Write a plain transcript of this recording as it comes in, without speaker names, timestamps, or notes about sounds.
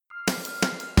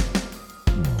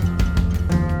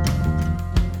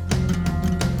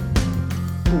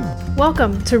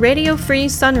Welcome to Radio Free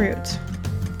Sunroot.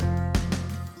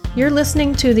 You're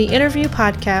listening to the interview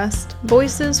podcast,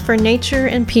 Voices for Nature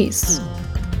and Peace,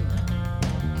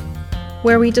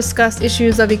 where we discuss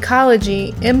issues of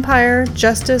ecology, empire,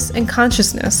 justice, and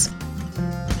consciousness.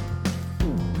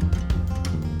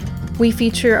 We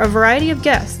feature a variety of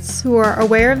guests who are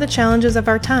aware of the challenges of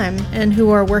our time and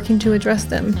who are working to address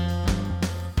them.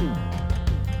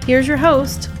 Here's your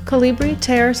host, Colibri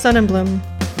Ter Sonnenblum.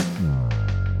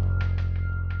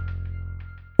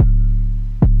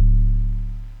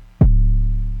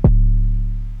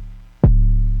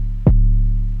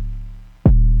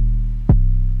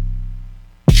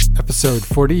 Episode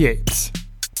 48,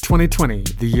 2020,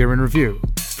 The Year in Review,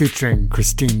 featuring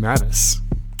Christine Mattis.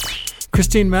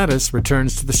 Christine Mattis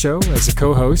returns to the show as a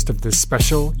co-host of this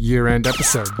special year-end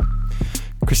episode.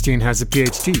 Christine has a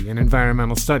PhD in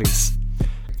environmental studies.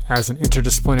 As an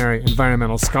interdisciplinary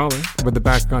environmental scholar with a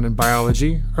background in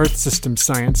biology, earth system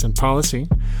science, and policy,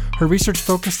 her research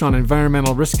focused on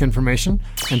environmental risk information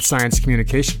and science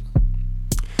communication.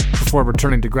 Before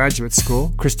returning to graduate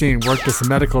school, Christine worked as a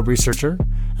medical researcher,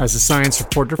 as a science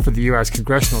reporter for the U.S.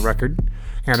 Congressional Record,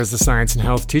 and as a science and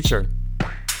health teacher.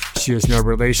 She is no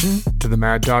relation to the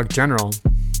Mad Dog General.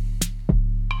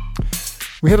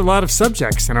 We had a lot of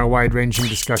subjects in our wide-ranging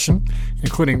discussion,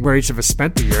 including where each of us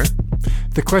spent the year,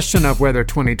 the question of whether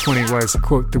 2020 was,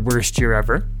 quote, the worst year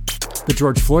ever, the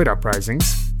George Floyd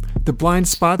uprisings, the blind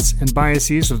spots and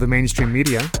biases of the mainstream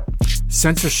media,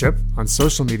 censorship on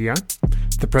social media,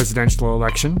 the presidential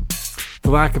election,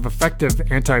 the lack of effective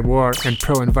anti-war and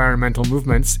pro-environmental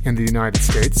movements in the United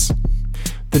States,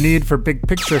 the need for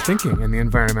big-picture thinking in the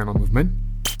environmental movement,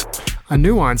 a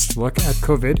nuanced look at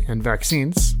COVID and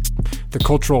vaccines, the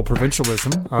cultural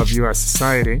provincialism of U.S.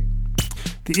 society,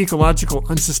 the ecological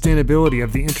unsustainability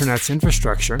of the Internet's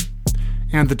infrastructure,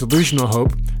 and the delusional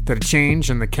hope that a change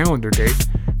in the calendar date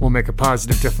will make a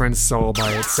positive difference all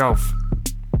by itself.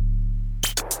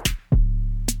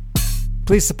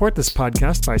 Please support this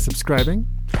podcast by subscribing,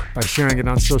 by sharing it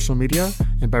on social media,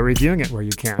 and by reviewing it where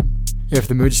you can. If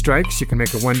the mood strikes, you can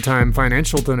make a one-time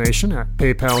financial donation at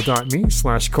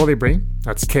paypal.me/Colibri.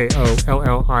 That's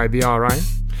Kollibri.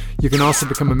 You can also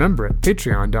become a member at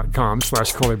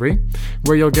patreon.com/Colibri,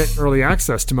 where you'll get early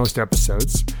access to most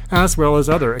episodes, as well as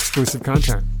other exclusive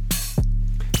content.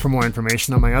 For more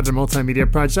information on my other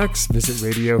multimedia projects, visit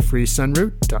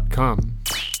radiofreesunroot.com.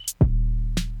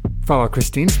 Follow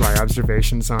Christine's wry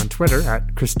observations on Twitter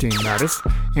at Christine Mattis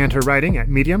and her writing at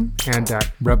Medium and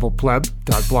at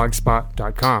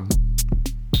rebelpleb.blogspot.com.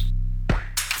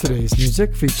 Today's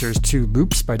music features 2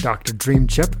 loops by Dr. Dream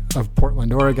Chip of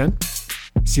Portland, Oregon.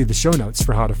 See the show notes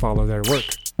for how to follow their work.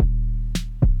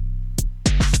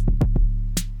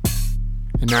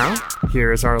 And now,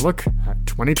 here is our look at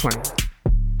 2020.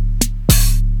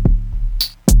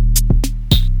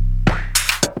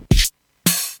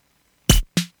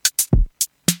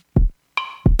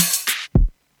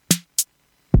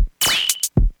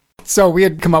 So we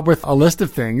had come up with a list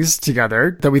of things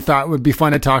together that we thought would be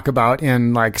fun to talk about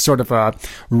in like sort of a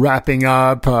wrapping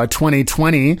up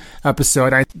 2020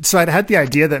 episode. So I had the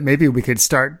idea that maybe we could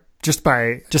start just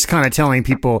by just kind of telling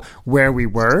people where we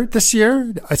were this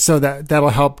year, so that'll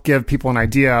help give people an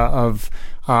idea of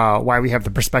why we have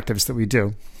the perspectives that we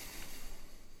do.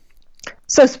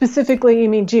 So specifically, you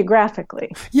mean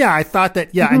geographically? Yeah, I thought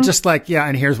that, and just like,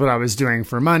 and here's what I was doing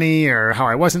for money, or how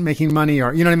I wasn't making money,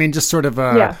 or, you know what I mean? Just sort of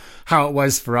how it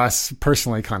was for us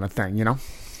personally kind of thing, you know?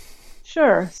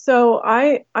 Sure. So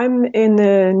I'm in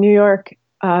the New York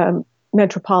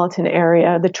metropolitan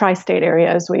area, the tri-state area,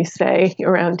 as we say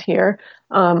around here,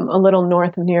 a little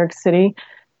north of New York City.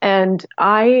 And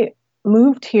I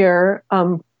moved here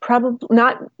probably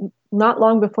not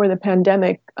long before the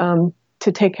pandemic,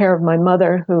 to take care of my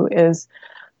mother, who is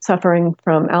suffering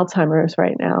from Alzheimer's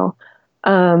right now.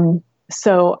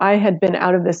 So I had been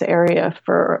out of this area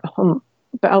for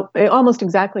about almost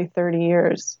exactly 30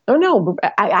 years. Oh no,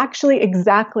 actually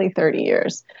exactly 30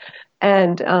 years.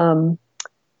 And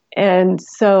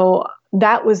so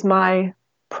that was my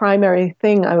primary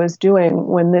thing I was doing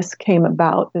when this came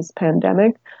about, this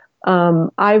pandemic.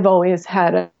 I've always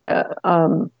had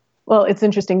well, it's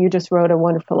interesting. You just wrote a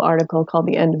wonderful article called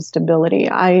The End of Stability.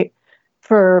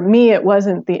 For me, it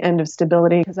wasn't the end of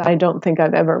stability because I don't think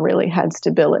I've ever really had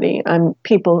stability.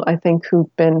 People, I think,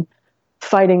 who've been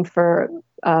fighting for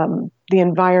the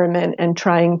environment and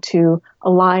trying to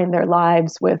align their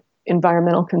lives with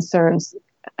environmental concerns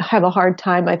have a hard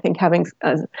time, I think, having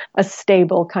a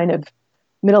stable kind of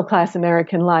middle-class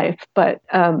American life. But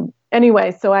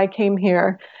anyway, so I came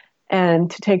here and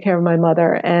to take care of my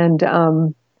mother, and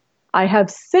I have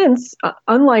since,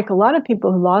 unlike a lot of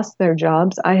people who lost their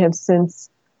jobs, I have since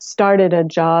started a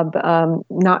job,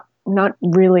 not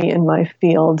really in my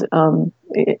field,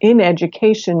 in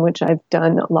education, which I've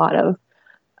done a lot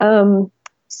of.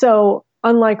 So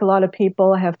unlike a lot of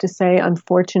people, I have to say I'm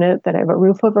fortunate that I have a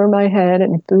roof over my head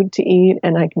and food to eat,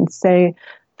 and I can say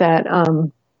that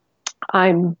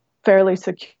I'm fairly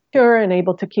secure and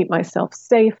able to keep myself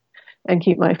safe and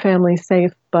keep my family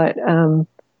safe.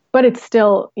 But it's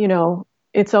still,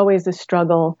 it's always a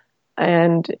struggle,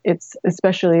 and it's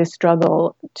especially a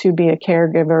struggle to be a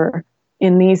caregiver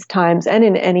in these times and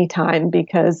in any time,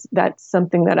 because that's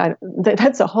something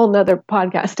that's a whole nother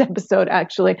podcast episode,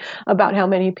 actually, about how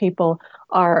many people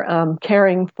are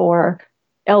caring for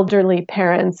elderly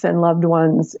parents and loved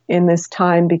ones in this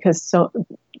time, because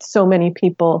so many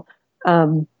people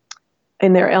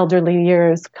in their elderly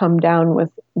years come down with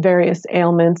various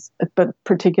ailments, but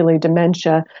particularly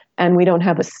dementia, and we don't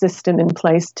have a system in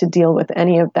place to deal with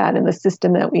any of that. And the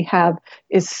system that we have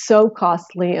is so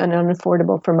costly and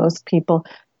unaffordable for most people,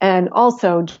 and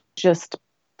also just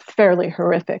fairly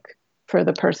horrific for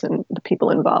the people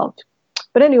involved.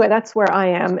 But anyway, that's where I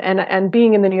am. And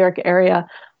being in the New York area,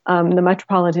 the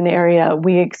metropolitan area,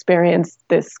 we experienced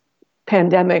this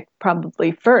pandemic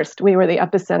probably first. We were the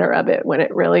epicenter of it when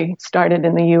it really started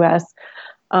in the U.S.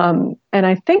 And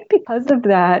I think because of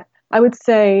that, I would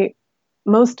say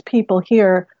most people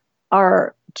here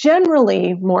are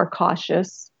generally more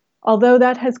cautious, although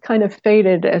that has kind of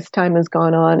faded as time has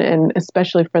gone on, and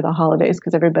especially for the holidays,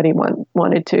 because everybody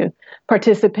wanted to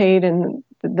participate in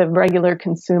the regular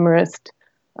consumerist,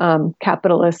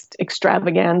 capitalist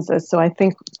extravaganza. So I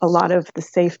think a lot of the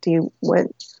safety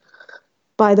went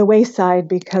by the wayside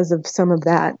because of some of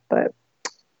that. But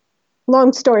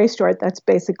long story short, that's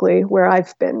basically where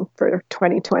I've been for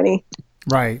 2020.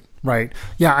 Right.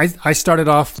 Yeah, I started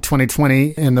off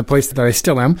 2020 in the place that I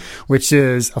still am, which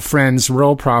is a friend's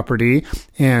rural property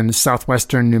in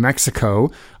southwestern New Mexico,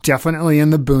 definitely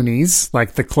in the boonies.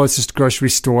 Like the closest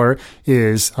grocery store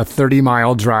is a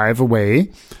 30-mile drive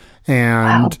away.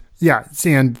 And wow. Yeah,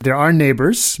 and there are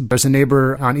neighbors. There's a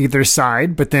neighbor on either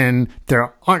side, but then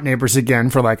there aren't neighbors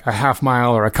again for like a half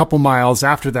mile or a couple miles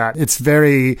after that. It's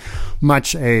very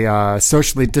much a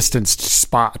socially distanced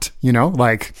spot,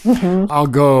 like I'll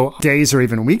go days or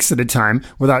even weeks at a time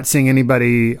without seeing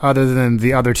anybody other than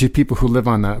the other two people who live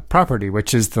on the property,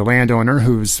 which is the landowner,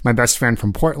 who's my best friend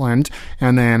from Portland,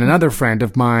 and then another friend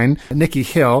of mine, Nikki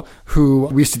Hill, who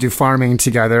we used to do farming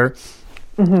together.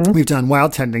 Mm-hmm. We've done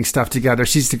wild tending stuff together.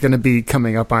 She's going to be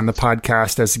coming up on the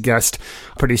podcast as a guest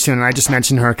pretty soon. And I just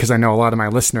mentioned her because I know a lot of my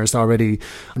listeners already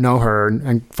know her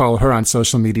and follow her on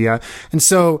social media. And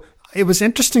so it was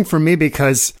interesting for me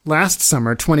because last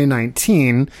summer,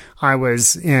 2019, I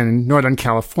was in Northern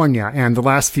California. And the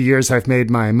last few years, I've made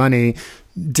my money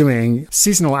doing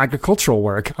seasonal agricultural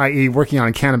work, i.e. working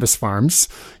on cannabis farms,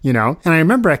 And I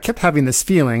remember I kept having this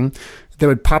feeling that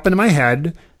would pop into my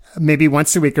head maybe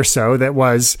once a week or so that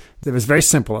was very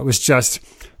simple. It was just,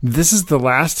 this is the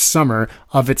last summer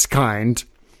of its kind.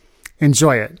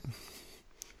 Enjoy it.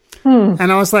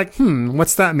 And I was like,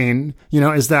 what's that mean?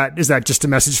 Is that just a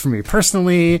message for me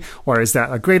personally, or is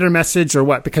that a greater message, or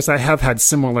what? Because I have had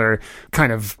similar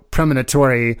kind of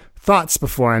premonitory thoughts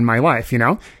before in my life,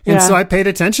 And so I paid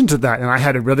attention to that, and I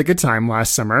had a really good time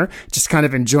last summer, just kind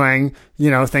of enjoying,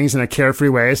 things in a carefree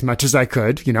way as much as I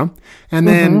could, And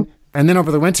then And then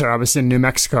over the winter, I was in New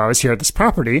Mexico. I was here at this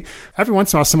property. Every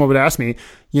once in a while, someone would ask me,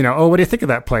 oh, what do you think of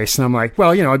that place? And I'm like,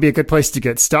 well, it'd be a good place to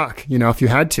get stuck, if you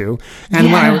had to.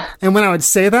 And when I would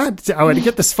say that, I would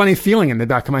get this funny feeling in the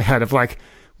back of my head of like,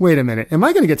 wait a minute, am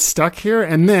I going to get stuck here?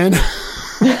 And then,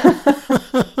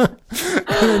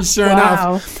 and then sure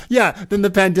enough, then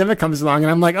the pandemic comes along and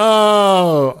I'm like,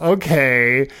 oh,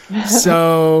 okay.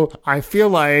 So I feel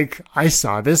like I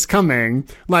saw this coming,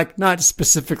 like not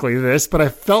specifically this, but I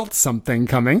felt something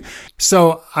coming.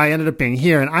 So I ended up being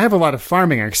here, and I have a lot of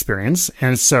farming experience.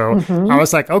 And so I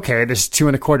was like, okay, there's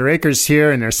 2.25 acres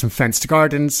here and there's some fenced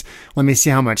gardens. Let me see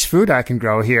how much food I can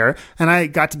grow here. And I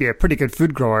got to be a pretty good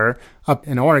food grower up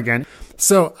in Oregon.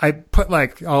 So I put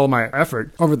like all my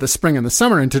effort over the spring and the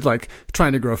summer into like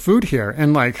trying to grow food here.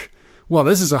 And like, well,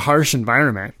 this is a harsh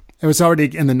environment. It was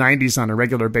already in the 90s on a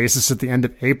regular basis at the end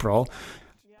of April.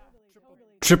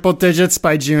 Triple digits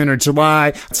by June or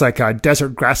July. It's like a desert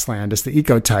grassland is the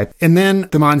ecotype. And then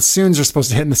the monsoons are supposed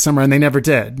to hit in the summer, and they never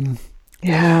did.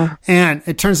 Yeah. And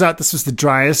it turns out this was the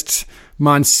driest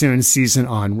monsoon season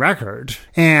on record.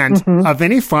 And of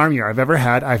any farm year I've ever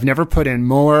had, I've never put in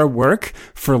more work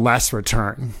for less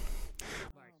return.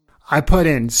 I put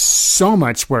in so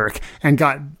much work and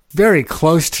got very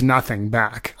close to nothing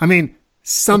back. I mean,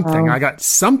 something. Wow. I got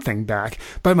something back,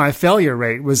 but my failure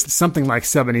rate was something like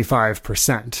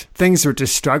 75%. Things were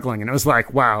just struggling. And it was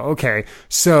like, wow, okay.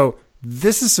 So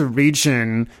this is a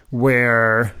region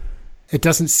where it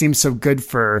doesn't seem so good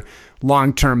for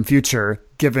long-term future,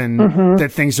 given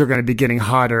that things are going to be getting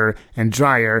hotter and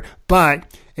drier. But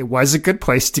it was a good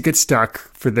place to get stuck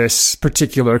for this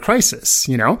particular crisis,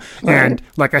 you know? Right. And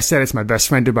like I said, it's my best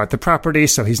friend who bought the property,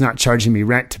 so he's not charging me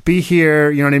rent to be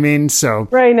here. You know what I mean? So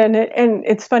Right. And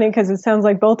it's funny because it sounds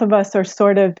like both of us are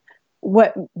sort of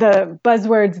what the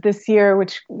buzzwords this year,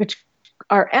 which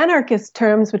are anarchist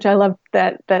terms, which I love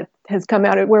that has come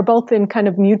out. We're both in kind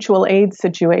of mutual aid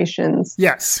situations.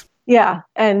 yes. Yeah,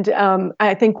 and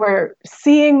I think we're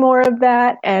seeing more of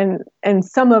that, and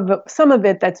some of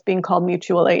it that's being called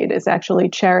mutual aid is actually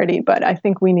charity. But I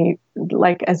think we need,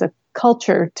 like as a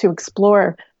culture, to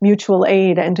explore mutual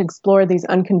aid and to explore these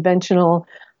unconventional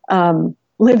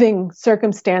living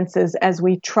circumstances as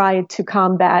we try to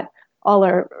combat all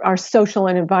our social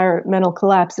and environmental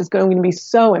collapse is going to be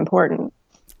so important.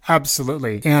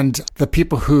 Absolutely. And the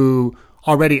people who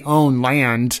already own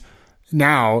land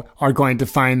now are going to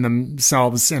find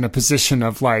themselves in a position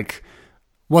of like,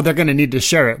 well, they're going to need to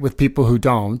share it with people who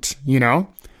don't, you know?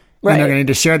 Right. And they're going to need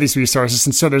to share these resources.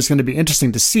 And so there's going to be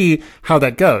interesting to see how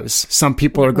that goes. Some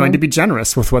people are going to be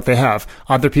generous with what they have.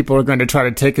 Other people are going to try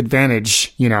to take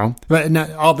advantage, you know? But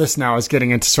all this now is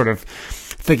getting into sort of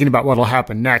thinking about what will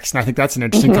happen next. And I think that's an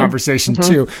interesting conversation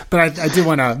too. But I do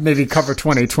want to maybe cover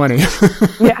 2020.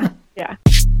 Yeah, yeah.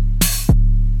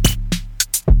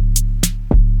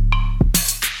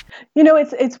 You know,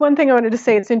 it's one thing I wanted to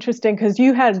say. It's interesting because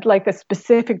you had like a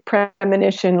specific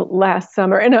premonition last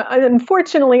summer. And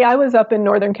unfortunately, I was up in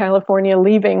Northern California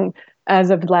leaving as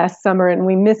of last summer, and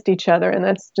we missed each other. And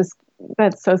that's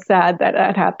so sad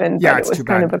that happened. Yeah, but it's it was too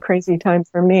kind bad. of a crazy time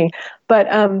for me. But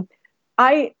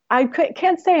I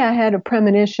can't say I had a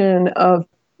premonition of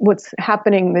what's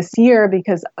happening this year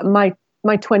because my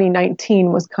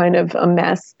 2019 was kind of a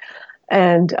mess.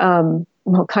 And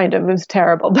well, kind of, it was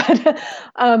terrible. But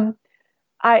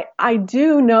I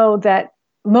do know that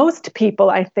most people,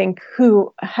 I think,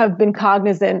 who have been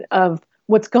cognizant of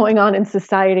what's going on in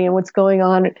society and what's going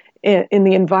on in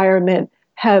the environment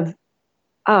have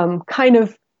kind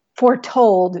of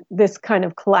foretold this kind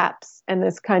of collapse and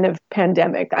this kind of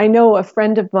pandemic. I know a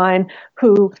friend of mine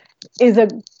who is a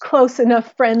close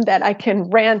enough friend that I can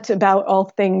rant about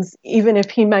all things, even if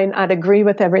he might not agree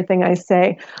with everything I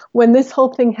say. When this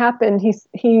whole thing happened,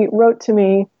 he wrote to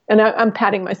me, and I'm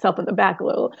patting myself on the back a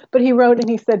little, but he wrote and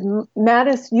he said,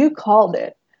 Mattis, you called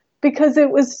it. Because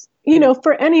it was, you know,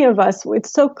 for any of us,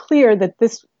 it's so clear that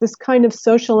this kind of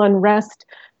social unrest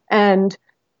and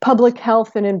public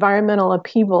health and environmental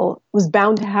upheaval was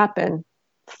bound to happen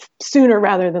sooner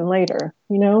rather than later,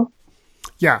 you know?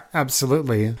 Yeah,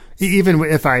 absolutely. Even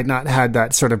if I had not had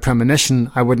that sort of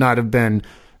premonition, I would not have been,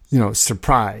 you know,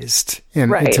 surprised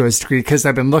Right. to a degree, because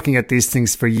I've been looking at these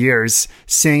things for years,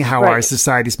 seeing how our Right.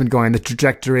 society's been going, the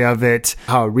trajectory of it,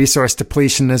 how resource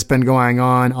depletion has been going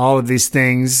on, all of these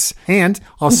things, and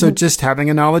also just having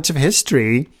a knowledge of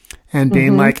history and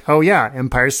being like, oh yeah,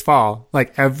 empires fall,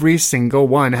 like every single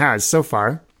one has so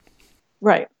far.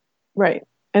 Right, right.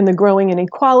 And the growing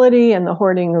inequality and the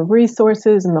hoarding of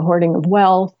resources and the hoarding of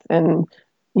wealth and,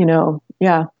 you know,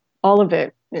 yeah, all of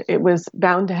it. It was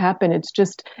bound to happen. It's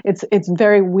just, it's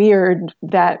very weird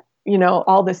that, you know,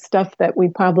 all this stuff that we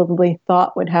probably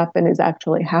thought would happen is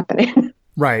actually happening.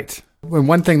 Right. And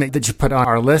one thing that you put on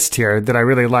our list here that I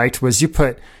really liked was you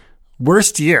put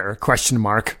worst year, ?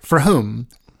 For whom?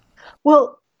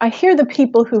 Well, I hear the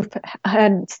people who've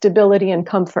had stability and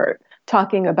comfort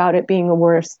talking about it being a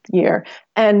worst year.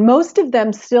 And most of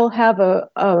them still have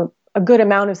a good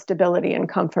amount of stability and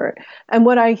comfort. And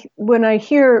when I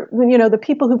hear, you know, the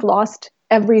people who've lost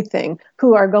everything,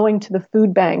 who are going to the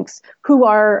food banks, who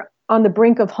are on the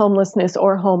brink of homelessness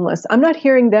or homeless, I'm not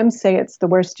hearing them say it's the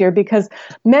worst year because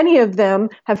many of them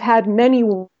have had many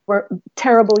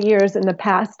terrible years in the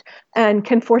past and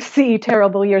can foresee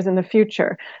terrible years in the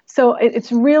future. So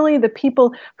it's really the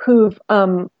people who've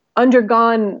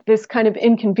undergone this kind of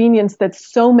inconvenience that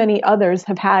so many others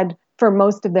have had for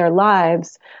most of their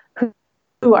lives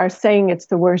who are saying it's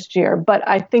the worst year. But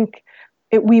I think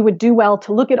we would do well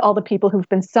to look at all the people who've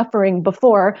been suffering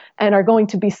before and are going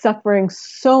to be suffering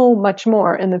so much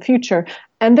more in the future.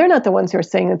 And they're not the ones who are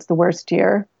saying it's the worst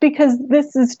year because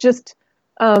this is just,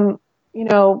 you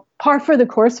know, par for the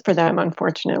course for them,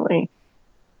 unfortunately.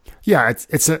 Yeah,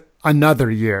 it's another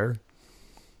year.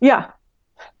 Yeah.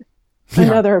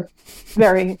 Another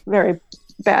very, very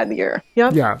bad year.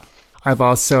 Yep. Yeah. I've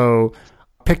also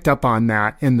picked up on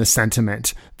that in the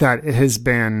sentiment that it has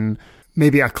been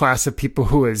maybe a class of people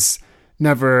who has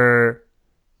never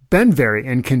been very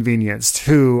inconvenienced,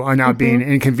 who are now being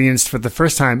inconvenienced for the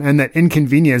first time, and that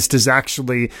inconvenienced is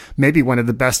actually maybe one of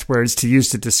the best words to use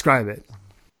to describe it.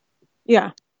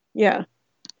 Yeah.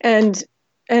 And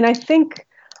I think,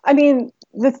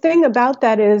 the thing about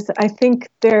that is I think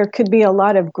there could be a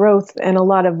lot of growth and a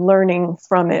lot of learning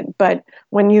from it. But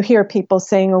when you hear people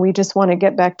saying, we just want to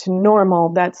get back to normal,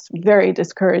 that's very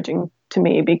discouraging to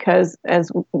me, because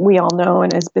as we all know,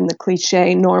 and has been the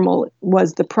cliche, normal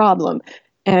was the problem.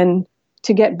 And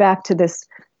to get back to this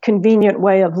convenient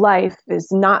way of life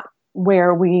is not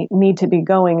where we need to be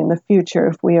going in the future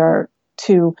if we are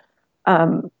to,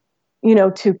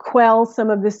 to quell some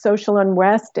of this social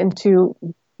unrest and to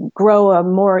grow a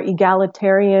more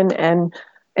egalitarian and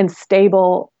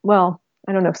stable, well,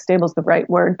 I don't know if stable is the right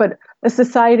word, but a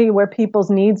society where people's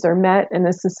needs are met and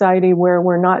a society where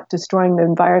we're not destroying the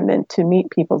environment to meet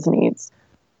people's needs.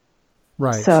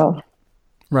 Right. So,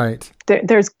 right.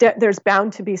 There's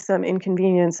bound to be some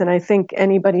inconvenience. And I think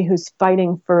anybody who's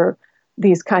fighting for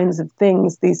these kinds of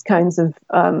things, these kinds of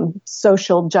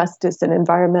social justice and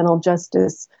environmental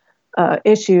justice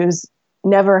issues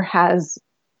never has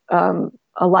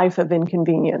a life of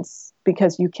inconvenience,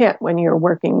 because you can't when you're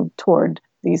working toward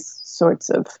these sorts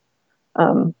of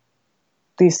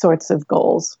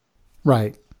goals.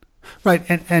 Right.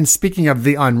 And speaking of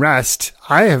the unrest,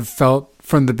 I have felt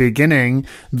from the beginning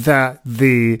that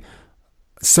the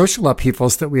social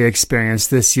upheavals that we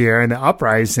experienced this year and the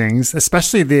uprisings,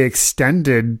 especially the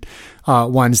extended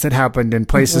ones that happened in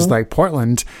places like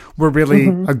Portland, were really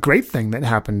a great thing that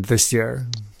happened this year.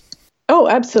 Oh,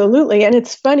 absolutely. And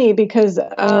it's funny because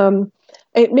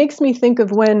it makes me think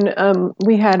of when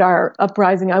we had our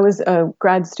uprising. I was a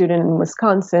grad student in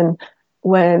Wisconsin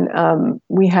when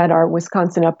we had our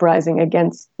Wisconsin uprising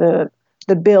against the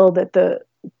bill that the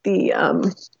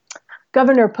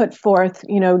governor put forth,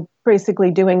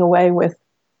 basically doing away with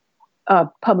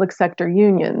public sector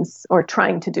unions, or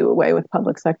trying to do away with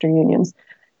public sector unions.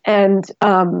 And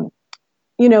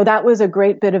that was a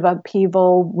great bit of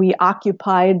upheaval. We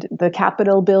occupied the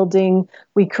Capitol building.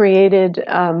 We created,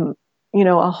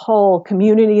 a whole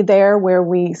community there where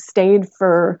we stayed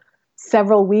for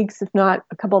several weeks, if not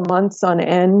a couple months on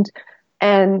end.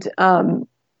 And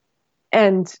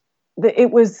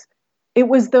it was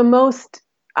the most,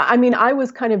 I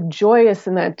was kind of joyous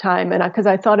in that time, and because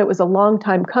I thought it was a long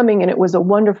time coming, and it was a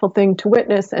wonderful thing to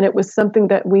witness, and it was something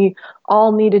that we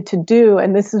all needed to do,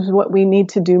 and this is what we need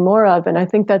to do more of. And I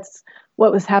think that's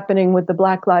what was happening with the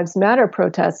Black Lives Matter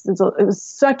protests. It was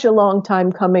such a long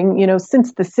time coming,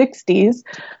 since the 60s.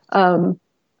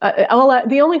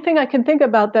 The only thing I can think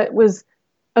about that was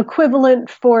equivalent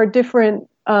for different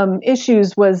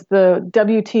issues was the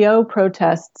WTO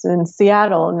protests in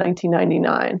Seattle in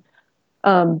 1999.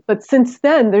 But since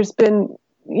then, there's been,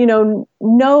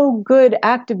 no good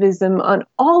activism on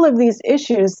all of these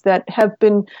issues that have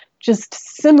been just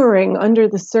simmering under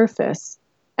the surface.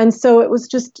 And so it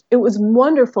was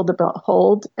wonderful to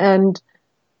behold. And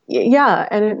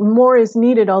more is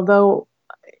needed, although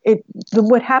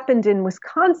what happened in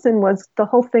Wisconsin was the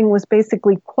whole thing was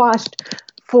basically quashed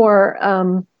for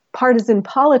partisan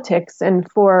politics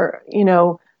and for,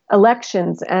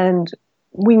 elections. And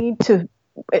we need to,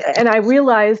 and I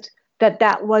realized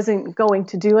that wasn't going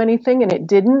to do anything, and it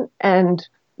didn't. And,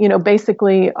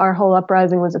 basically our whole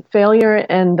uprising was a failure,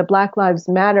 and the Black Lives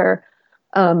Matter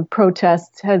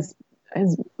protest has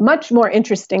much more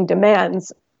interesting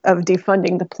demands of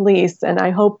defunding the police. And I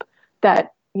hope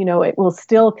that, it will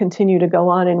still continue to go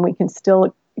on, and we can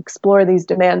still explore these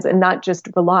demands and not just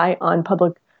rely on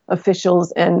public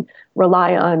officials and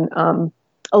rely on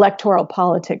electoral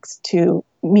politics to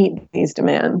meet these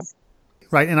demands.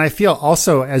 Right. And I feel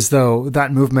also as though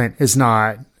that movement is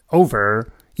not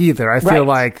over either. I feel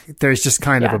like there's just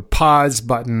kind of a pause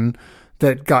button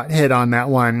that got hit on that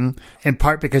one, in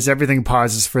part because everything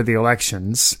pauses for the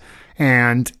elections,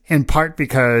 and in part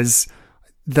because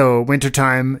the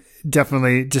wintertime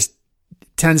definitely just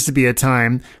tends to be a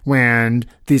time when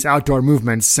these outdoor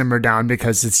movements simmer down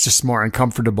because it's just more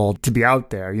uncomfortable to be out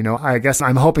there. I guess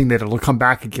I'm hoping that it'll come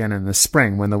back again in the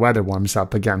spring when the weather warms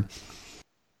up again.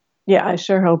 Yeah, I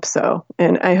sure hope so.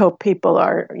 And I hope people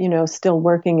are, still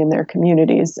working in their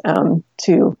communities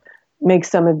to make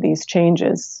some of these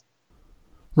changes.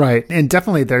 Right. And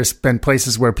definitely there's been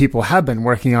places where people have been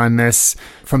working on this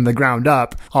from the ground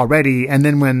up already. And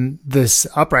then when this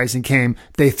uprising came,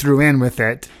 they threw in with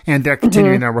it, and they're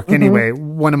continuing their work anyway.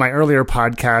 One of my earlier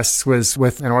podcasts was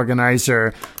with an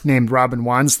organizer named Robin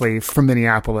Wansley from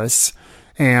Minneapolis.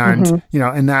 And,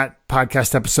 in that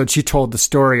podcast episode, she told the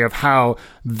story of how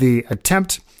the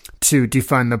attempt to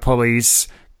defund the police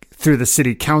through the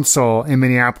city council in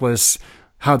Minneapolis,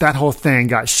 how that whole thing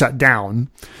got shut down.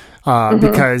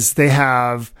 Because they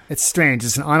have, it's strange,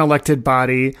 it's an unelected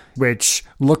body which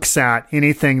looks at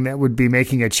anything that would be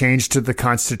making a change to the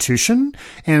Constitution.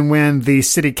 And when the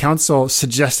city council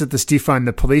suggested this defund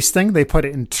the police thing, they put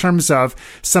it in terms of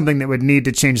something that would need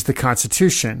to change the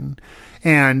Constitution.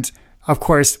 And of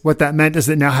course, what that meant is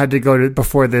it now had to go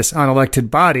before this unelected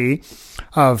body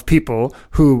of people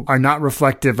who are not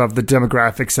reflective of the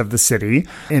demographics of the city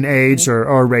in age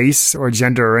or race or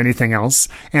gender or anything else.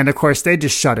 And of course, they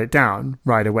just shut it down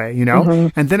right away, you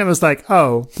know? And then it was like,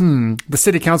 the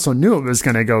city council knew it was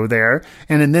going to go there.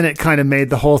 And then it kind of made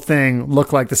the whole thing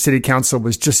look like the city council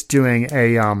was just doing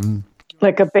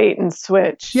like a bait and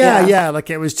switch. Yeah. Like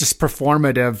it was just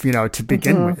performative, to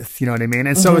begin with, you know what I mean?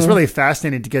 And so it was really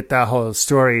fascinating to get that whole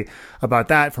story about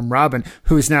that from Robin,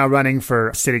 who's now running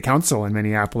for city council in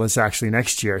Minneapolis actually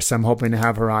next year. So I'm hoping to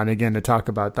have her on again to talk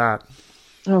about that.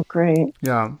 Oh, great.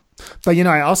 Yeah. But,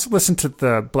 I also listen to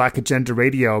the Black Agenda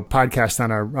Radio podcast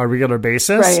on a regular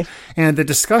basis. Right. And the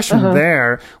discussion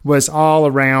there was all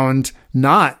around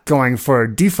not going for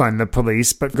defund the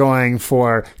police, but going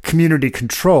for community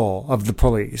control of the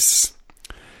police.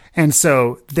 And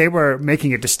so they were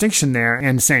making a distinction there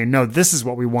and saying, no, this is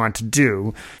what we want to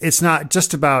do. It's not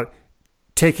just about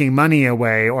taking money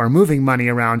away or moving money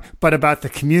around, but about the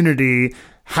community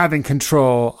having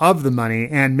control of the money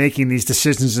and making these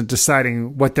decisions and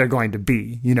deciding what they're going to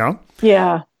be,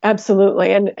 Yeah,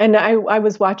 absolutely. And I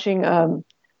was watching,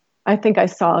 I think I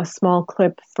saw a small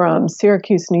clip from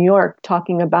Syracuse, New York,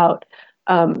 talking about,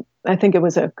 I think it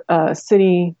was a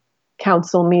city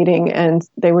council meeting, and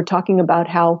they were talking about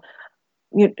how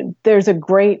there's a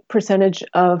great percentage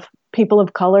of people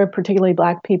of color, particularly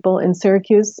Black people in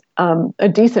Syracuse, a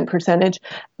decent percentage,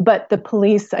 but the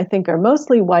police, I think, are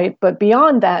mostly white. But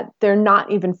beyond that, they're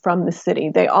not even from the city.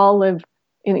 They all live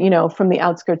from the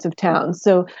outskirts of town.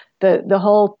 So the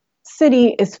whole city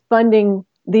is funding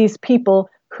these people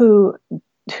who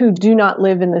do not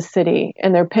live in the city,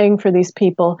 and they're paying for these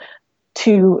people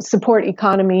to support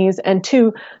economies and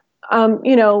to,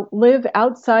 live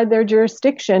outside their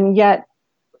jurisdiction, yet,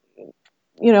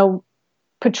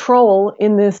 patrol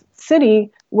in this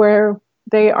city where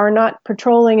they are not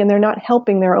patrolling and they're not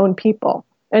helping their own people.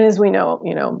 And as we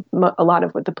know, a lot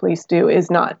of what the police do is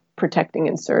not protecting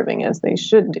and serving as they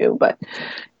should do. But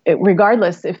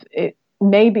regardless, if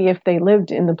they lived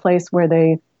in the place where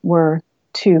they were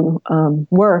to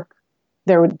work,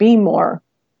 there would be more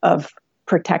of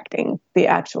protecting the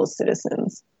actual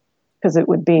citizens, because it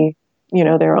would be,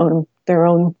 their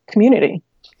own community.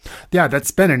 Yeah,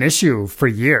 that's been an issue for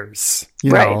years,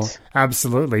 right.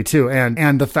 Absolutely, too.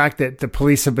 And the fact that the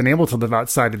police have been able to live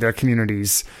outside of their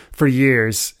communities for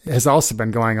years has also been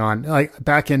going on. Like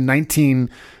back in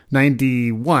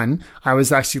 1991, I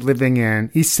was actually living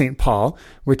in East St. Paul,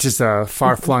 which is a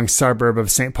far-flung suburb of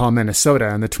St. Paul,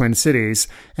 Minnesota, in the Twin Cities.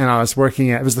 And I was working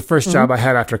it was the first job I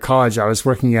had after college. I was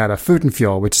working at a Food and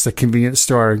Fuel, which is a convenience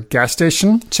store gas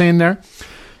station chain there.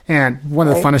 And one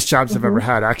of the funnest jobs I've ever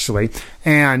had, actually.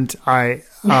 And I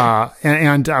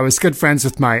was good friends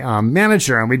with my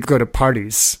manager, and we'd go to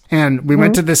parties. And we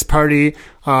went to this party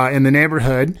in the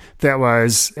neighborhood that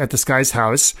was at this guy's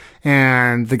house,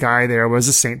 and the guy there was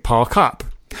a St. Paul cop.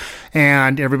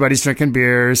 And everybody's drinking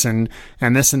beers and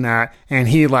this and that. And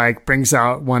he brings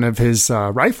out one of his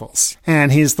rifles.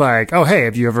 And he's like, oh, hey,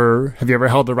 have you ever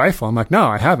held a rifle? I'm like, no,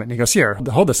 I haven't. And he goes, here,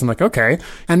 hold this. I'm like, okay.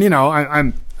 And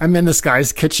I'm in this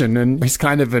guy's kitchen, and he's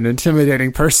kind of an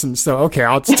intimidating person. So, okay,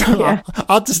 I'll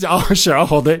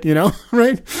hold it,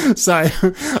 right? So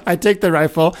I take the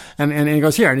rifle and he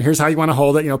goes, here, and here's how you want to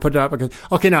hold it, put it up. I go,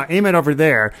 okay, now aim it over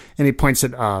there. And he points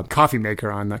at a coffee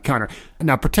maker on the counter.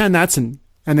 Now pretend that's and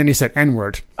then he said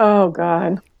N-word. Oh,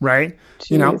 God. Right?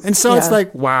 Jeez. And so it's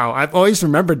like, wow, I've always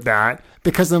remembered that,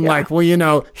 because I'm like,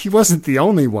 well, he wasn't the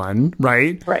only one,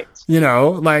 right? Right.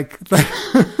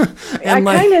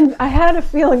 I had a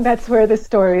feeling that's where this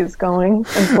story is going,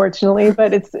 unfortunately,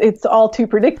 but it's all too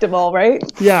predictable, right?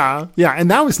 Yeah.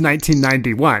 And that was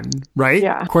 1991, right?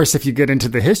 Yeah. Of course, if you get into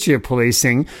the history of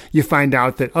policing, you find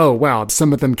out that,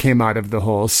 some of them came out of the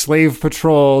whole slave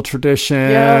patrol tradition,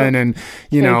 and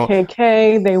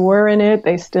KKK, they were in it,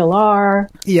 they still are.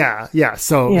 Yeah.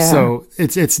 So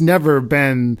it's never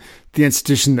been the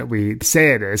institution that we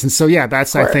say it is. And so,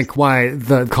 that's, I think, why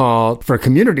the call for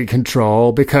community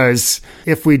control, because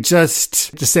if we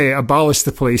just say abolish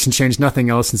the police and change nothing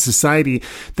else in society,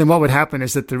 then what would happen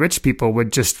is that the rich people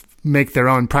would just make their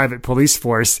own private police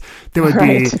force that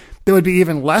would be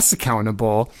even less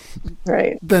accountable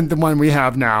than the one we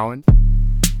have now.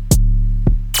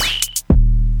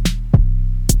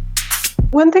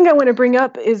 One thing I want to bring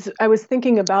up is I was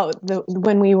thinking about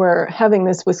when we were having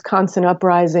this Wisconsin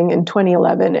uprising in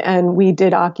 2011, and we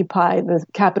did occupy the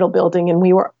Capitol building, and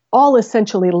we were all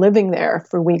essentially living there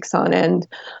for weeks on end.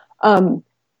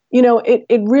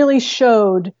 It really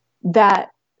showed that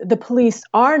the police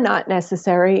are not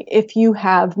necessary if you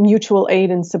have mutual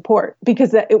aid and support,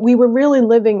 because we were really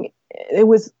living, it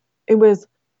was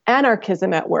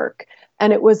anarchism at work,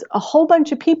 and it was a whole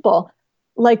bunch of people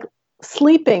like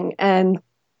sleeping and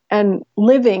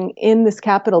living in this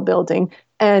Capitol building,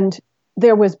 and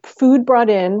there was food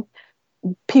brought in.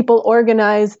 People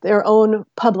organized their own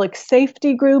public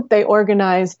safety group. They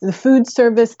organized the food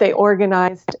service. They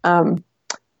organized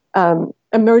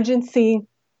emergency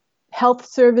health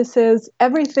services.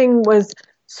 Everything was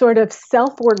sort of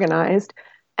self-organized,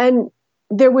 and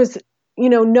there was,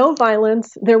 no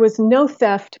violence. There was no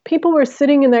theft. People were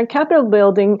sitting in their Capitol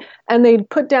building, and they'd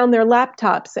put down their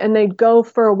laptops and they'd go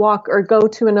for a walk or go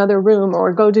to another room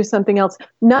or go do something else.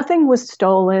 Nothing was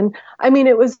stolen. I mean,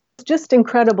 it was just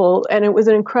incredible, and it was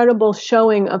an incredible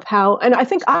showing of how. And I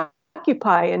think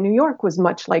Occupy in New York was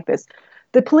much like this.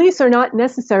 The police are not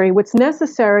necessary. What's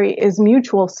necessary is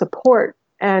mutual support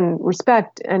and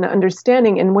respect and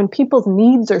understanding. And when people's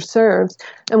needs are served,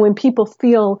 and when people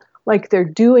feel like they're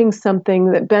doing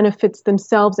something that benefits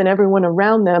themselves and everyone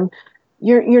around them,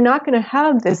 you're not going to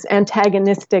have this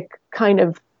antagonistic kind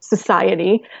of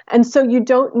society. And so you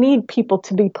don't need people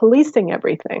to be policing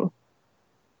everything.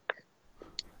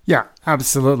 Yeah,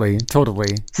 absolutely.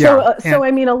 Totally. So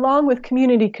I mean, along with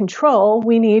community control,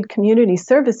 we need community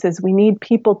services. We need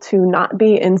people to not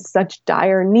be in such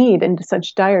dire need and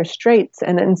such dire straits.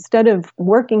 And instead of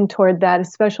working toward that,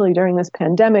 especially during this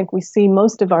pandemic, we see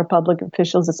most of our public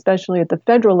officials, especially at the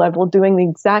federal level, doing the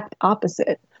exact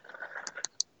opposite.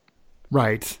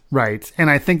 Right. And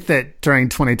I think that during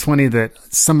 2020, that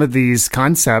some of these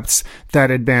concepts that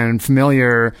had been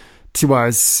familiar to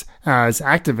us as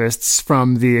activists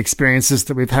from the experiences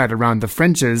that we've had around the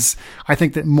fringes, I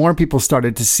think that more people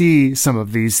started to see some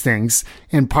of these things,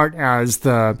 in part as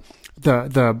the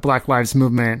Black Lives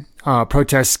Movement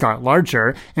protests got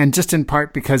larger, and just in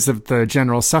part because of the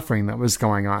general suffering that was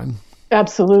going on.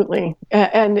 Absolutely.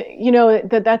 And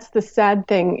that's the sad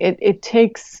thing. It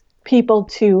takes people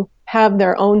to have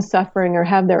their own suffering or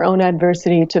have their own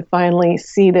adversity to finally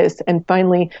see this and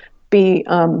finally be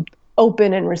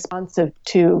open and responsive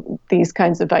to these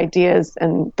kinds of ideas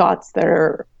and thoughts that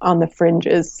are on the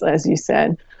fringes, as you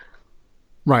said.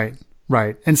 Right.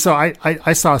 And so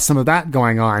I saw some of that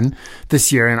going on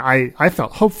this year, and I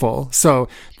felt hopeful. So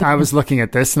I was looking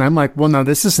at this and I'm like, well, no,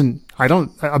 this isn't,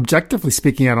 objectively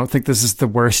speaking, I don't think this is the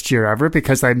worst year ever,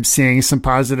 because I'm seeing some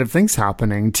positive things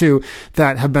happening too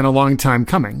that have been a long time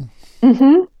coming.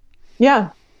 Mm-hmm. Yeah,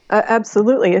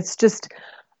 absolutely. It's just,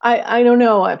 I don't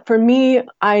know. For me,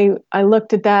 I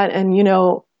looked at that, and,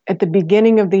 at the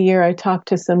beginning of the year, I talked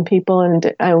to some people,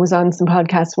 and I was on some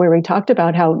podcasts where we talked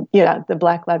about how, the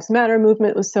Black Lives Matter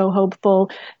movement was so hopeful.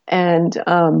 And,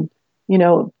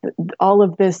 all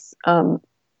of this,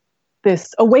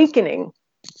 this awakening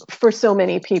for so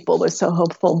many people was so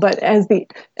hopeful. But as the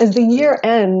year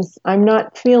ends, I'm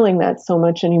not feeling that so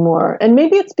much anymore. And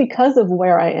maybe it's because of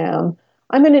where I am.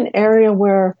 I'm in an area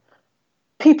where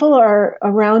people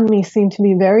around me seem to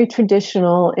be very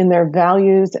traditional in their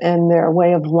values and their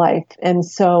way of life. And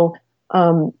so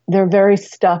they're very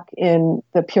stuck in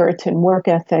the Puritan work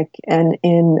ethic and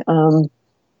in,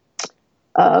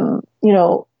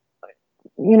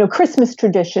 Christmas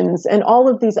traditions and all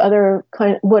of these other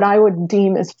what I would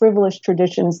deem as frivolous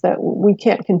traditions that we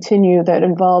can't continue, that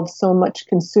involve so much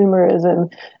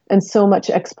consumerism and so much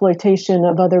exploitation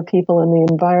of other people in the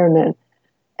environment.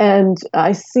 And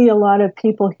I see a lot of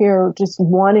people here just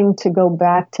wanting to go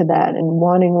back to that, and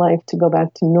wanting life to go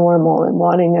back to normal, and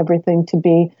wanting everything to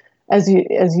be, as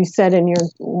you said in your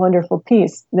wonderful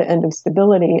piece, the end of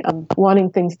stability,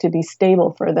 wanting things to be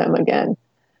stable for them again.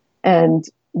 And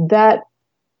that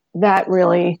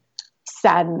really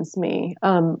saddens me.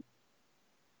 And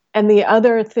the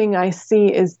other thing I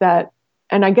see is that,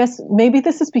 and I guess maybe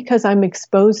this is because I'm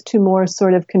exposed to more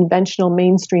sort of conventional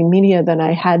mainstream media than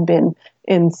I had been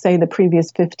in, say, the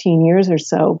previous 15 years or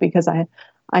so, because I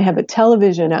have a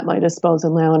television at my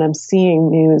disposal now, and I'm seeing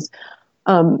news.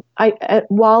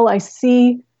 While I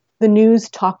see the news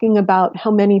talking about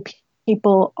how many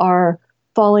people are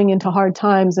falling into hard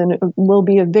times and will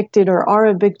be evicted or are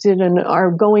evicted and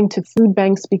are going to food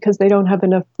banks because they don't have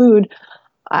enough food,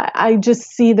 I just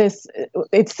see this.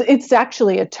 It's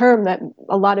actually a term that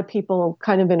a lot of people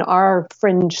kind of in our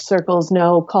fringe circles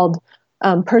know, called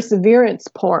perseverance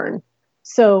porn.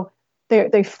 So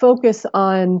they focus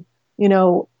on,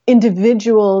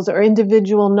 individuals or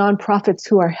individual nonprofits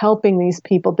who are helping these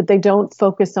people, but they don't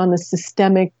focus on the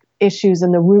systemic issues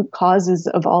and the root causes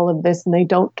of all of this. And they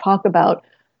don't talk about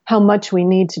how much we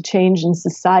need to change in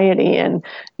society and,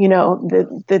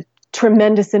 the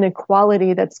tremendous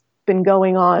inequality that's been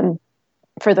going on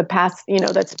for the past,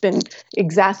 that's been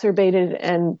exacerbated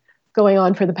and going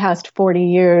on for the past 40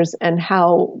 years, and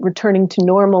how returning to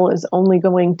normal is only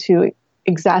going to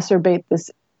exacerbate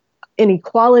this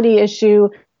inequality issue,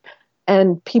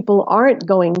 and people aren't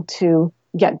going to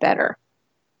get better.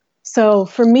 So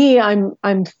for me,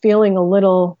 I'm feeling a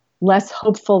little less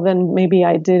hopeful than maybe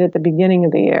I did at the beginning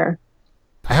of the year.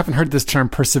 I haven't heard this term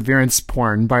perseverance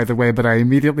porn, by the way, but I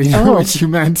immediately knew what you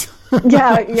meant.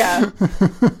 Yeah.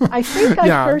 I think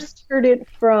I first heard it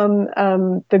from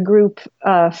the group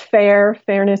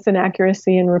Fairness and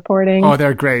Accuracy in Reporting. Oh,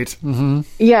 they're great. Mm-hmm.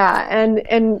 Yeah,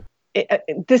 and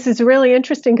this is really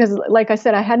interesting because, like I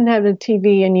said, I hadn't had a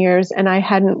TV in years, and I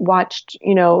hadn't watched,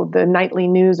 the nightly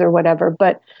news or whatever.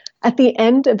 But at the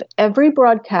end of every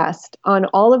broadcast on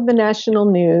all of the national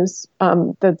news,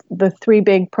 the three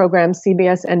big programs,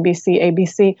 CBS, NBC,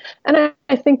 ABC, and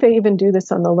I think they even do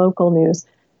this on the local news,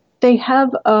 they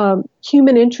have a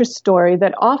human interest story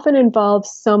that often involves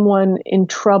someone in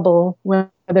trouble,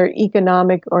 whether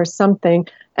economic or something,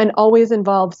 and always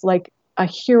involves like a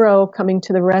hero coming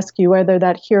to the rescue, whether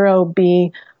that hero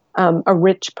be a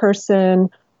rich person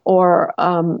or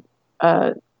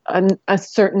a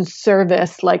certain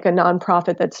service like a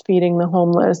nonprofit that's feeding the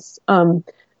homeless. And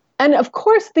of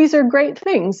course, these are great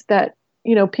things that,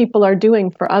 people are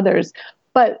doing for others.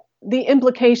 But the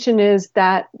implication is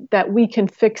that we can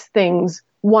fix things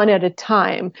one at a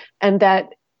time, and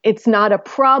that it's not a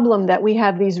problem that we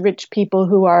have these rich people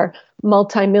who are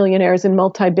multimillionaires and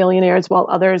multi-billionaires while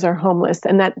others are homeless,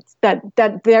 and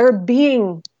that their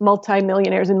being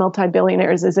multimillionaires and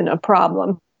multi-billionaires isn't a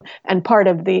problem, and part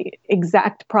of the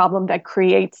exact problem that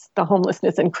creates the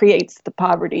homelessness and creates the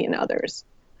poverty in others.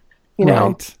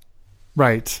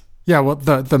 Right. Yeah. Well,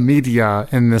 the media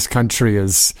in this country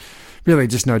is really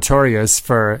just notorious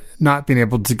for not being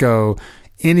able to go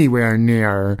anywhere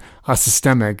near a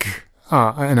systemic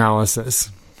analysis.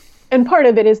 And part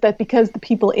of it is that because the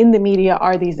people in the media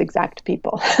are these exact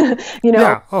people,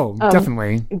 Yeah. Oh,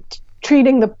 definitely.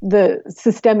 Treating the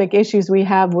systemic issues we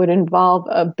have would involve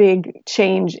a big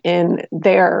change in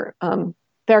their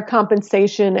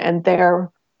compensation and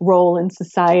their role in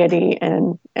society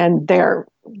and their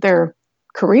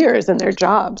careers and their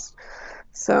jobs.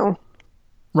 So.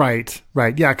 Right.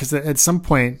 Yeah, because at some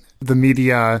point the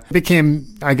media became,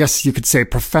 I guess you could say,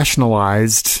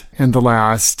 professionalized in the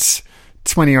last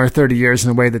 20 or 30 years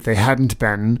in a way that they hadn't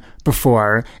been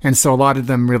before. And so a lot of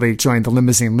them really joined the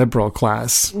limousine liberal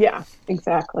class. Yeah,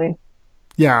 exactly.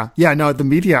 Yeah. No, the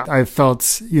media, I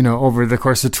felt, over the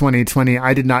course of 2020,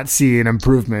 I did not see an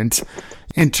improvement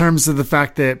in terms of the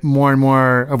fact that more and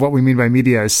more of what we mean by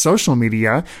media is social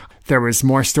media. There was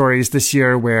more stories this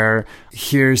year where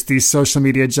here's these social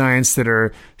media giants that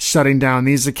are shutting down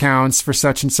these accounts for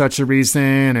such and such a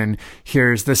reason, and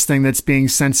here's this thing that's being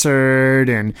censored,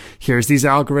 and here's these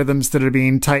algorithms that are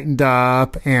being tightened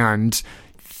up, and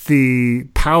the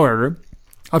power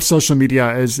of social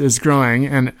media is growing,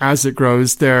 and as it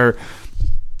grows, they're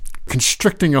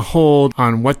constricting a hold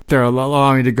on what they're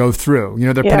allowing to go through.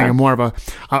 They're putting a more of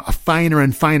a finer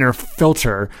and finer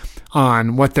filter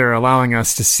on what they're allowing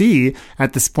us to see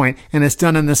at this point. And it's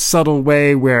done in this subtle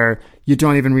way where you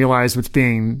don't even realize what's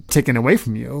being taken away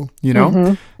from you,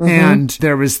 And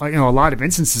there was, a lot of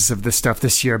instances of this stuff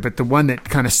this year, but the one that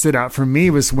kind of stood out for me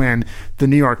was when the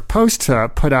New York Post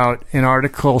put out an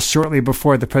article shortly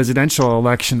before the presidential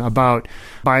election about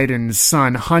Biden's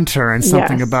son, Hunter, and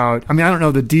something about, I don't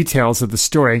know the details of the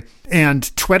story.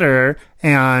 And Twitter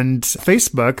and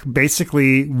Facebook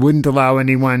basically wouldn't allow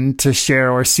anyone to share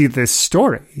or see this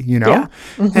story, Yeah.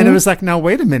 And it was like, now,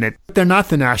 wait a minute. They're not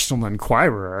the National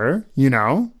Enquirer, And you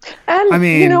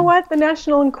know what? The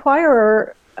National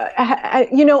Enquirer,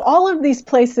 all of these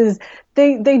places,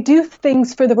 they do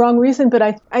things for the wrong reason.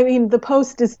 But the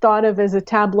Post is thought of as a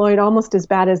tabloid almost as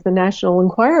bad as the National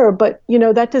Enquirer. But,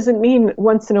 that doesn't mean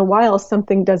once in a while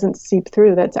something doesn't seep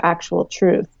through that's actual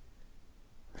truth.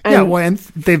 And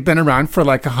they've been around for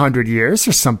like 100 years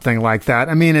or something like that.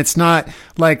 It's not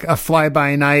like a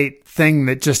fly-by-night thing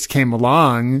that just came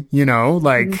along,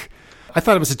 I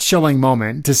thought it was a chilling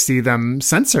moment to see them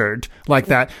censored like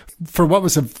that for what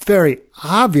was a very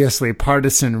obviously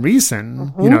partisan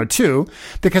reason, too,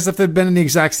 because if they'd been in the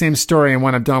exact same story in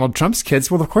one of Donald Trump's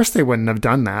kids, well, of course they wouldn't have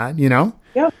done that, Yeah.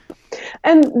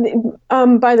 And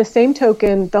by the same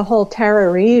token, the whole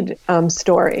Tara Reade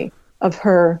story of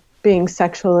her being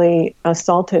sexually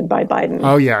assaulted by Biden.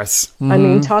 Oh, yes. Mm-hmm. I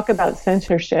mean, talk about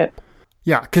censorship.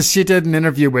 Yeah, because she did an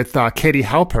interview with Katie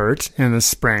Halpert in the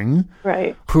spring.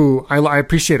 Right. Who I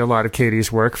appreciate a lot of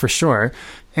Katie's work for sure.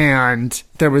 And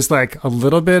there was like a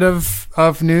little bit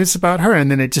of news about her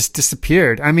and then it just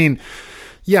disappeared. I mean,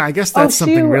 yeah, I guess that's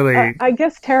something really... I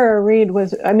guess Tara Reid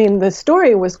the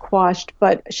story was quashed,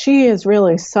 but she has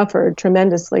really suffered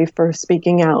tremendously for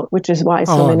speaking out, which is why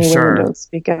so many women don't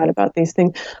speak out about these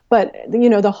things. But,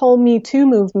 the whole Me Too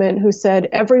movement who said,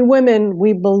 every woman,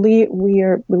 we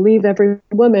believe every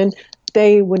woman,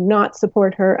 they would not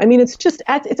support her. I mean, it's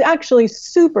actually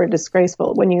super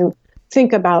disgraceful when you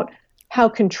think about how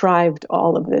contrived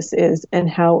all of this is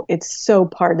and how it's so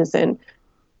partisan.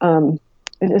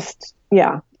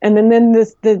 Yeah. And then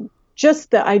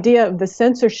the idea of the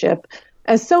censorship,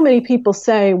 as so many people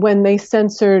say when they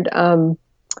censored, who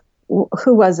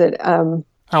was it?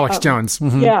 Alex Jones.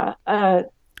 Mm-hmm. Yeah.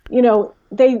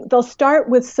 They'll start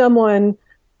with someone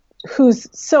who's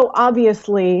so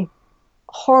obviously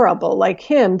horrible like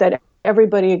him that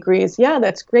everybody agrees, yeah,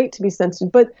 that's great to be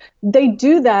censored. But they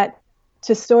do that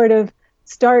to sort of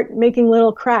start making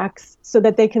little cracks so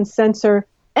that they can censor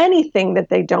anything that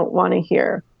they don't want to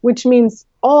hear, which means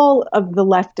all of the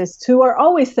leftists who are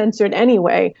always censored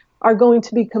anyway are going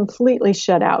to be completely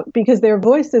shut out because their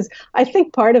voices, I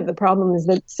think part of the problem is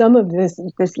that some of these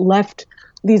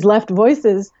left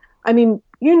voices, I mean,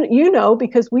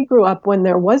 because we grew up when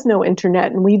there was no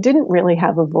internet and we didn't really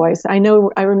have a voice. I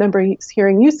remember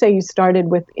hearing you say you started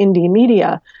with indie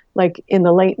media, like in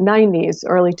the late 90s,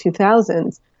 early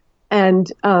 2000s.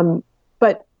 And,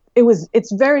 but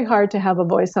it's very hard to have a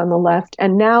voice on the left.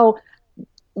 And now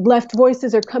left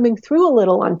voices are coming through a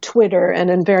little on Twitter and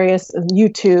in various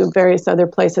YouTube, various other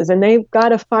places. And they've got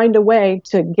to find a way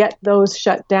to get those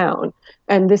shut down.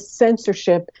 And this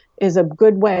censorship is a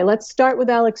good way. Let's start with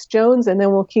Alex Jones and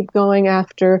then we'll keep going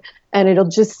after. And it'll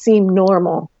just seem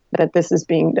normal that this is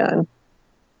being done.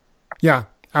 Yeah.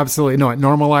 Absolutely. No, it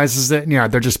normalizes it. Yeah,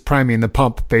 they're just priming the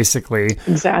pump basically.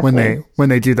 Exactly. When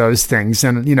they do those things.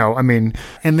 And,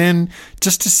 and then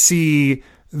just to see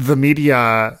the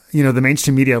media, the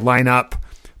mainstream media line up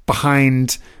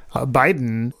behind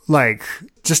Biden, like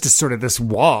just as sort of this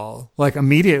wall, like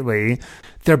immediately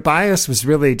their bias was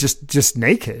really just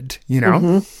naked,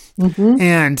 Mm-hmm. Mm-hmm.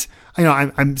 And,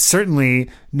 I'm certainly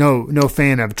no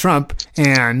fan of Trump.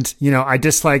 And, I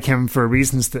dislike him for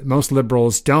reasons that most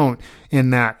liberals don't,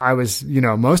 in that I was,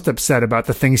 most upset about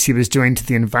the things he was doing to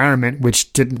the environment,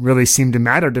 which didn't really seem to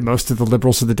matter to most of the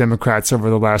liberals or the Democrats over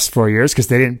the last 4 years because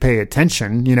they didn't pay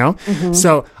attention, Mm-hmm.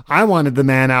 So I wanted the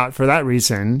man out for that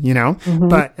reason, Mm-hmm.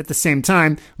 But at the same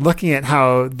time, looking at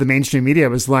how the mainstream media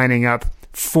was lining up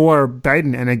for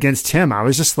Biden and against him, I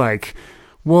was just like,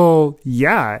 well,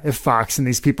 yeah, if Fox and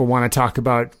these people want to talk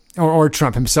about, or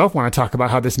Trump himself want to talk about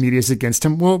how this media is against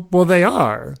him, well, they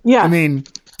are. Yeah. I mean,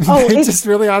 they just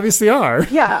really obviously are.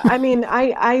 Yeah. I mean,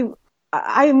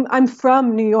 I'm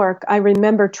from New York. I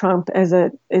remember Trump as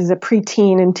a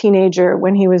preteen and teenager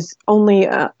when he was only,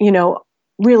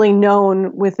 really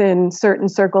known within certain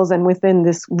circles and within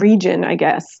this region, I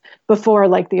guess, before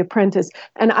like The Apprentice.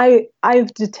 And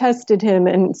I've detested him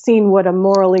and seen what a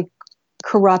morally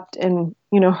corrupt and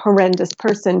horrendous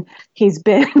person he's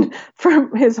been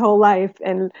for his whole life.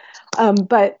 And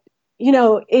but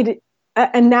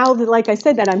and now that, like I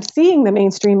said, that I'm seeing the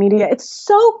mainstream media, it's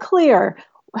so clear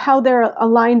how they're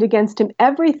aligned against him.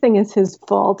 Everything is his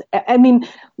fault. I mean,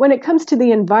 when it comes to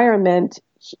the environment,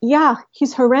 yeah,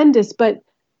 he's horrendous, but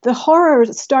the horror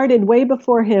started way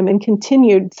before him and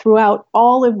continued throughout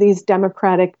all of these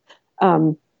democratic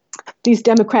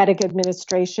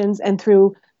administrations and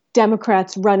through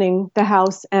Democrats running the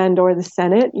House and or the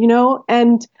Senate,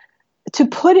 and to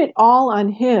put it all on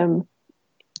him,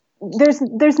 there's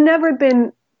never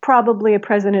been probably a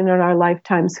president in our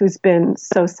lifetimes who's been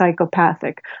so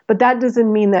psychopathic, but that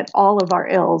doesn't mean that all of our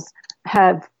ills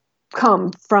have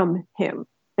come from him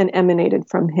and emanated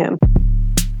from him.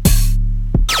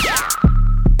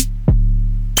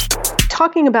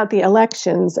 Talking about the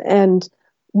elections and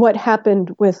what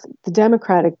happened with the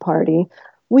Democratic Party,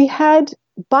 we had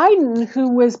Biden, who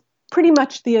was pretty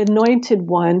much the anointed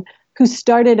one, who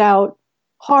started out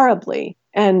horribly.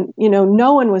 And,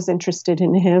 no one was interested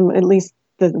in him, at least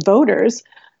the voters.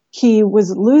 He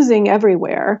was losing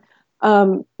everywhere.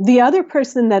 The other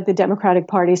person that the Democratic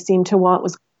Party seemed to want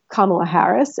was Kamala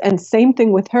Harris. And same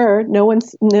thing with her.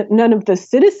 None of the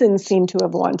citizens seemed to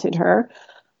have wanted her.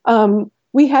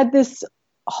 We had this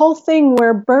whole thing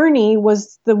where Bernie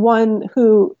was the one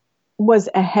who was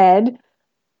ahead,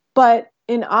 but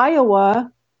in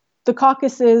Iowa, the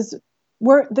caucuses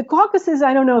the caucuses,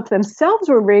 I don't know if themselves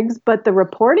were rigged, but the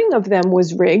reporting of them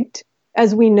was rigged,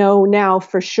 as we know now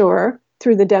for sure,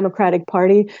 through the Democratic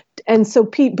Party. And so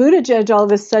Pete Buttigieg all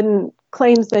of a sudden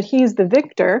claims that he's the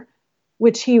victor,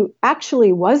 which he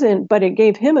actually wasn't, but it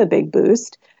gave him a big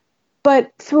boost.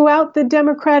 But throughout the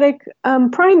Democratic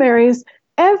primaries,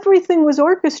 everything was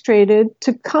orchestrated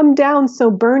to come down so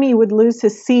Bernie would lose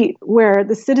his seat, where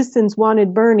the citizens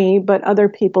wanted Bernie, but other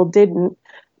people didn't.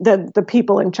 The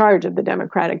people in charge of the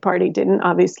Democratic Party didn't,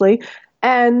 obviously.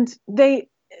 And they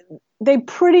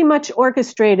pretty much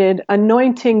orchestrated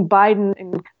anointing Biden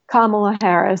and Kamala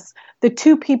Harris, the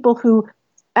two people who,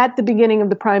 at the beginning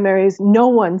of the primaries, no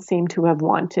one seemed to have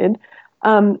wanted.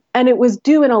 And it was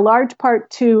due in a large part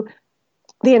to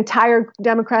the entire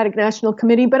Democratic National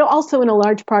Committee, but also in a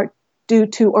large part due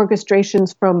to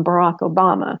orchestrations from Barack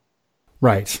Obama.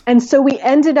 Right. And so we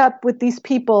ended up with these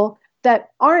people that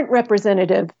aren't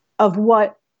representative of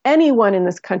what anyone in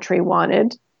this country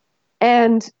wanted.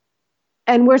 And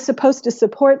we're supposed to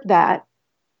support that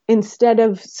instead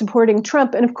of supporting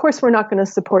Trump. And of course, we're not going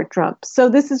to support Trump. So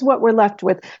this is what we're left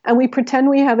with. And we pretend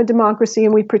we have a democracy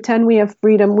and we pretend we have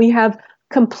freedom. We have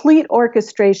complete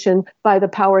orchestration by the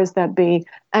powers that be.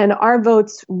 And our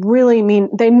votes really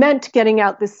meant getting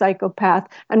out this psychopath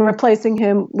and replacing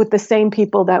him with the same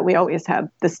people that we always have,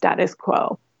 the status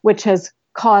quo, which has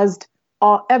caused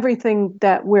everything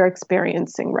that we're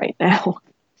experiencing right now.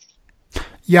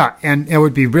 Yeah, and it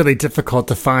would be really difficult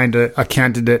to find a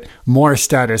candidate more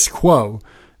status quo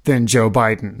than Joe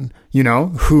Biden,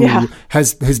 who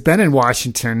has been in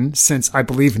Washington since, I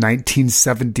believe,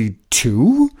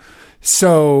 1972.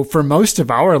 So for most of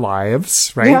our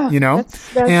lives, right? Yeah,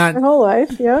 that's my whole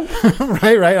life. Yeah.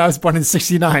 right. I was born in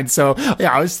 1969. So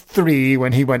I was 3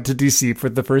 when he went to DC for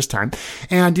the first time.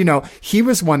 And, he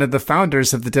was one of the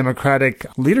founders of the Democratic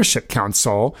Leadership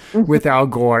Council with Al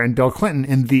Gore and Bill Clinton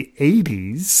in the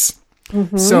 80s.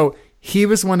 Mm-hmm. So he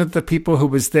was one of the people who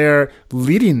was there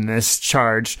leading this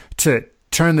charge to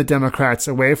turn the Democrats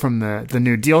away from the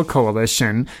New Deal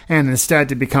coalition and instead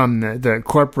to become the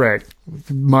corporate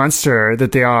monster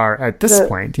that they are at this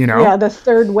point, Yeah, the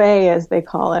third way, as they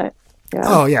call it. Yeah.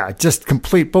 Oh, yeah, just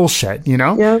complete bullshit,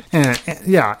 Yeah.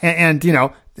 And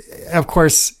of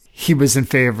course, he was in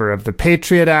favor of the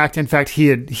Patriot Act. In fact,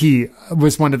 he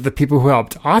was one of the people who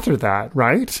helped author that,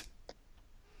 right?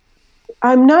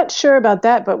 I'm not sure about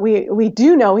that, but we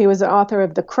do know he was the author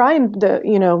of the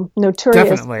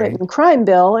notorious Clinton crime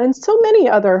bill and so many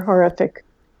other horrific,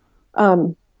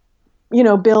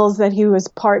 bills that he was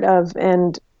part of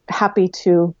and happy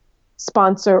to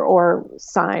sponsor or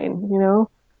sign,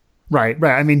 Right.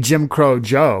 I mean, Jim Crow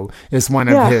Joe is one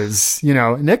of his,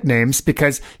 nicknames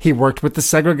because he worked with the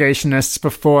segregationists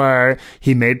before.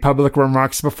 He made public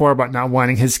remarks before about not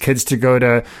wanting his kids to go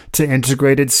to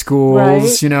integrated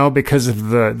schools, because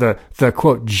of the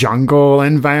quote jungle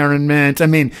environment. I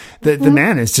mean, the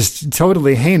man is just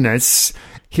totally heinous.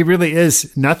 He really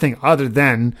is nothing other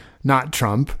than not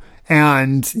Trump.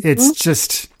 And it's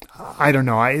just, I don't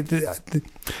know.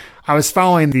 I was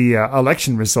following the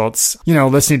election results,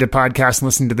 listening to podcasts and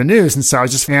listening to the news. And so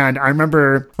and I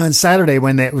remember on Saturday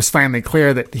when it was finally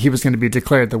clear that he was going to be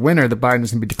declared the winner, that Biden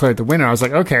was going to be declared the winner, I was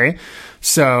like, okay,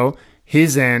 so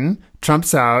he's in,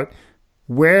 Trump's out.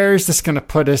 Where's this going to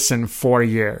put us in 4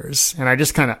 years? And I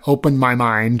just kind of opened my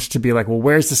mind to be like, well,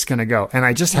 where's this going to go? And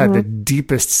I just had the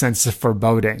deepest sense of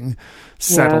foreboding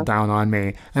settle down on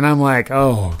me. And I'm like,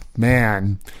 oh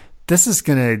man,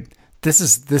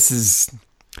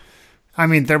 I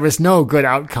mean, there was no good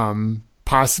outcome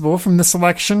possible from this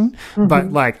election,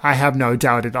 but I have no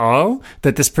doubt at all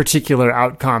that this particular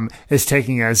outcome is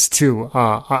taking us to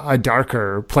a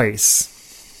darker place.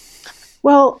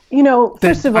 Well,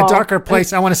 first of all, a darker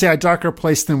place. I want to say a darker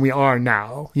place than we are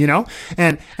now,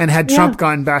 and had Trump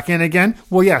gotten back in again,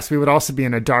 well, yes, we would also be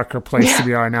in a darker place than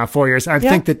we are now. 4 years. I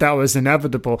think that was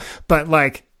inevitable, but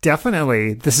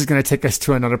definitely this is going to take us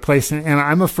to another place. And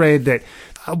I'm afraid that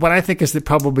what I think is that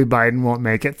probably Biden won't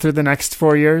make it through the next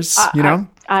 4 years,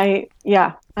 I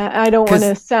don't want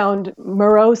to sound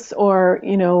morose or,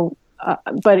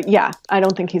 but I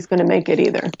don't think he's going to make it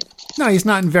either. No, he's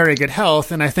not in very good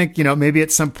health. And I think, maybe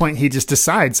at some point he just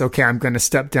decides, okay, I'm going to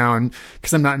step down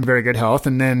because I'm not in very good health.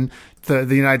 And then the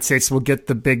United States will get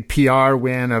the big PR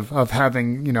win of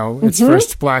having, its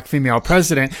first black female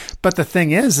president. But the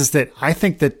thing is that I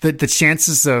think that the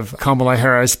chances of Kamala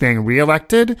Harris being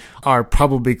reelected are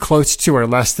probably close to or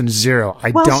less than 0.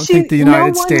 I don't think the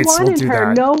United States will do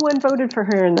that. No one voted for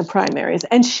her in the primaries.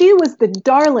 And she was the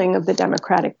darling of the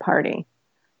Democratic Party.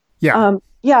 Yeah.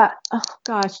 Oh,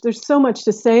 gosh, there's so much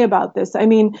to say about this. I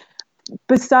mean,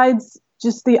 besides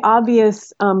just the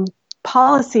obvious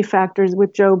policy factors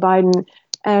with Joe Biden.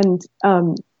 And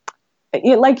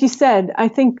like you said, I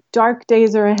think dark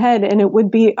days are ahead, and it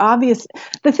would be obvious.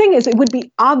 The thing is, it would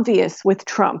be obvious with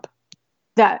Trump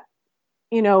that,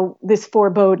 this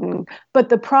foreboding. But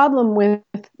the problem with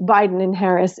Biden and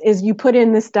Harris is you put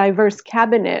in this diverse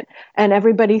cabinet, and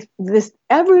everybody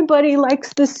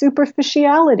likes this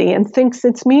superficiality and thinks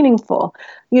it's meaningful.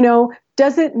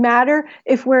 Does it matter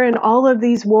if we're in all of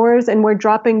these wars and we're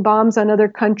dropping bombs on other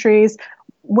countries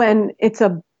when it's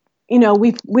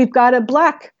we've got a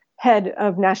black head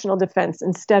of national defense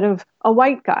instead of a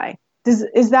white guy?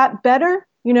 Is that better?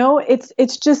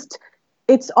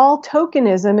 It's all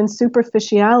tokenism and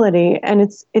superficiality, and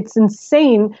it's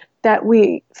insane that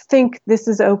we think this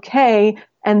is okay,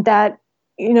 and that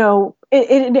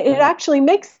it actually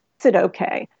makes it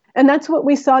okay. And that's what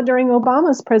we saw during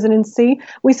Obama's presidency.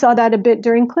 We saw that a bit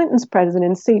during Clinton's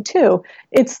presidency too.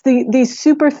 It's these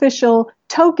superficial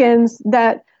tokens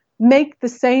that make the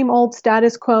same old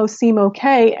status quo seem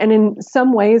okay, and in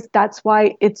some ways, that's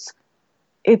why it's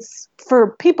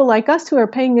for people like us who are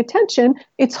paying attention,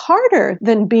 it's harder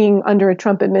than being under a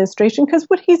Trump administration because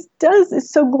what he does is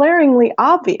so glaringly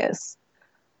obvious.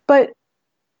 But,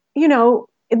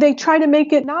 they try to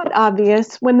make it not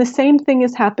obvious when the same thing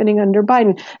is happening under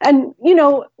Biden. And,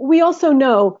 we also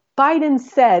know Biden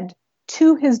said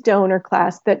to his donor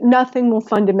class that nothing will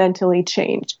fundamentally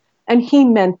change. And he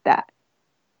meant that.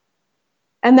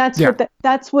 And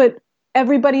that's what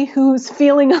everybody who's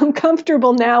feeling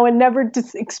uncomfortable now and never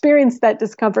experienced that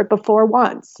discomfort before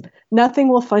wants. Nothing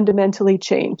will fundamentally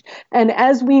change. And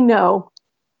as we know,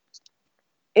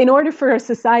 in order for a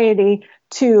society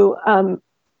to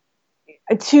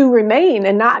remain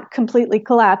and not completely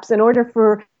collapse, in order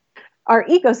for our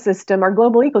ecosystem, our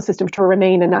global ecosystem to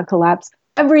remain and not collapse,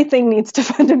 everything needs to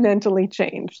fundamentally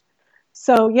change.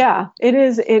 So yeah, it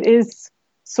is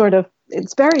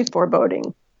it's very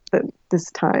foreboding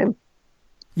this time.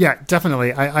 Yeah,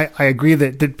 definitely. I agree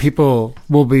that people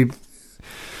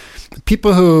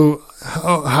who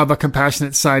have a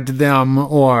compassionate side to them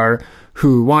or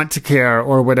who want to care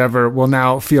or whatever will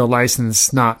now feel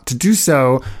licensed not to do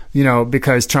so,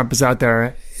 because Trump is out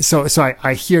there. So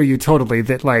I hear you totally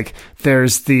that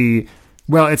there's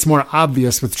it's more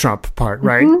obvious with Trump part,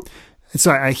 right? Mm-hmm.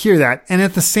 So I hear that. And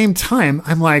at the same time,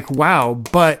 I'm like, wow,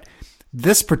 but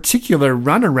this particular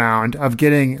runaround of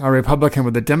getting a Republican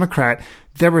with a Democrat,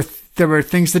 there were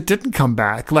things that didn't come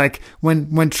back. Like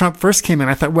when Trump first came in,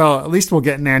 I thought, well, at least we'll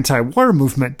get an anti-war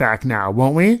movement back now,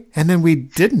 won't we? And then we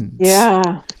didn't.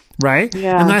 Yeah. Right?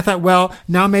 Yeah. And then I thought, well,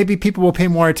 now maybe people will pay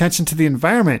more attention to the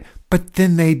environment, but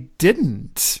then they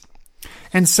didn't.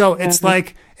 And so it's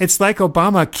like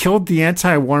Obama killed the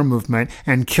anti-war movement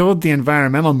and killed the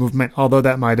environmental movement, although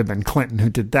that might have been Clinton who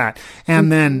did that. And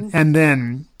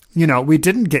then we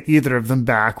didn't get either of them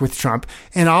back with Trump.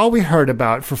 And all we heard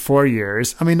about for 4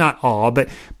 years, I mean, not all, but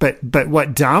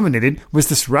what dominated was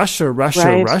this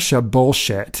Russia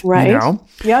bullshit, right.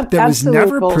 Yep, that was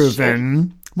never bullshit.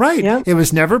 Proven. Right. Yep. It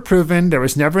was never proven. There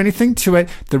was never anything to it.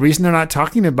 The reason they're not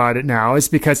talking about it now is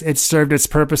because it served its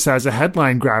purpose as a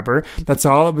headline grabber. That's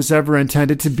all it was ever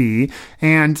intended to be.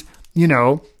 And,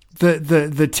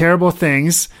 the terrible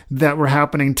things that were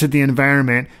happening to the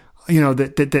environment,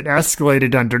 that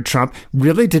escalated under Trump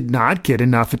really did not get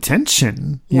enough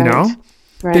attention,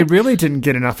 Right. They really didn't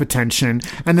get enough attention.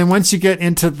 And then once you get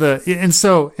into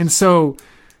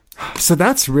so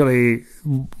that's really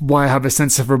why I have a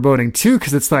sense of foreboding too,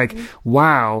 because it's like,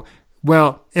 wow,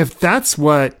 well, if that's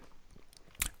what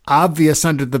obvious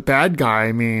under the bad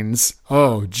guy means,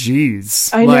 oh,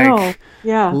 geez. I know.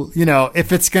 Yeah.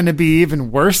 If it's going to be even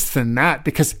worse than that,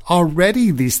 because already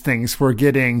these things were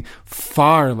getting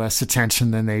far less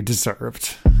attention than they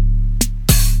deserved.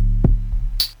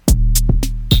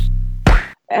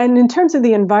 And in terms of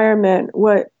the environment,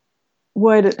 what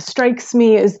strikes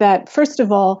me is that, first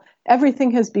of all, everything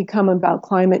has become about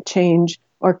climate change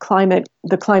or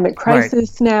the climate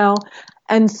crisis right. now.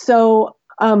 And so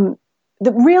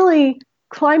really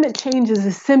climate change is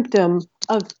a symptom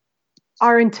of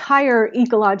our entire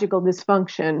ecological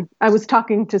dysfunction. I was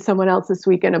talking to someone else this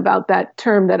weekend about that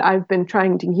term that I've been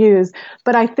trying to use,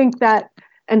 but I think that,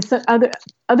 and so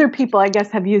other people, I guess,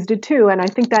 have used it too, and I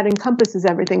think that encompasses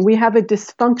everything. We have a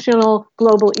dysfunctional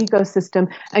global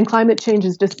ecosystem, and climate change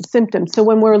is just a symptom. So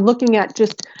when we're looking at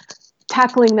just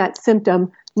tackling that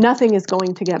symptom, nothing is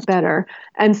going to get better.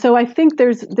 And so I think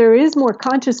there is more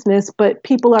consciousness, but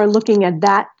people are looking at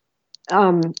that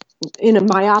in a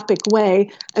myopic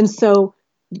way. And so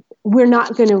we're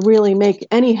not going to really make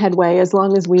any headway as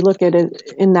long as we look at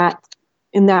it in that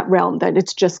realm, that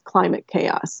it's just climate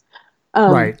chaos.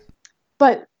 Right.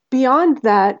 But beyond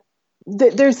that,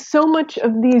 there's so much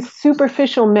of these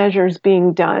superficial measures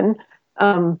being done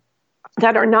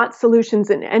that are not solutions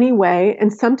in any way,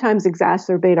 and sometimes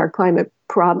exacerbate our climate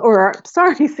problem,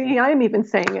 see, I'm even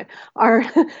saying it, our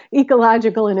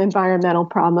ecological and environmental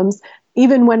problems,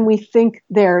 even when we think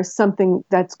there's something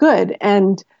that's good.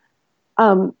 And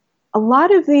a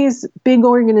lot of these big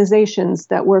organizations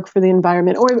that work for the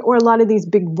environment, or a lot of these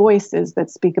big voices that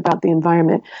speak about the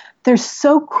environment, they're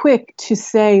so quick to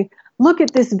say, look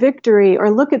at this victory,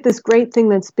 or look at this great thing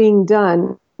that's being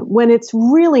done, when it's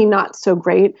really not so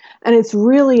great, and it's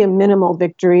really a minimal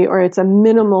victory, or it's a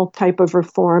minimal type of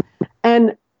reform.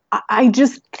 And I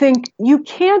just think you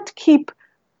can't keep,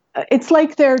 it's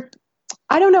like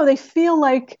I don't know, they feel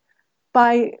like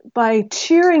by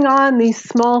cheering on these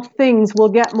small things we'll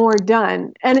get more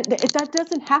done. And that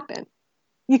doesn't happen.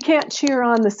 You can't cheer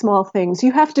on the small things.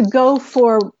 You have to go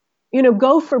for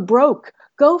broke,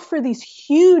 go for these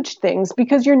huge things,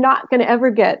 because you're not going to ever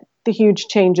get the huge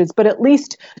changes, but at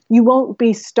least you won't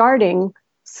be starting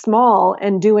small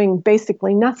and doing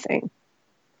basically nothing.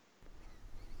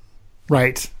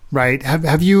 Right.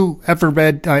 Have you ever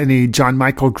read any John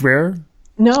Michael Greer?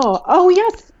 No. Oh,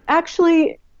 yes.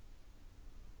 Actually,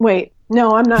 wait.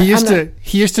 No, I'm not. He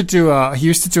used to do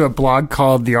a blog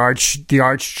called the Arch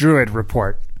Druid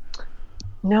Report.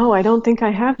 No, I don't think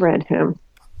I have read him.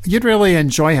 You'd really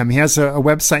enjoy him. He has a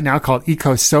website now called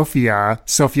EcoSophia,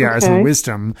 Sophia as in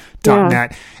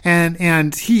wisdom.net. Yeah.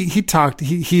 And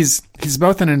he's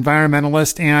both an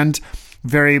environmentalist and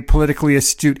very politically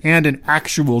astute, and an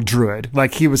actual druid.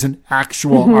 Like, he was an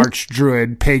actual arch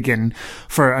druid pagan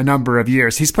for a number of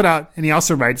years. He's put out, and he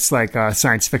also writes like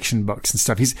science fiction books and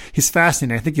stuff. He's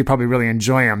fascinating. I think you'd probably really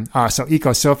enjoy him. So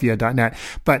ecosophia.net.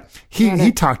 But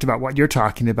he talked about what you're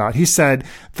talking about. He said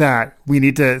that we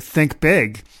need to think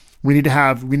big. We need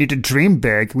to dream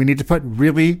big. We need to put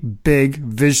really big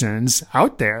visions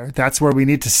out there. That's where we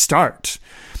need to start.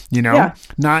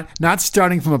 Not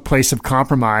starting from a place of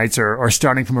compromise or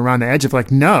starting from around the edge of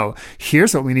like, no,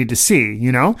 here's what we need to see.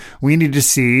 We need to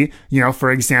see,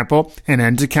 for example, an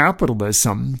end to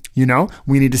capitalism.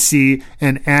 We need to see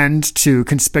an end to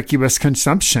conspicuous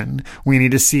consumption. We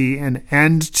need to see an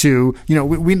end to,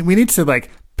 we need to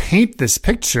like paint this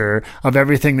picture of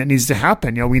everything that needs to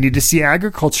happen. We need to see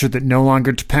agriculture that no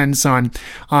longer depends on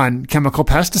chemical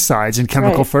pesticides and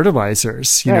chemical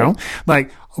fertilizers,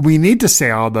 like we need to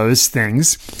say all those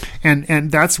things.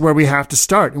 And that's where we have to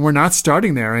start. And we're not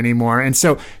starting there anymore. And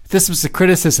so this was the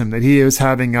criticism that he was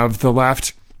having of the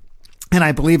left, and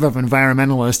I believe of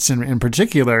environmentalists in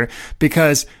particular,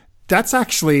 because that's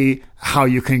actually how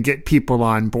you can get people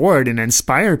on board and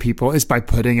inspire people, is by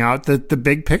putting out the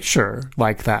big picture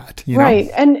like that. Right.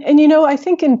 And I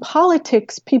think in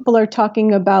politics, people are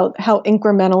talking about how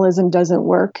incrementalism doesn't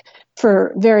work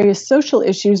for various social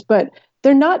issues, but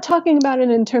they're not talking about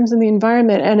it in terms of the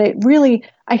environment. And it really,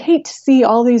 I hate to see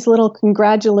all these little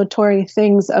congratulatory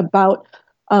things about,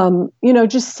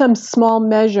 just some small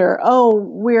measure. Oh,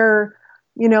 we're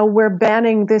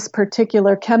banning this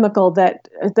particular chemical that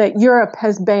Europe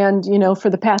has banned, for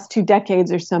the past 2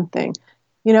 decades or something.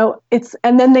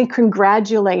 And then they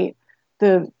congratulate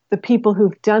the people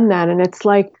who've done that. And it's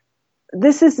like,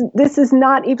 this is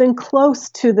not even close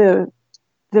to the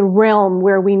realm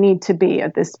where we need to be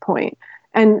at this point.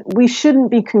 And we shouldn't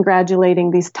be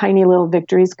congratulating these tiny little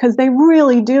victories, because they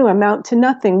really do amount to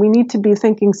nothing. We need to be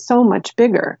thinking so much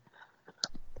bigger.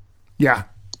 Yeah.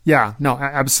 Yeah, no,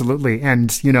 absolutely.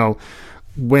 And,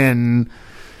 when,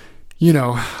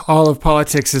 all of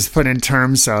politics is put in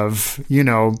terms of,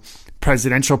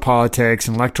 presidential politics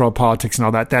and electoral politics and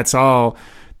all that, that's all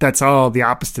the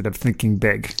opposite of thinking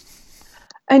big.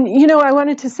 And, I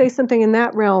wanted to say something in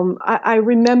that realm. I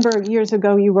remember years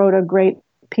ago, you wrote a great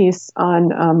piece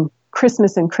on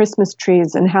Christmas and Christmas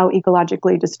trees and how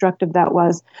ecologically destructive that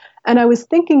was. And I was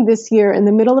thinking this year, in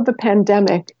the middle of a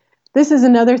pandemic, this is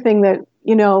another thing that,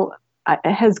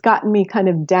 has gotten me kind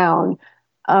of down.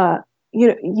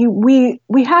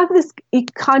 We have this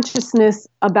consciousness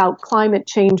about climate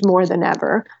change more than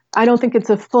ever. I don't think it's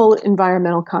a full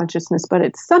environmental consciousness, but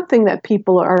it's something that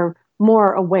people are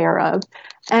more aware of.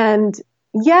 And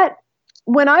yet,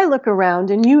 when I look around,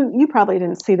 and you probably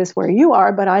didn't see this where you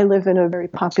are, but I live in a very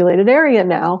populated area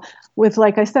now with,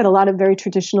 like I said, a lot of very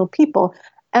traditional people.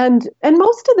 And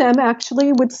most of them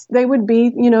actually would be,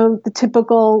 the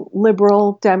typical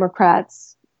liberal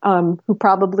Democrats who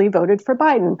probably voted for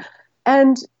Biden.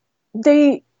 And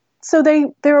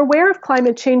they're aware of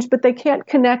climate change, but they can't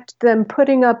connect them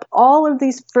putting up all of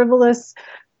these frivolous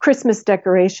Christmas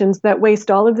decorations that waste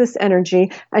all of this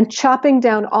energy, and chopping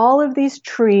down all of these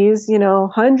trees,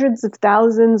 hundreds of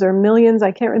thousands or millions,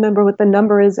 I can't remember what the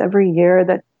number is every year,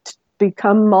 that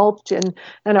become mulch and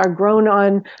are grown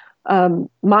on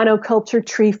monoculture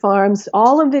tree farms,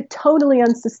 all of it totally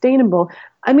unsustainable.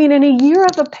 I mean, in a year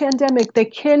of a pandemic, they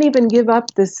can't even give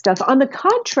up this stuff. On the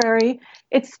contrary,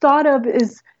 it's thought of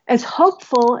as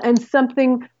hopeful and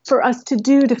something for us to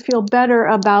do to feel better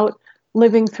about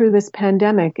living through this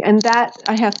pandemic. And that,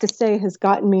 I have to say, has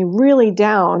gotten me really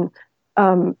down,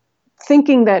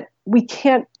 thinking that we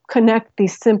can't connect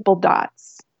these simple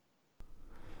dots.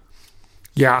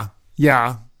 Yeah.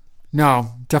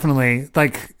 No, definitely.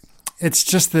 Like, it's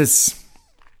just this,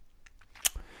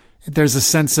 there's a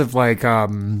sense of like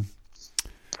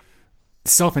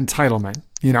self-entitlement,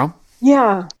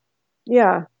 Yeah.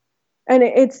 And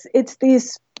it's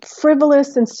these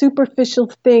frivolous and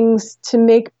superficial things to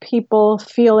make people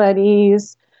feel at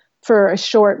ease for a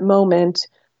short moment,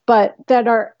 but that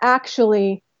are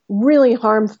actually really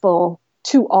harmful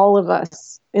to all of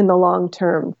us in the long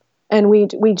term. And we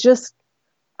just,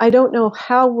 I don't know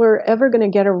how we're ever going to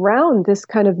get around this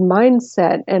kind of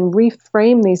mindset and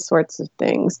reframe these sorts of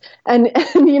things. And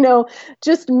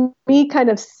just me kind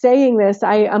of saying this,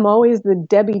 I'm always the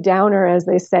Debbie Downer, as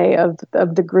they say, of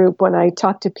the group when I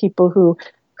talk to people who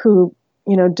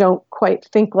don't quite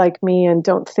think like me and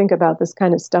don't think about this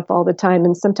kind of stuff all the time.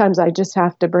 And sometimes I just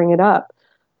have to bring it up.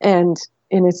 And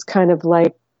it's kind of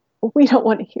like, we don't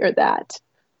want to hear that.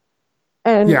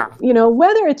 And,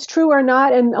 whether it's true or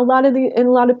not, and a lot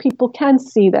of people can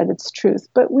see that it's truth,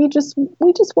 but we just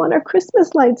want our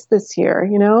Christmas lights this year,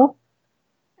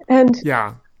 And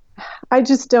I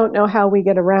just don't know how we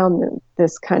get around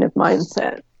this kind of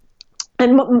mindset.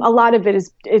 And a lot of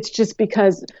it's just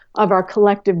because of our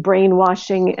collective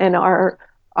brainwashing and our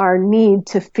need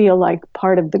to feel like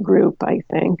part of the group, I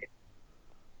think.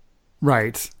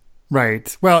 Right.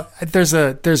 Well, I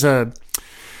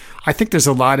think there's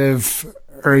a lot of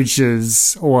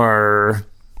urges or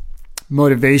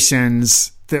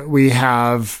motivations that we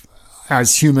have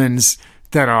as humans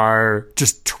that are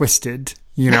just twisted,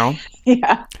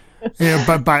 Yeah.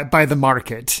 But by the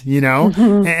market,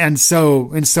 mm-hmm. and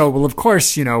so, well, of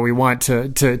course, we want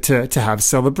to have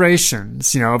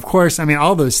celebrations, of course, I mean,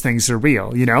 all those things are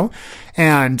real,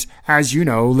 and as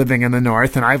living in the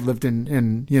North, and I've lived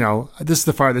in this is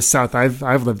the farthest south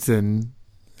I've lived in,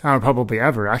 probably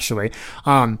ever, actually.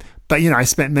 But, I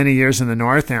spent many years in the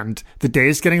North, and the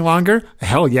days getting longer.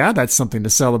 Hell yeah, that's something to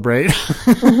celebrate.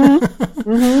 Mm-hmm.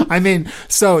 Mm-hmm. I mean,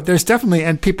 so there's definitely,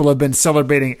 and people have been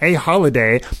celebrating a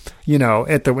holiday,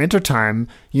 at the wintertime,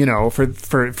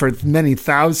 for many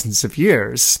thousands of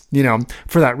years,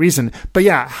 for that reason. But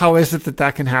yeah, how is it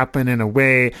that can happen in a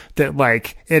way that,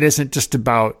 like, it isn't just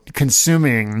about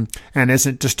consuming and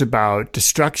isn't just about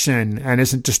destruction and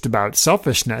isn't just about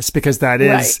selfishness, because that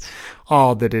is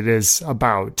all that it is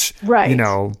about,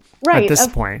 at this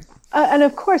point. And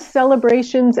of course,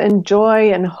 celebrations and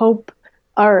joy and hope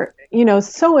are,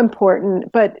 so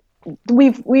important, but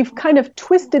we've kind of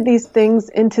twisted these things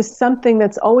into something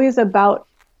that's always about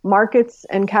markets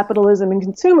and capitalism and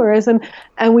consumerism,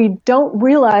 and we don't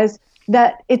realize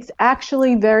that it's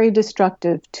actually very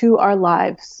destructive to our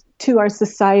lives, to our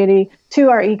society, to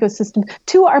our ecosystem,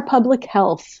 to our public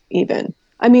health even.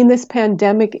 I mean, this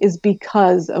pandemic is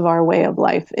because of our way of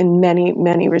life in many,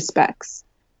 many respects.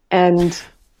 And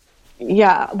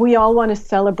yeah, we all want to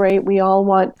celebrate. We all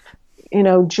want,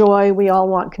 joy. We all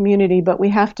want community, but we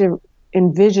have to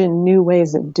envision new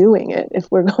ways of doing it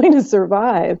if we're going to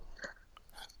survive.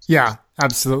 Yeah,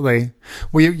 absolutely.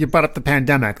 Well, you brought up the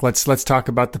pandemic. Let's talk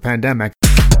about the pandemic.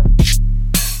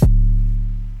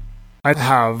 I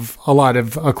have a lot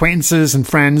of acquaintances and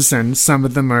friends, and some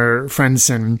of them are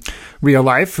friends in real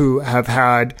life who have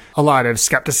had a lot of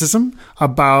skepticism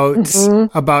about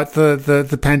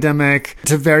the pandemic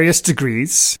to various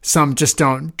degrees. Some just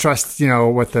don't trust,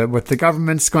 what the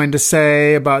government's going to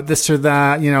say about this or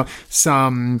that.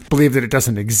 Some believe that it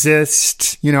doesn't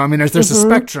exist. I mean, there's a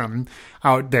spectrum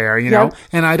out there,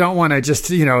 and I don't want to just,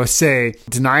 say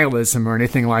denialism or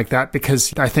anything like that,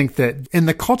 because I think that in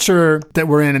the culture that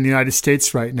we're in the United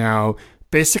States right now,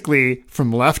 basically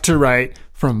from left to right,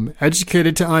 from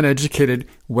educated to uneducated,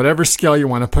 whatever scale you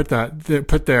want to put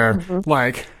there,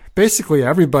 like basically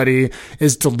everybody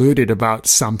is deluded about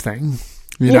something.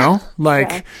 You know,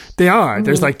 like they are.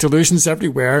 There's like delusions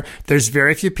everywhere. There's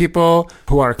very few people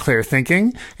who are clear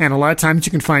thinking. And a lot of times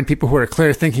you can find people who are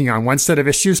clear thinking on one set of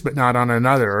issues, but not on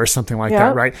another or something like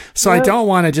that, right? So I don't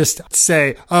want to just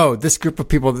say, oh, this group of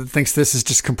people that thinks this is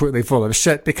just completely full of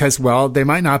shit because, well, they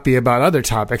might not be about other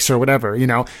topics or whatever, you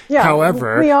know. Yeah,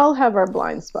 however, we all have our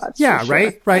blind spots. Yeah,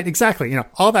 sure. right, exactly. You know,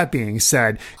 all that being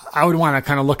said, I would want to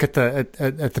kind of look at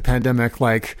the pandemic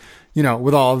like, you know,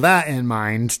 with all that in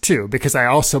mind too, because I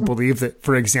also believe that,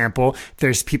 for example,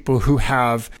 there's people who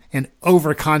have an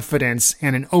overconfidence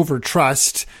and an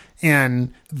overtrust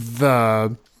in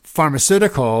the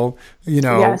pharmaceutical, you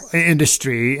know,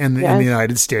 industry in the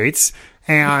United States,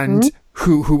 and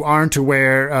who aren't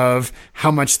aware of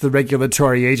how much the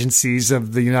regulatory agencies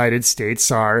of the United States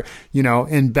are, you know,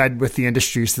 in bed with the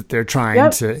industries that they're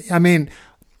trying to. I mean,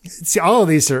 see, all of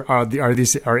these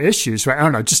are issues, right? I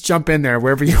don't know. Just jump in there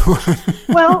wherever you want.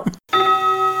 Well,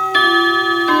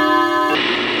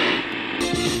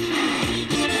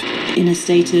 in a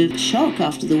state of shock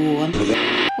after the war.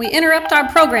 We interrupt our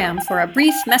program for a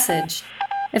brief message.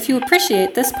 If you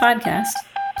appreciate this podcast,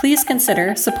 please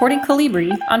consider supporting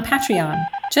Colibri on Patreon.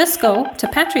 Just go to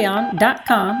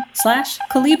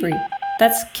patreon.com/Colibri.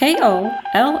 That's KOLLIBRI.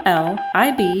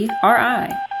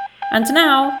 And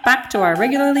now, back to our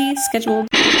regularly scheduled...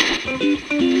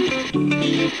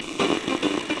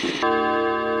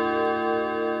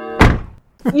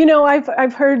 You know,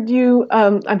 I've heard you,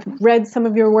 I've read some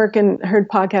of your work and heard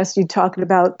podcasts you talking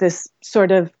about this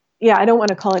sort of, I don't want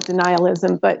to call it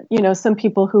denialism, but, you know, some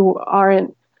people who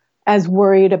aren't as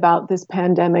worried about this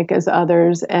pandemic as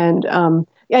others. And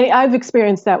I've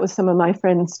experienced that with some of my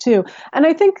friends too. And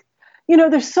I think, you know,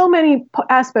 there's so many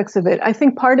aspects of it. I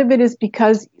think part of it is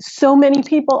because so many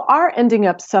people are ending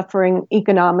up suffering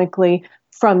economically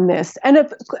from this. And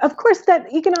of course,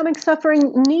 that economic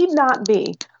suffering need not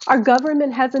be. Our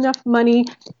government has enough money.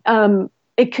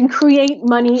 It can create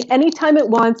money anytime it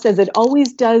wants, as it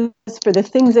always does, for the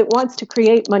things it wants to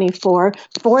create money for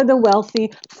the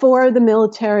wealthy, for the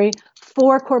military,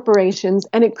 for corporations.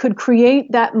 And it could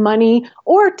create that money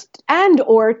or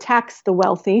tax the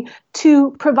wealthy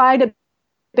to provide a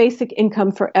basic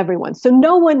income for everyone. So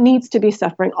no one needs to be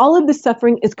suffering. All of the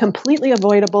suffering is completely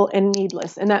avoidable and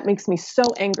needless. And that makes me so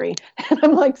angry. And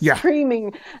I'm like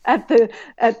screaming at the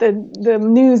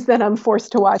news that I'm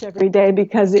forced to watch every day,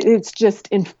 because it's just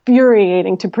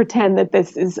infuriating to pretend that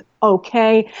this is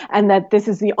okay and that this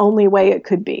is the only way it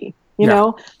could be. You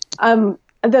know?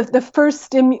 The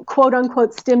first quote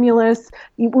unquote stimulus,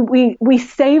 we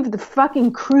saved the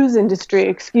fucking cruise industry,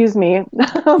 excuse me.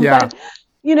 But,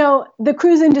 you know, the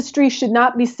cruise industry should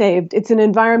not be saved. It's an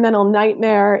environmental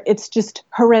nightmare. It's just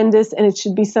horrendous, and it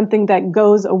should be something that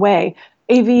goes away.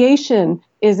 Aviation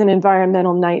is an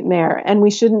environmental nightmare, and we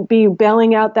shouldn't be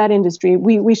bailing out that industry.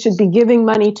 We should be giving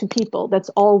money to people. That's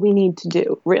all we need to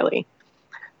do, really.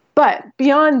 But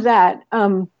beyond that,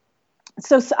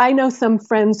 so I know some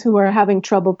friends who are having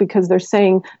trouble because they're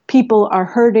saying people are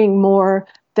hurting more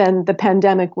than the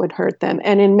pandemic would hurt them.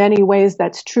 And in many ways,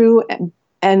 that's true.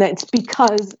 And it's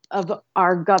because of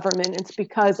our government. It's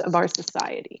because of our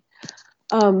society.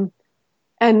 And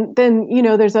then, you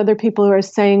know, there's other people who are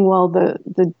saying, well,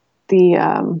 the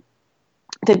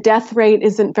death rate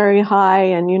isn't very high.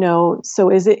 And, you know,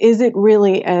 so is it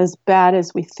really as bad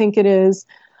as we think it is?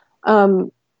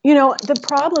 You know, the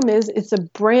problem is it's a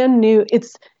brand new,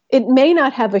 it may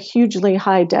not have a hugely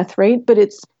high death rate, but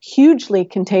it's hugely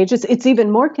contagious. It's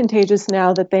even more contagious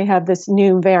now that they have this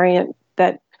new variant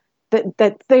that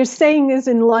they're saying is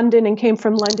in London and came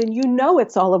from London. You know,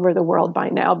 it's all over the world by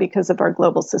now because of our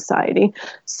global society.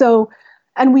 So,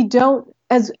 and we don't,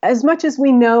 as much as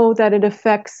we know that it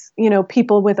affects, you know,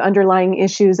 people with underlying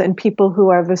issues and people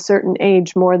who are of a certain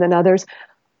age more than others,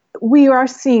 we are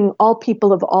seeing all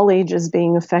people of all ages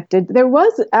being affected. There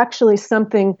was actually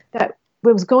something that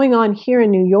was going on here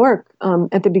in New York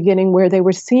at the beginning, where they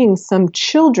were seeing some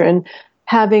children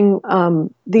having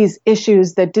these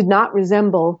issues that did not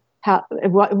resemble how it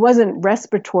wasn't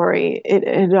respiratory.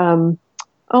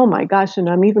 Oh my gosh, and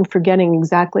I'm even forgetting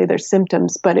exactly their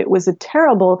symptoms, but it was a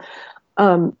terrible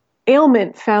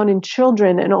ailment found in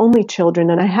children and only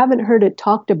children, and I haven't heard it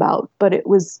talked about, but it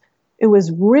was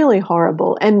really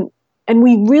horrible, and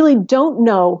we really don't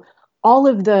know all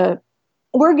of the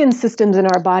organ systems in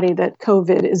our body that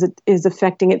COVID is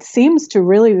affecting. It seems to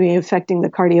really be affecting the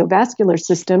cardiovascular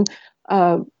system.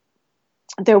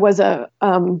 There was a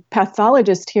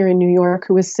pathologist here in New York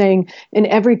who was saying in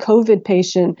every COVID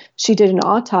patient she did an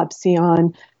autopsy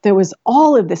on, there was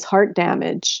all of this heart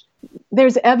damage.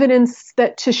 There's evidence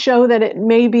that to show that it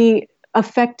may be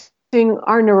affecting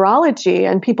our neurology,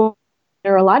 and people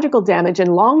neurological damage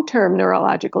and long-term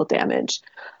neurological damage.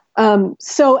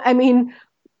 So, I mean,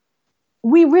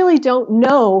 we really don't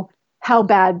know how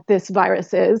bad this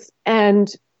virus is.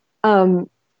 And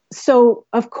so,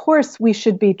 of course, we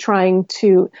should be trying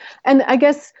to, and I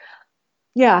guess,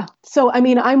 yeah. So, I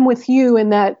mean, I'm with you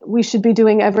in that we should be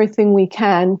doing everything we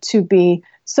can to be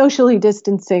socially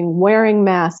distancing, wearing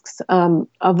masks,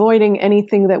 avoiding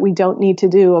anything that we don't need to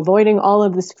do, avoiding all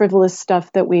of this frivolous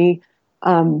stuff that we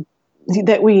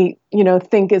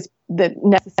think is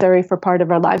necessary for part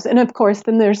of our lives. And of course,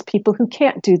 then there's people who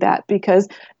can't do that because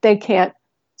they can't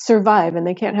survive and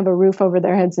they can't have a roof over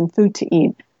their heads and food to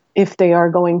eat if they are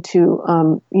going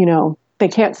to, they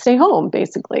can't stay home,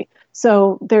 basically.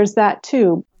 So there's that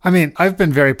too. I mean, I've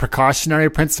been very precautionary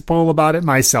principle about it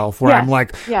myself, where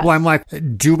yes. I'm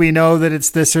like, do we know that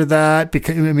it's this or that?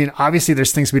 Because, I mean, obviously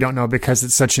there's things we don't know because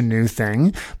it's such a new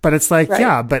thing, but it's like, right.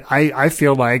 Yeah, but I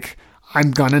feel like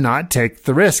I'm going to not take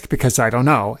the risk because I don't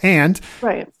know. And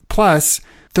right. Plus,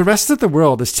 the rest of the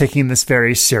world is taking this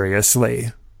very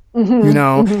seriously.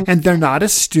 Mm-hmm, and they're not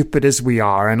as stupid as we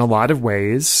are in a lot of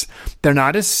ways. They're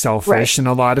not as selfish in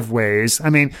a lot of ways. I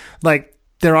mean, like,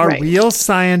 there are real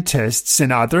scientists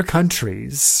in other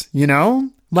countries,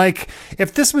 Like,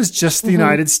 if this was just the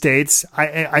United States,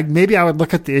 I maybe I would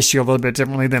look at the issue a little bit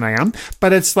differently than I am.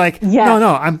 But it's like,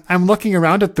 no, I'm looking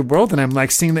around at the world and I'm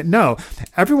like seeing that, no,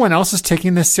 everyone else is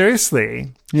taking this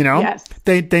seriously, Yes.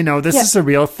 They know this is a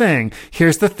real thing.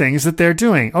 Here's the things that they're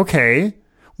doing. Okay.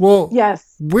 Well,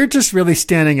 yes. We're just really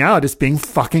standing out as being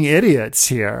fucking idiots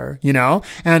here,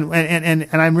 and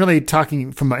I'm really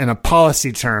talking from in a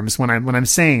policy terms when I'm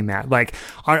saying that, like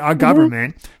our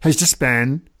government has just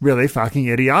been really fucking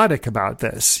idiotic about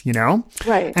this,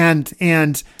 Right.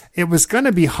 And it was going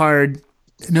to be hard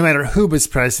no matter who was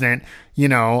president,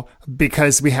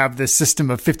 because we have this system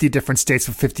of 50 different states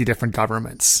with 50 different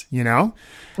governments,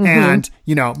 And,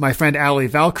 my friend Ali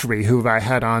Valkyrie, who I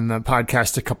had on the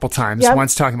podcast a couple times,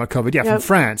 once talking about COVID, from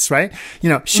France, right?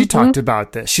 She talked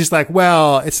about this. She's like,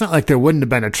 well, it's not like there wouldn't have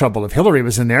been a trouble if Hillary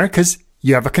was in there because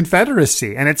you have a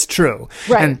confederacy, and it's true.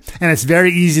 Right. And it's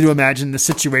very easy to imagine the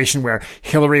situation where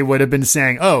Hillary would have been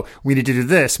saying, oh, we need to do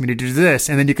this, we need to do this.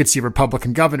 And then you could see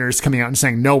Republican governors coming out and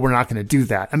saying, no, we're not going to do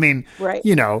that. I mean,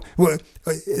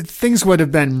 things would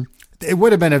have been, it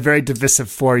would have been a very divisive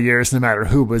 4 years no matter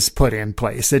who was put in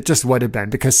place. It just would have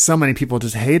been because so many people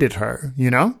just hated her,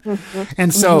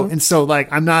 And so like,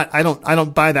 I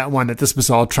don't buy that one that this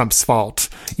was all Trump's fault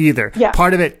either. Yeah.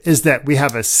 Part of it is that we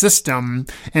have a system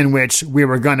in which we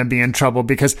were going to be in trouble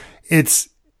because it's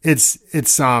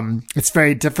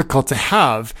very difficult to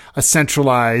have a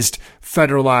centralized,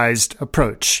 federalized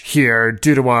approach here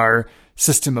due to our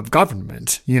system of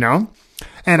government,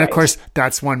 And of course,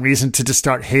 that's one reason to just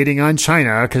start hating on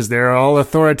China because they're all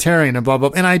authoritarian and blah,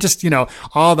 blah. And I just,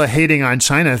 all the hating on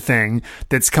China thing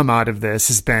that's come out of this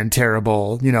has been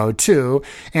terrible, too.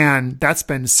 And that's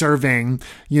been serving,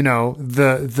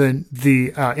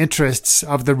 the interests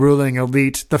of the ruling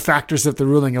elite, the factors of the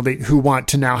ruling elite who want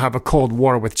to now have a Cold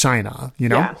War with China,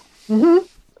 Yeah. Mm-hmm.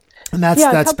 And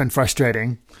that's been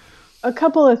frustrating. A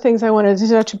couple of things I wanted to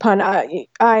touch upon.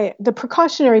 The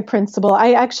precautionary principle,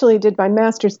 I actually did my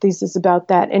master's thesis about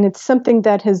that, and it's something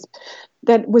that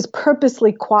was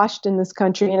purposely quashed in this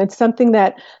country, and it's something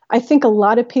that I think a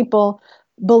lot of people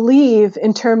believe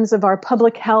in terms of our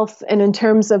public health and in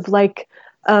terms of like,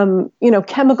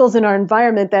 chemicals in our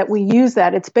environment that we use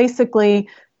that. It's basically,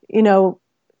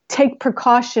 take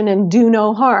precaution and do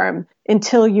no harm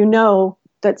until you know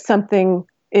that something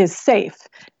is safe.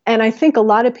 And I think a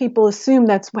lot of people assume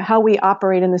that's how we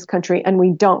operate in this country, and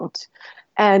we don't.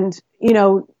 And,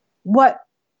 what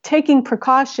taking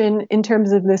precaution in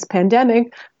terms of this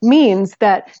pandemic means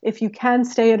that if you can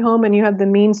stay at home and you have the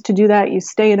means to do that, you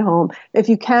stay at home. If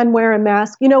you can wear a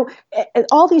mask,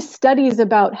 all these studies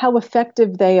about how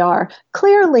effective they are,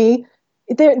 clearly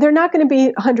they're not going to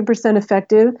be 100%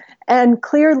 effective. And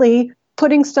clearly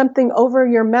putting something over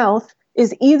your mouth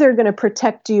is either going to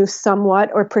protect you somewhat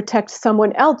or protect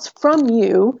someone else from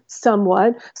you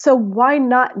somewhat. So why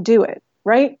not do it,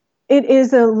 right? It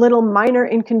is a little minor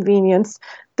inconvenience.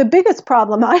 The biggest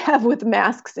problem I have with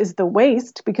masks is the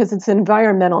waste because it's an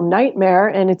environmental nightmare.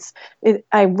 And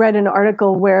I read an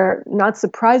article where, not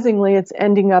surprisingly, it's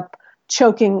ending up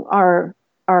choking our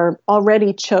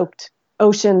already choked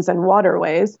oceans and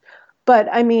waterways. But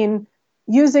I mean,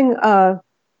 using a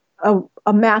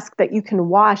mask that you can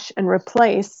wash and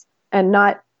replace and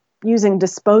not using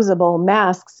disposable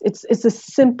masks, it's a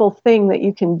simple thing that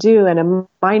you can do and a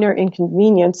minor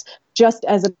inconvenience just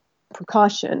as a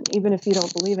precaution, even if you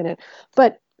don't believe in it.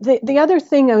 But the other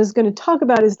thing I was going to talk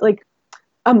about is like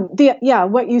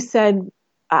What you said,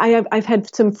 I've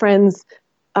had some friends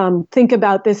think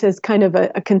about this as kind of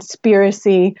a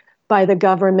conspiracy by the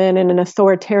government and an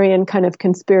authoritarian kind of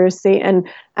conspiracy, and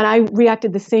I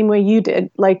reacted the same way you did.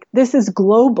 Like, this is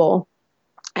global,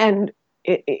 and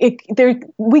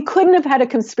we couldn't have had a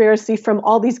conspiracy from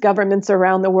all these governments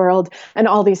around the world and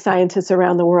all these scientists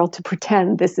around the world to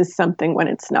pretend this is something when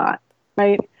it's not,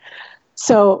 right?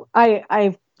 So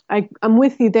I'm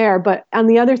with you there. But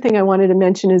the other thing I wanted to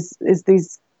mention is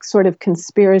these sort of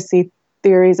conspiracy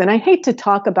theories. And I hate to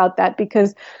talk about that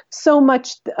because so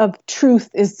much of truth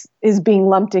is being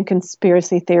lumped in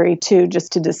conspiracy theory too,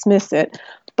 just to dismiss it.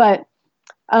 But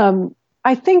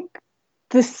I think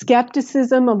the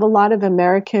skepticism of a lot of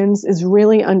Americans is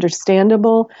really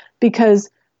understandable because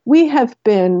we have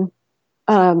been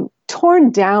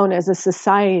torn down as a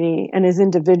society and as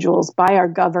individuals by our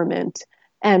government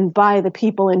and by the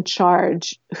people in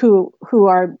charge who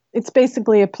are, it's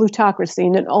basically a plutocracy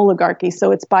and an oligarchy.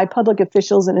 So it's by public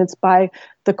officials and it's by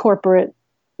the corporate,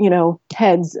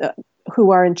 heads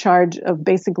who are in charge of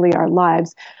basically our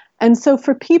lives. And so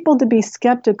for people to be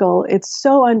skeptical, it's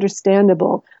so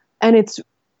understandable. And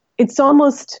it's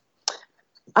almost,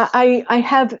 I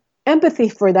have empathy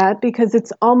for that because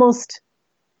it's almost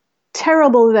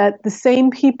terrible that the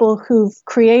same people who've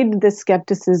created this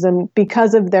skepticism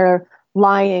because of their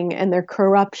lying and their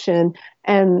corruption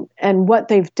and what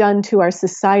they've done to our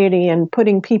society and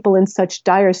putting people in such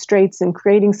dire straits and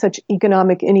creating such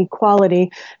economic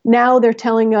inequality, now they're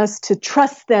telling us to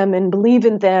trust them and believe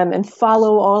in them and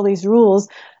follow all these rules.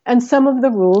 And some of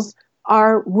the rules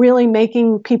are really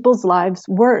making people's lives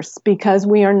worse because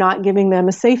we are not giving them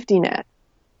a safety net.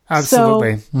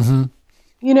 Absolutely. So,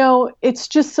 it's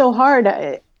just so hard,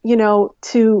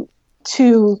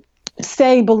 to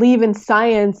say believe in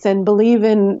science and believe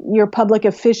in your public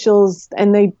officials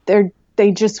and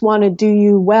they just want to do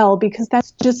you well because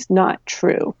that's just not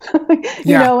true.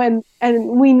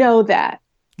 And we know that.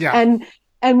 Yeah.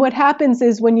 And what happens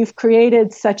is when you've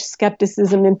created such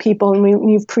skepticism in people and when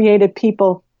you've created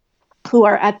people who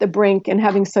are at the brink and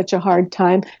having such a hard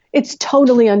time, it's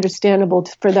totally understandable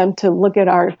for them to look at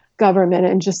our government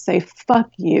and just say, fuck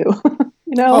you.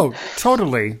 Oh,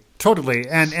 totally.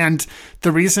 And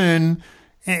the reason,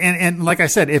 and like I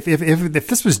said, if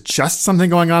this was just something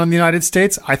going on in the United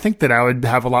States, I think that I would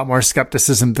have a lot more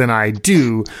skepticism than I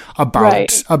do about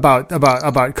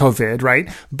COVID, right?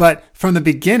 But from the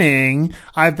beginning,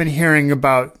 I've been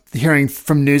hearing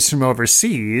from news from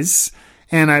overseas.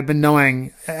 And I've been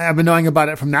knowing about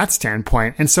it from that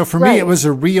standpoint. And so for me, it was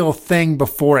a real thing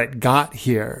before it got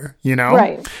here,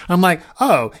 Right. I'm like,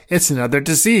 oh, it's another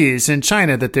disease in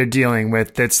China that they're dealing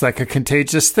with. That's like a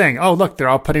contagious thing. Oh, look, they're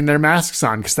all putting their masks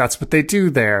on because that's what they do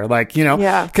there. Like,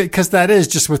 because that is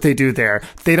just what they do there.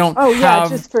 They don't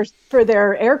just for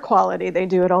their air quality. They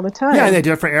do it all the time. Yeah, they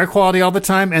do it for air quality all the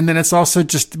time. And then it's also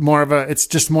just more of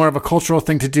a cultural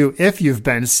thing to do if you've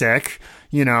been sick.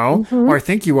 Or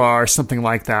think you are, something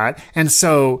like that. And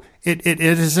so it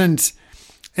isn't,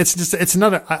 it's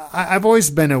another, I've always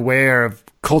been aware of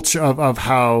culture, of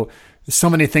how so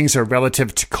many things are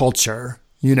relative to culture,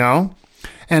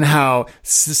 and how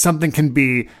something can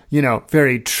be,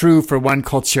 very true for one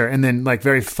culture and then like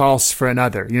very false for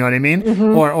another. You know what I mean?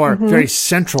 Mm-hmm. Or very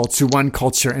central to one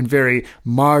culture and very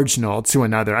marginal to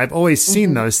another. I've always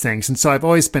seen those things. And so I've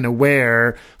always been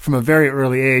aware from a very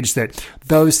early age that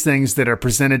those things that are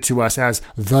presented to us as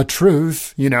the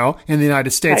truth, in the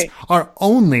United States are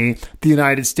only the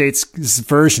United States'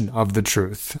 version of the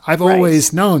truth. I've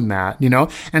always known that,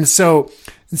 and so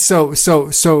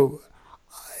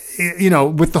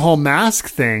with the whole mask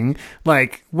thing,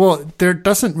 like, well, there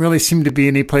doesn't really seem to be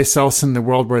any place else in the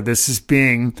world where this is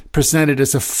being presented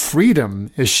as a freedom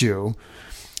issue.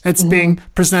 It's being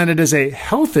presented as a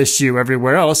health issue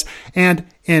everywhere else. And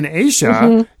in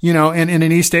Asia, and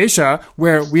in East Asia,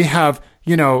 where we have,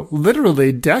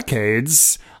 literally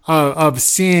decades of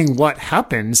seeing what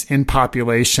happens in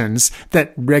populations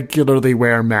that regularly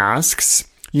wear masks,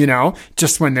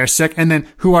 just when they're sick, and then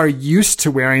who are used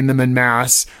to wearing them en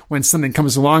masse when something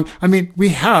comes along. I mean, we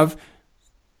have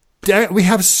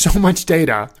so much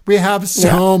data. We have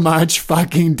so much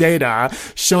fucking data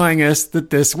showing us that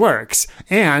this works.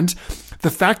 And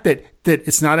the fact that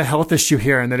it's not a health issue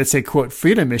here and that it's a quote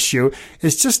freedom issue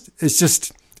is just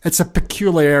it's a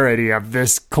peculiarity of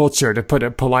this culture, to put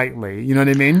it politely. You know what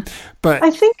I mean? But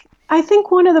I think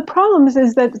one of the problems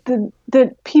is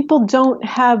that people don't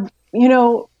have,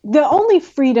 the only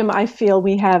freedom I feel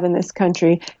we have in this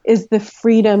country is the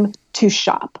freedom to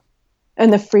shop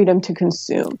and the freedom to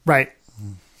consume. Right.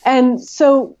 And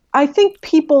so I think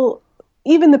people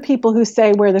even the people who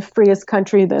say we're the freest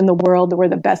country in the world, we're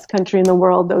the best country in the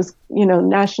world, those,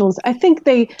 nationals, I think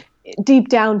they deep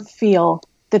down feel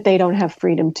that they don't have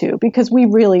freedom too, because we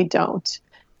really don't.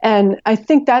 And I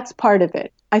think that's part of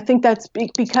it. I think that's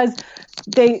because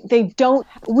we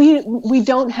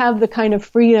don't have the kind of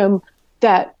freedom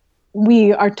that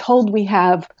we are told we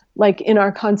have, like in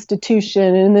our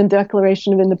Constitution and in the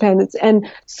Declaration of Independence. And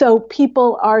so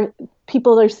people are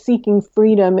seeking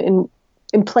freedom in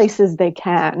places they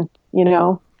can,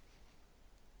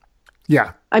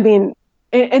 Yeah. I mean,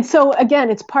 and so again,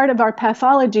 it's part of our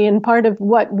pathology and part of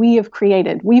what we have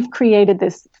created. We've created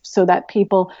this so that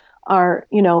people are,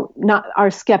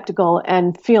 are skeptical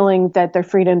and feeling that their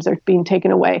freedoms are being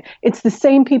taken away. It's the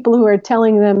same people who are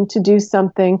telling them to do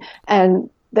something, and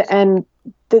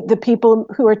the people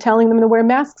who are telling them to wear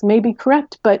masks may be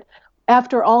correct, but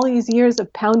after all these years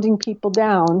of pounding people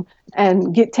down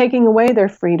and taking away their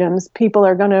freedoms, people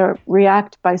are going to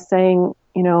react by saying,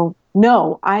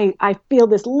 no, I feel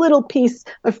this little piece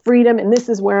of freedom, and this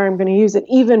is where I'm going to use it,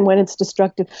 even when it's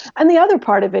destructive. And the other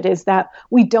part of it is that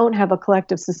we don't have a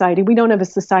collective society. We don't have a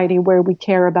society where we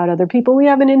care about other people. We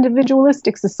have an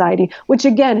individualistic society, which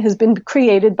again has been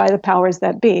created by the powers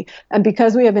that be. And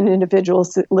because we have an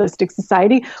individualistic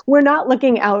society, we're not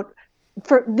looking out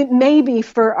for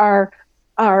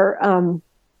our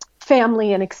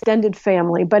family and extended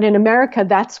family. But in America,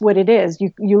 that's what it is.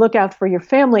 You look out for your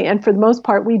family. And for the most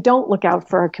part, we don't look out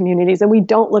for our communities, and we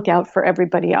don't look out for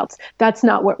everybody else. That's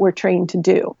not what we're trained to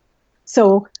do.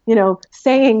 So,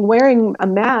 saying wearing a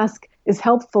mask is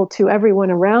helpful to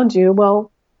everyone around you.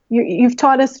 Well, you've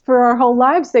taught us for our whole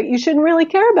lives that you shouldn't really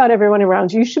care about everyone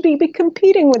around you. You should be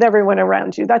competing with everyone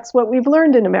around you. That's what we've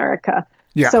learned in America.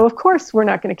 Yeah. So of course we're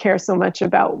not going to care so much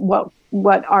about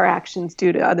what our actions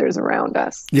do to others around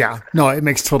us. Yeah, no, it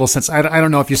makes total sense. I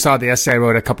don't know if you saw the essay I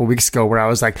wrote a couple weeks ago where I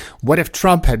was like, what if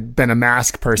Trump had been a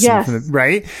mask person, yes.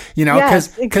 Right?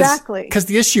 Yes, exactly. Because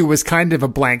the issue was kind of a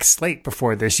blank slate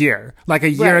before this year. Like a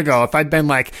year ago, if I'd been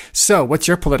like, so what's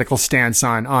your political stance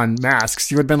on masks?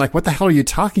 You would have been like, what the hell are you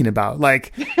talking about?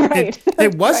 Like,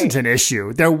 it wasn't an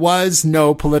issue. There was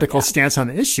no political stance on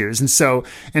the issues. And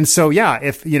so, yeah,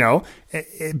 if,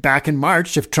 back in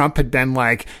March, if Trump had been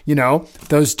like,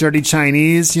 those dirty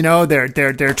Chinese,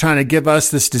 they're trying to give us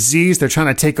this disease. They're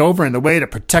trying to take over, and the way to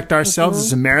protect ourselves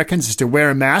as Americans is to wear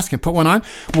a mask and put one on.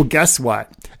 Well, guess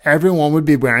what? Everyone would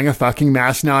be wearing a fucking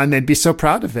mask now, and they'd be so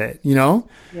proud of it,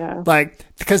 Yeah. Like,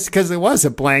 because it was a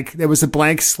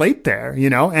blank slate there,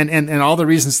 and all the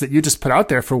reasons that you just put out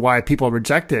there for why people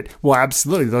reject it. Well,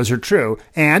 absolutely. Those are true.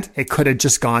 And it could have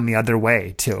just gone the other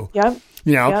way too. Yep.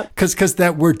 Because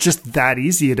that we're just that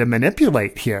easy to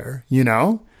manipulate here,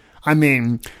 I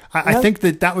mean, I think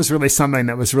that was really something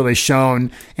that was really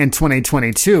shown in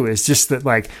 2022 is just that,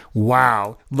 like,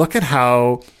 wow, look at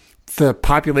how the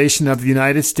population of the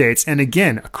United States, and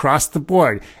again, across the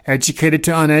board, educated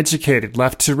to uneducated,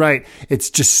 left to right, it's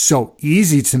just so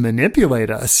easy to manipulate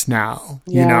us now,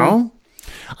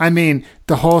 I mean,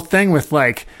 the whole thing with,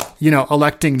 like,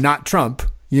 electing not Trump,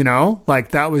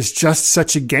 like that was just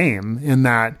such a game in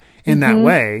that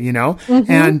way,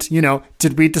 and,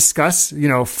 did we discuss,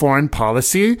 foreign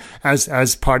policy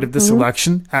as part of this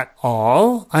election at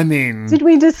all? I mean, did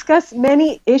we discuss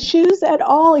many issues at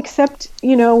all, except,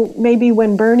 maybe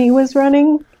when Bernie was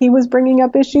running, he was bringing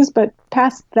up issues, but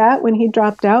past that, when he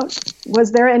dropped out,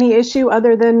 was there any issue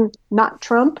other than not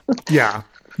Trump? Yeah.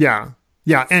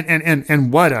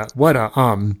 And what a,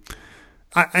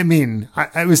 I mean,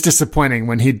 it was disappointing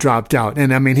when he dropped out.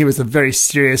 And I mean, he was a very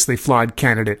seriously flawed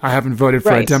candidate. I haven't voted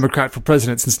for a Democrat for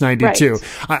president since 92.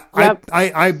 Right.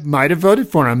 I might have voted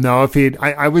for him though if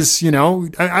I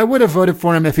would have voted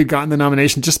for him if he'd gotten the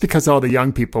nomination just because all the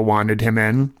young people wanted him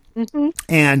in. Mm-hmm.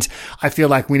 And I feel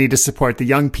like we need to support the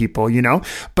young people,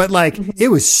 but like it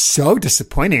was so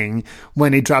disappointing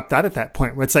when he dropped out at that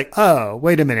point where it's like, oh,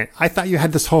 wait a minute. I thought you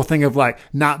had this whole thing of like,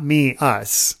 not me,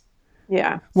 us.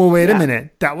 Yeah. Well, wait a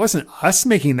minute. That wasn't us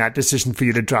making that decision for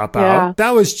you to drop out.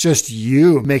 That was just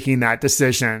you making that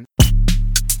decision.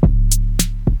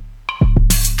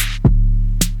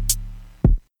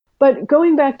 But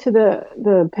going back to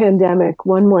the pandemic,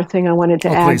 one more thing I wanted to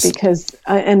add, please. Because,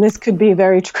 and this could be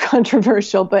very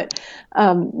controversial, but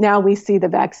now we see the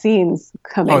vaccines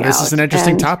coming out. Oh, this is an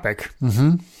interesting topic.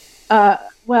 Mm-hmm.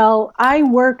 Well,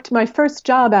 my first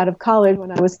job out of college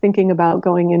when I was thinking about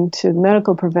going into the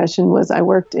medical profession was I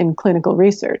worked in clinical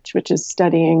research, which is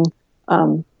studying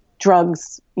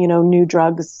drugs, new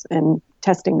drugs and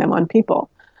testing them on people.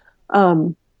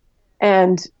 And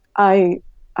I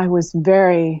was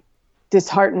very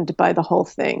disheartened by the whole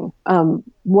thing.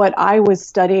 What I was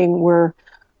studying were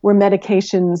were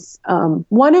medications,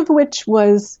 one of which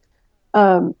was,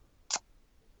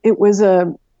 it was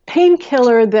a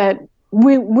painkiller that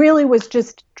really was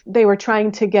just, they were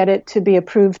trying to get it to be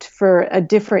approved for a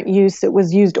different use. It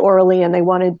was used orally and they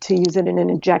wanted to use it in an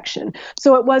injection.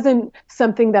 So it wasn't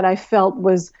something that I felt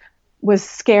was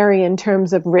scary in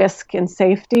terms of risk and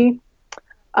safety.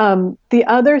 The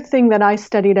other thing that I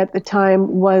studied at the time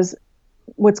was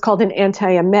what's called an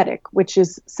antiemetic, which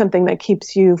is something that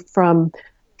keeps you from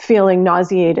feeling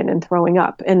nauseated and throwing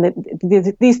up. And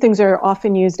these things are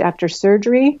often used after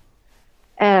surgery.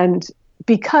 And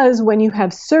because when you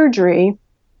have surgery,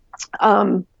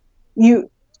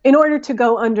 in order to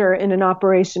go under in an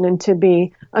operation and to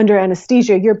be under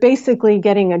anesthesia, you're basically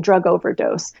getting a drug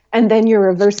overdose, and then you're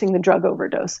reversing the drug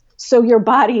overdose. So your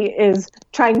body is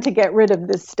trying to get rid of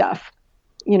this stuff,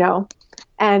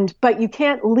 but you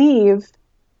can't leave.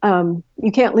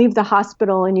 You can't leave the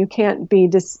hospital and you can't be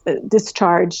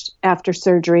discharged after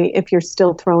surgery if you're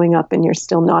still throwing up and you're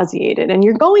still nauseated. And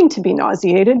you're going to be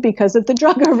nauseated because of the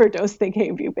drug overdose they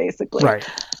gave you, basically. Right.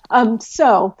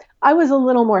 So I was a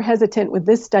little more hesitant with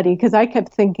this study because I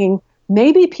kept thinking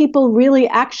maybe people really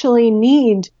actually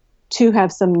need to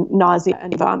have some nausea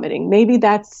and vomiting. Maybe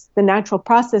that's the natural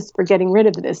process for getting rid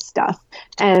of this stuff.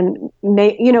 And,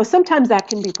 sometimes that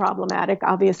can be problematic,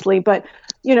 obviously, but,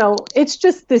 it's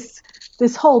just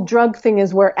this whole drug thing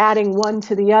is we're adding one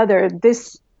to the other.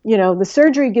 This, the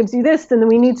surgery gives you this, and then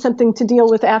we need something to deal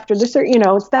with after the surgery,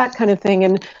 it's that kind of thing.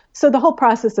 And so the whole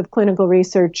process of clinical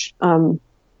research,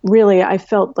 really, I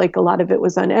felt like a lot of it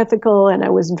was unethical, and I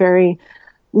was very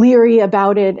leery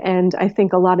about it. And I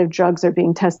think a lot of drugs are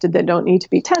being tested that don't need to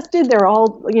be tested. They're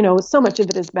all, so much of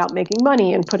it is about making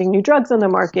money and putting new drugs on the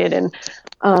market.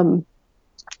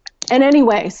 And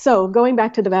anyway, so going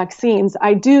back to the vaccines,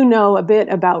 I do know a bit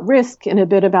about risk and a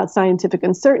bit about scientific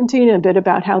uncertainty and a bit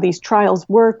about how these trials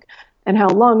work and how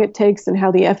long it takes and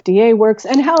how the FDA works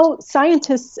and how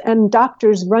scientists and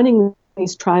doctors running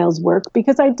these trials work,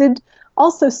 because I did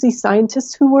also see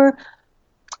scientists who were,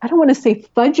 I don't want to say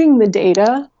fudging the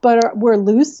data, but were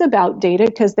loose about data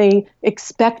because they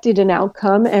expected an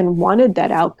outcome and wanted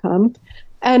that outcome.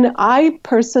 And I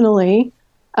personally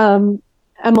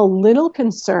am a little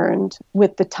concerned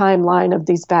with the timeline of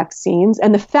these vaccines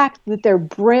and the fact that they're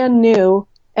brand new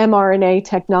mRNA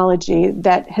technology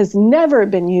that has never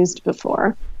been used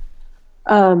before.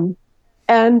 And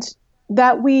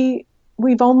that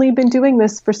we've only been doing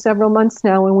this for several months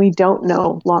now, and we don't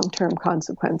know long-term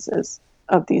consequences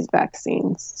of these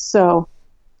vaccines. So,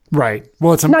 right.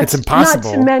 Well, it's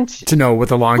impossible to know what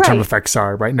the long-term effects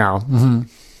are right now. Mm-hmm.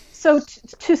 So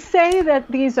to say that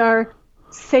these are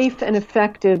safe and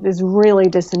effective is really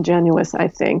disingenuous, I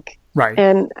think. Right.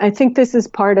 And I think this is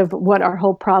part of what our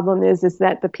whole problem is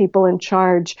that the people in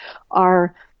charge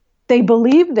they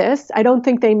believe this. I don't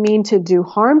think they mean to do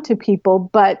harm to people,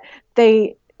 but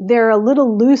they're a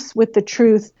little loose with the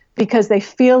truth because they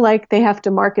feel like they have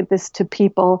to market this to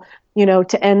people,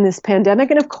 to end this pandemic.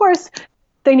 And of course,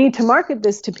 they need to market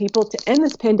this to people to end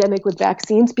this pandemic with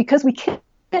vaccines, because we can't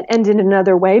end in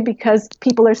another way, because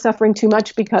people are suffering too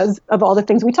much because of all the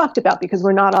things we talked about, because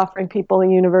we're not offering people a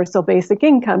universal basic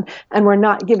income and we're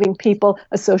not giving people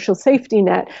a social safety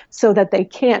net so that they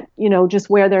can't, just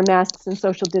wear their masks and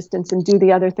social distance and do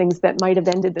the other things that might have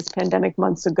ended this pandemic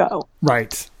months ago.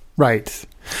 Right.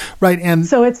 And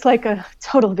so it's like a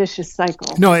total vicious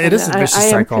cycle. No, it is a vicious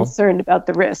cycle. I am concerned about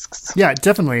the risks. Yeah,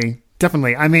 definitely.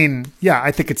 I mean, yeah,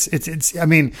 I think it's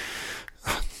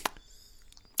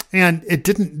and it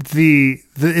didn't,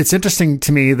 it's interesting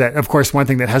to me that, of course, one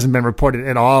thing that hasn't been reported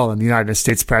at all in the United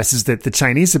States press is that the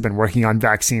Chinese have been working on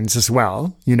vaccines as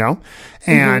well,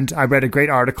 and I read a great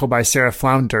article by Sarah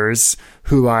Flounders,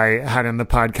 who I had on the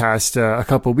podcast a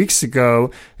couple of weeks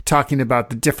ago, talking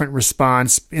about the different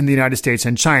response in the United States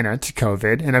and China to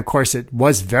COVID. And of course, it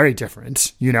was very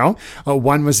different,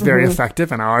 one was very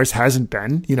effective and ours hasn't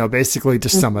been, basically to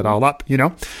sum it all up,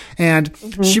 and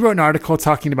she wrote an article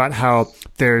talking about how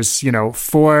there's,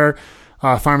 4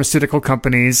 pharmaceutical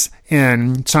companies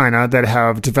in China that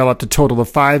have developed a total of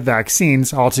 5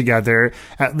 vaccines altogether.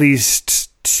 At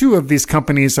least 2 of these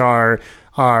companies are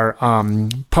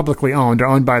publicly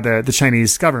owned by the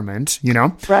Chinese government,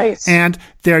 Right. And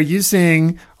they're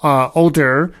using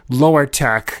older, lower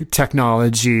tech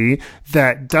technology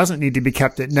that doesn't need to be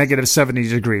kept at negative 70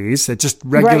 degrees. That just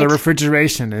regular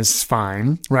refrigeration is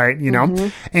fine, right?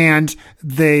 And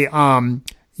they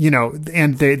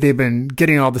and they've been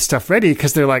getting all this stuff ready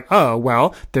because they're like, oh,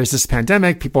 well, there's this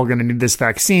pandemic. People are going to need this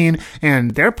vaccine.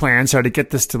 And their plans are to get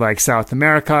this to like South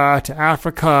America, to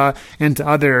Africa, and to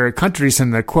other countries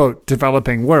in the quote,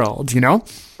 developing world,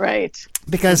 Right.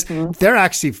 Because they're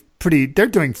actually they're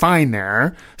doing fine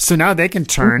there. So now they can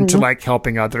turn to like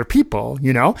helping other people,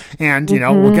 and,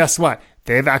 well, guess what?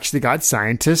 They've actually got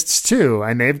scientists too,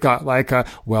 and they've got like a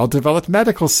well-developed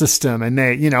medical system, and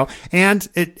they, and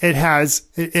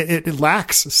it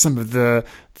lacks some of the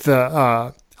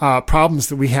problems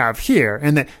that we have here,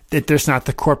 and that there's not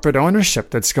the corporate ownership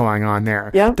that's going on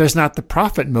there. Yeah. There's not the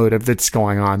profit motive that's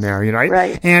going on there, right?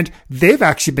 Right. And they've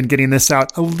actually been getting this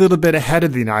out a little bit ahead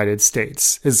of the United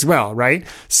States as well, right?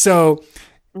 So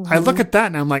I look at that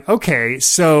and I'm like, okay,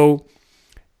 so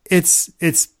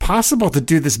it's possible to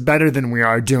do this better than we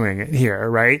are doing it here,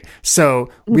 right? So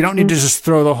we don't need to just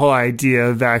throw the whole idea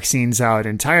of vaccines out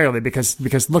entirely because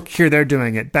look here, they're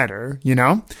doing it better,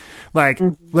 Like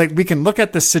we can look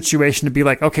at this situation to be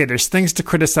like, okay, there's things to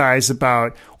criticize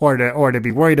about or to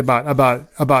be worried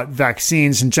about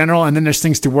vaccines in general, and then there's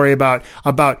things to worry about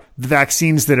the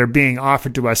vaccines that are being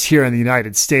offered to us here in the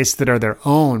United States that are their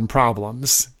own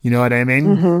problems. You know what I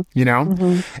mean?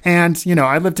 And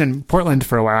I lived in Portland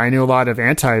for a while. I knew a lot of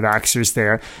anti-vaxxers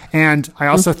there, and I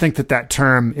also think that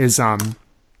term is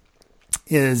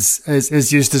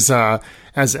used as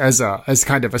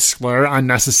kind of a slur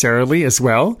unnecessarily as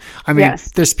well. I mean, Yes.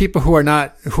 There's people who are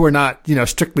not,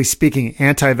 strictly speaking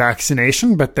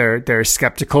anti-vaccination, but they're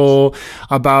skeptical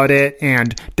about it,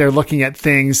 and they're looking at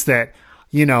things that,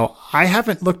 I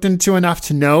haven't looked into enough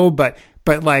to know, but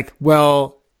like,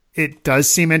 well, it does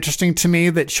seem interesting to me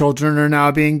that children are now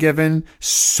being given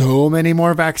so many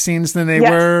more vaccines than they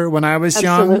were when I was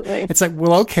young. It's like,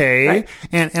 well, okay. Right.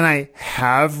 And I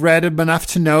have read enough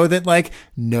to know that like,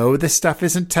 no, this stuff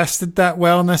isn't tested that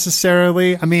well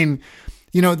necessarily. I mean,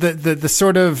 the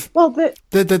sort of,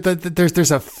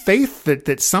 there's a faith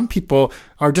that some people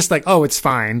are just like, oh, it's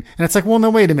fine. And it's like, well, no,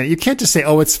 wait a minute. You can't just say,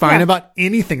 oh, it's fine about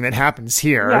anything that happens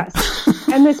here. Yes.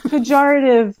 And this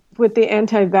pejorative with the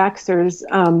anti-vaxxers,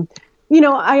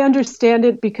 I understand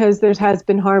it because there has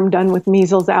been harm done with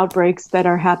measles outbreaks that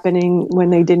are happening when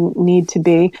they didn't need to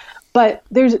be. But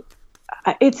we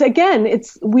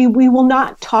will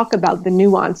not talk about the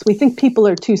nuance. We think people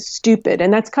are too stupid,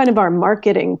 and that's kind of our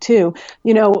marketing too.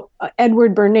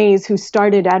 Edward Bernays, who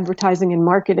started advertising and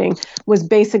marketing, was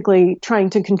basically trying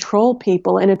to control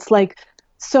people, and it's like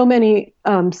so many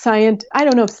I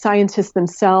don't know if scientists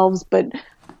themselves, but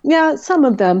yeah, some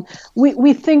of them,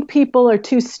 we think people are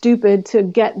too stupid to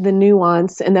get the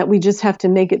nuance, and that we just have to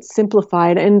make it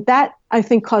simplified, and that I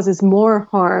think causes more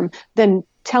harm than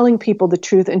telling people the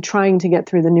truth and trying to get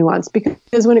through the nuance.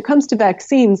 Because when it comes to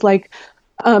vaccines, like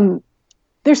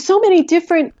there's so many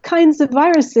different kinds of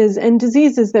viruses and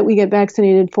diseases that we get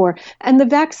vaccinated for, and the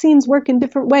vaccines work in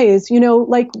different ways.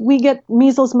 Like we get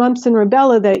measles, mumps, and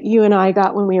rubella that you and I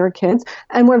got when we were kids,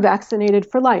 and we're vaccinated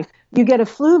for life. You get a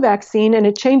flu vaccine and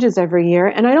it changes every year.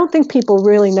 And I don't think people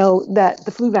really know that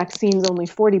the flu vaccine is only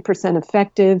 40%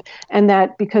 effective, and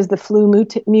that because the flu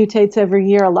mutates every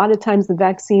year, a lot of times the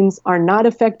vaccines are not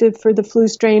effective for the flu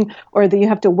strain, or that you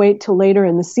have to wait till later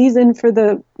in the season for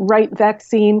the right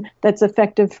vaccine that's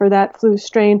effective for that flu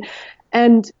strain.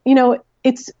 And,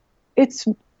 it's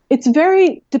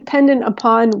very dependent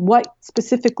upon what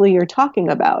specifically you're talking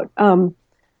about.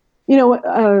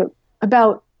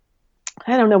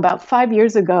 About 5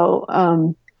 years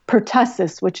ago,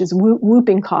 pertussis, which is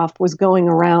whooping cough, was going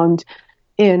around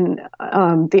in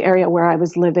the area where I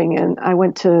was living. And I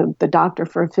went to the doctor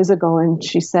for a physical, and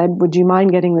she said, would you mind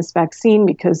getting this vaccine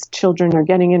because children are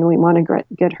getting it and we want to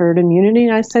get herd immunity?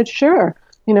 And I said, sure.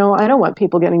 I don't want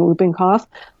people getting whooping cough.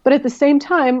 But at the same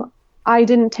time, I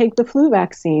didn't take the flu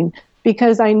vaccine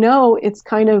because I know it's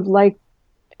kind of like,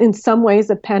 in some ways,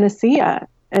 a panacea,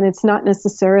 and it's not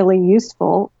necessarily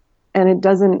useful. And it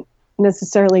doesn't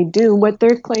necessarily do what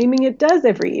they're claiming it does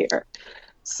every year.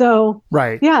 So,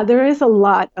 right. Yeah, there is a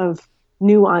lot of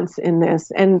nuance in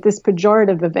this. And this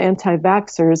pejorative of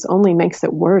anti-vaxxers only makes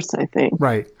it worse, I think.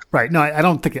 Right. No, I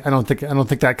don't think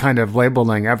that kind of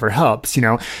labeling ever helps,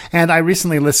 And I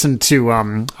recently listened to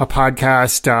a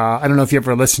podcast. I don't know if you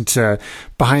ever listened to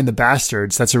Behind the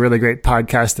Bastards. That's a really great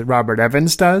podcast that Robert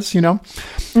Evans does,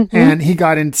 And he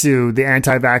got into the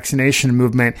anti-vaccination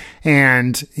movement,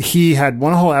 and he had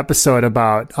one whole episode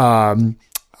about I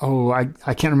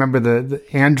can't remember the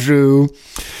Andrew.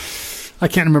 I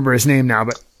can't remember his name now,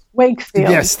 but. Wakefield.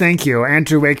 Yes, thank you,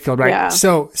 Andrew Wakefield. Right. Yeah.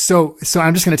 So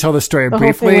I'm just going to tell the story briefly.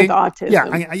 Whole thing with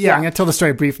autism. I'm going to tell the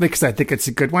story briefly because I think it's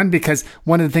a good one. Because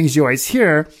one of the things you always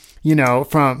hear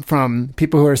from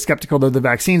people who are skeptical of the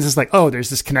vaccines is like, oh, there's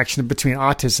this connection between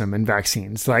autism and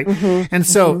vaccines. Like, and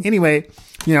so anyway,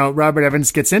 Robert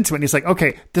Evans gets into it and he's like,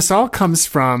 okay, this all comes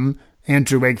from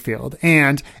Andrew Wakefield.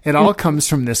 And it all comes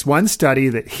from this one study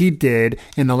that he did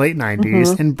in the late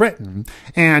 90s in Britain.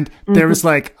 And there was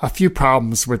like a few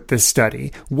problems with this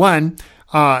study. One,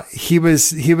 he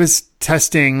was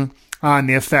testing on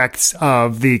the effects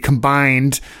of the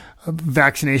combined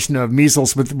vaccination of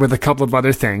measles with a couple of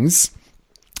other things.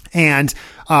 And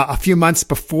a few months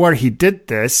before he did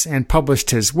this and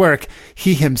published his work,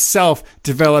 he himself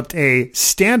developed a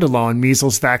standalone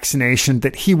measles vaccination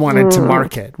that he wanted to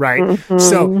market, right?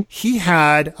 So he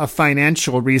had a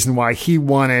financial reason why he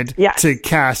wanted to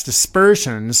cast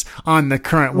aspersions on the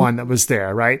current one that was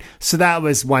there, right? So that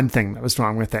was one thing that was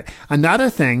wrong with it. Another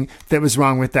thing that was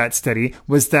wrong with that study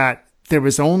was that there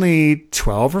was only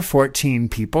 12 or 14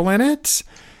 people in it.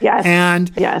 Yes.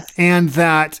 And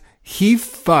that he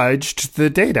fudged the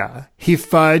data. He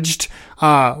fudged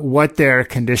what their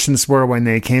conditions were when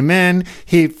they came in.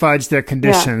 He fudged their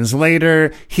conditions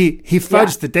later. He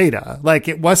fudged the data. Like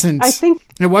it wasn't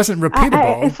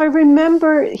repeatable. If I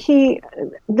remember,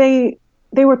 they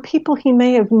were people he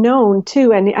may have known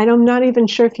too, and I'm not even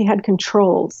sure if he had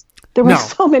controls. There were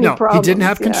so many problems. He didn't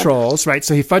have controls, right?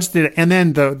 So he fudged it. And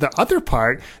then the other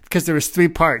part, because there was 3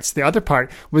 parts, the other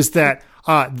part was that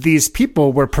these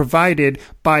people were provided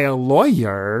by a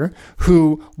lawyer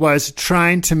who was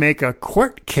trying to make a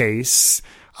court case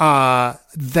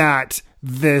that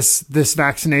this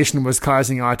vaccination was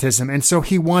causing autism. And so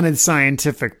he wanted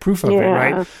scientific proof of it,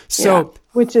 right? So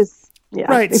which is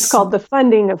right. It's called the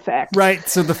funding effect. Right.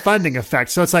 So the funding effect.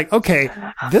 So it's like, okay,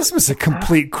 this was a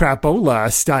complete crapola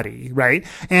study, right?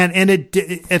 And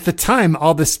it at the time,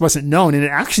 all this wasn't known, and it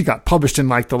actually got published in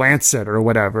like the Lancet or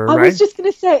whatever, right? I was just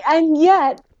going to say, and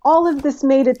yet all of this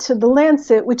made it to the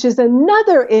Lancet, which is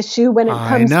another issue when it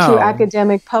comes to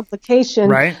academic publication.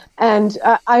 Right. And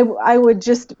I would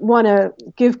just want to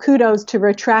give kudos to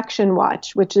Retraction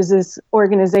Watch, which is this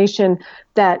organization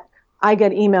that I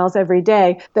get emails every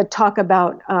day that talk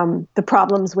about the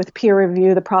problems with peer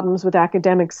review, the problems with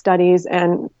academic studies,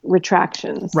 and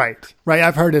retractions. Right.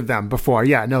 I've heard of them before.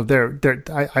 Yeah. No, they're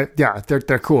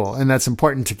cool, and that's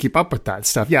important to keep up with that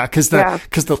stuff. Yeah, because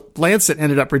the Lancet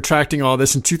ended up retracting all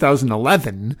this in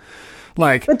 2011.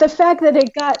 But the fact that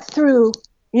it got through,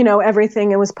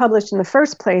 everything and was published in the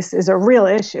first place is a real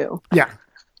issue. Yeah.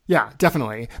 Yeah,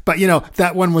 definitely. But,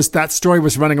 that story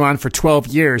was running on for 12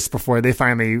 years before they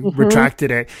finally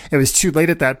retracted it. It was too late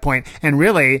at that point. And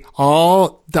really,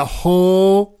 the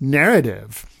whole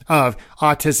narrative of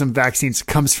autism vaccines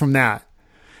comes from that.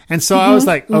 And so I was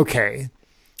like, okay.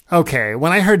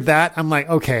 When I heard that, I'm like,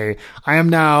 okay, I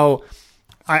now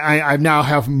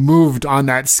have moved on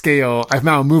that scale. I've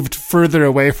now moved further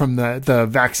away from the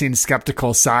vaccine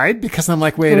skeptical side, because I'm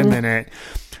like, wait a minute.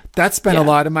 That's been a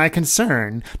lot of my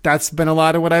concern. That's been a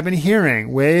lot of what I've been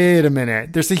hearing. Wait a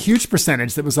minute. There's a huge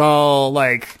percentage that was all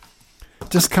like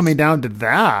just coming down to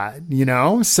that,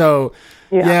 So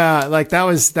that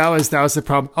was the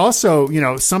problem.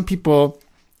 Also, some people,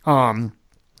 and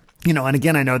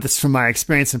again, I know this from my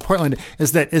experience in Portland,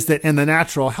 is that in the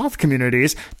natural health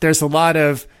communities, there's a lot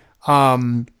of,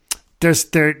 there's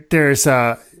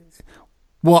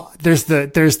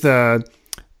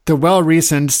the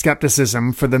well-reasoned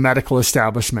skepticism for the medical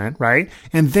establishment, right?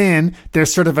 And then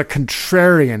there's sort of a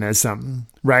contrarianism,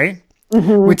 right?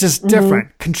 Which is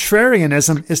different.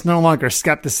 Contrarianism is no longer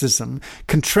skepticism.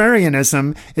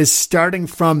 Contrarianism is starting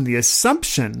from the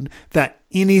assumption that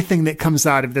anything that comes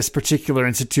out of this particular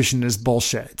institution is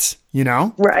bullshit,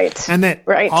 Right. And that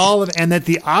and that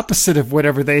the opposite of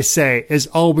whatever they say is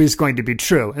always going to be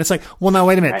true. And it's like, well, now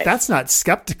wait a minute. Right. That's not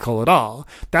skeptical at all.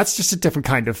 That's just a different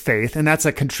kind of faith. And that's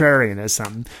a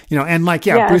contrarianism, and like,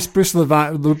 Bruce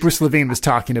Levine was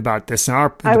talking about this in the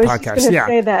podcast. I was just going to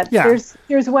say that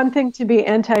there's one thing to be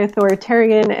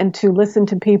anti-authoritarian and to listen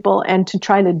to people and to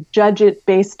try to judge it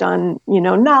based on,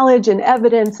 knowledge and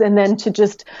evidence, and then to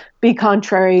just be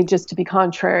contrary just to be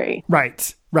contrary.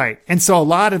 Right. And so a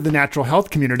lot of the natural health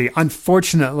community,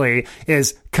 unfortunately,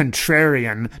 is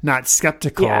contrarian, not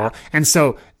skeptical. Yeah. And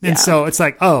so it's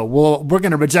like, oh, well, we're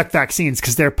going to reject vaccines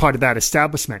because they're part of that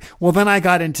establishment. Well, then I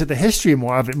got into the history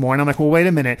of it more, and I'm like, well, wait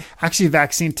a minute. Actually,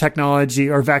 vaccine technology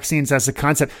or vaccines as a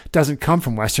concept doesn't come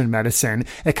from Western medicine.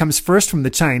 It comes first from the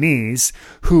Chinese,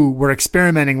 who were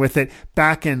experimenting with it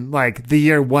back in like the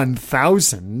year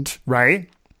 1000, right?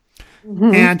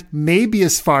 And maybe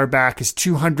as far back as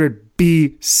 200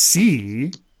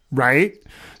 BC, right?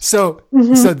 So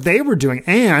they were doing,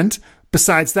 and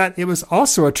besides that, it was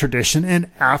also a tradition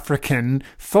in African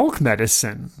folk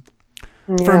medicine.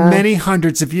 for many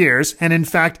hundreds of years. And in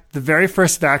fact, the very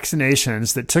first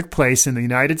vaccinations that took place in the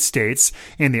United States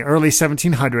in the early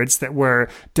 1700s that were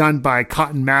done by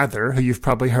Cotton Mather, who you've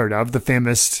probably heard of, the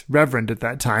famous reverend at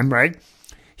that time, right?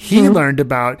 He learned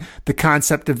about the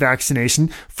concept of vaccination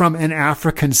from an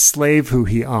African slave who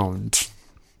he owned.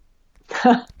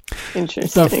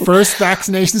 Interesting. The first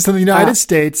vaccinations in the United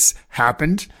States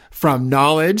happened from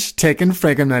knowledge taken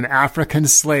from an African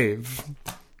slave.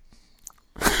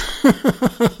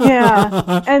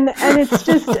 And it's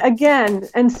just, again,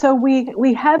 and so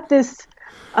we have this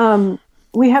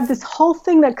whole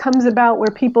thing that comes about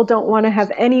where people don't want to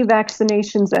have any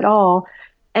vaccinations at all,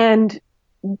 and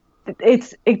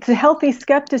it's a healthy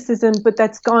skepticism, but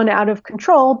that's gone out of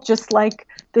control, just like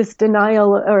this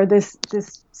denial or this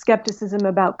skepticism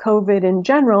about COVID in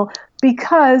general,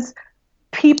 because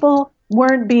people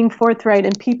weren't being forthright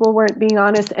and people weren't being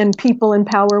honest and people in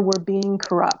power were being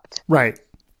corrupt. Right.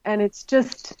 And it's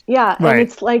just, and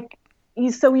it's like,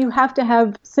 so you have to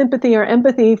have sympathy or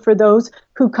empathy for those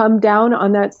who come down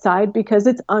on that side, because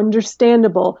it's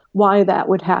understandable why that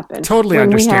would happen. Totally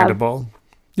understandable.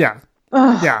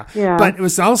 But it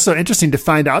was also interesting to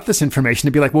find out this information,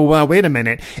 to be like, well, wait a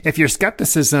minute. If your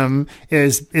skepticism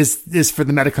is for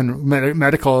the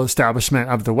medical establishment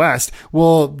of the West,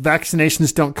 well,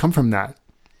 vaccinations don't come from that.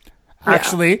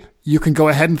 Actually, you can go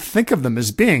ahead and think of them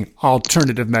as being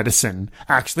alternative medicine.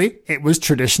 Actually, it was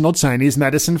traditional Chinese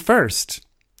medicine first.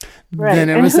 Right. Then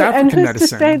it was African medicine. And who's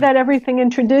to say that everything in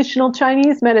traditional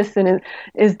Chinese medicine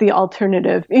is the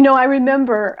alternative? You know, I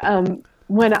remember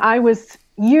when I was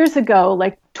years ago,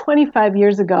 like 25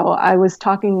 years ago, I was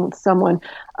talking with someone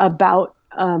about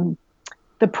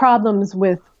the problems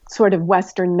with sort of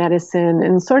Western medicine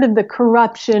and sort of the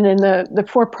corruption and the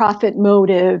for-profit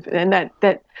motive, and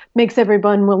that makes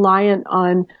everyone reliant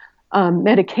on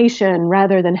medication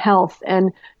rather than health.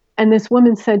 And this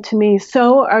woman said to me,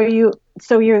 so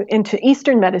you're into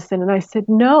Eastern medicine? And I said,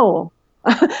 no,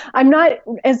 I'm not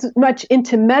as much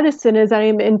into medicine as I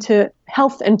am into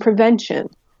health and prevention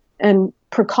and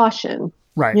precaution.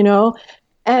 Right. You know,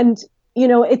 and, you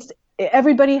know,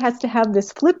 everybody has to have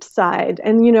this flip side.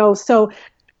 And, you know, so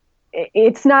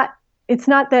it's not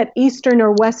that Eastern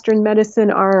or Western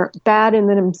medicine are bad in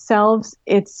themselves.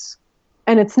 It's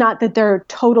not that they're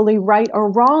totally right or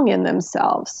wrong in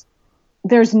themselves.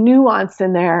 There's nuance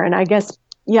in there. And I guess,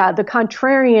 the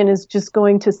contrarian is just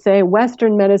going to say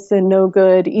Western medicine, no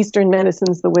good. Eastern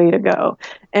medicine's the way to go.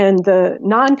 And the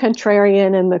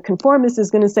non-contrarian and the conformist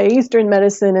is going to say Eastern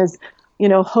medicine is, you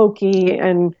know, hokey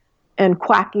and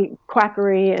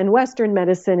quackery, and Western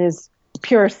medicine is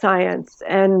pure science.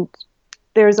 And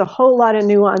there's a whole lot of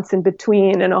nuance in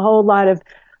between, and a whole lot of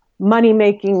money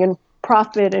making and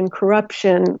profit and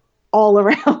corruption all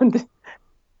around.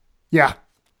 Yeah.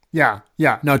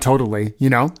 No, totally.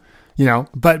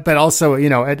 But also,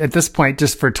 at this point,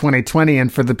 just for 2020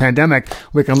 and for the pandemic,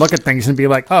 we can look at things and be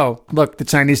like, oh, look, the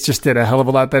Chinese just did a hell of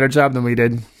a lot better job than we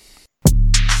did.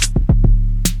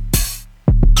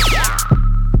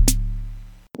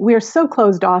 We're so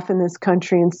closed off in this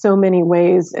country in so many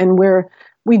ways, and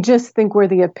we just think we're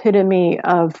the epitome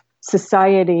of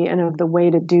society and of the way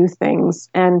to do things.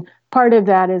 And part of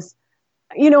that is,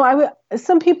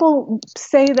 some people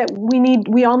say that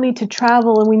we all need to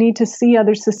travel and we need to see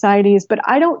other societies, but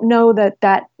I don't know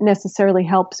that necessarily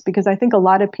helps, because I think a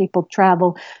lot of people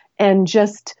travel and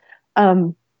just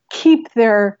keep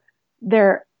their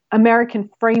American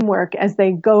framework as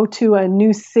they go to a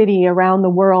new city around the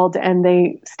world, and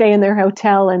they stay in their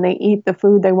hotel and they eat the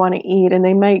food they want to eat, and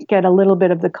they might get a little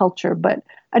bit of the culture. But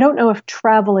I don't know if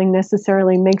traveling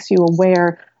necessarily makes you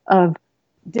aware of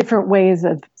different ways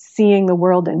of seeing the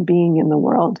world and being in the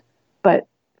world. But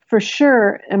for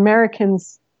sure,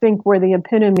 Americans think we're the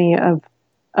epitome of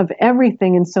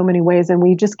everything in so many ways, and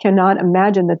we just cannot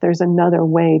imagine that there's another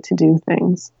way to do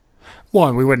things. Well,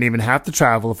 and we wouldn't even have to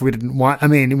travel if we didn't want. I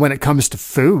mean, when it comes to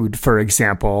food, for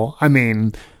example,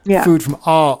 food from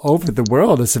all over the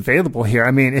world is available here.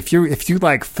 I mean, if you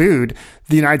like food,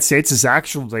 the United States is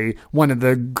actually one of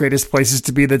the greatest places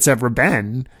to be that's ever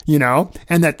been,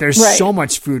 and that there's so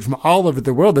much food from all over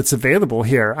the world that's available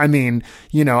here. I mean,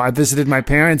 I visited my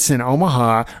parents in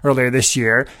Omaha earlier this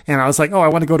year, and I was like, oh, I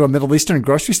want to go to a Middle Eastern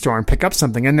grocery store and pick up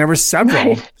something. And there were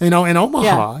several, in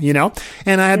Omaha,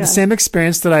 and I had the same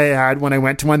experience that I had when I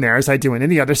went to one there as I do in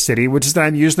any other city, which is that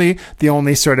I'm usually the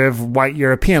only sort of white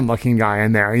European looking guy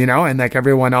in there, and like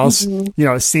everyone else,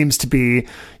 seems to be,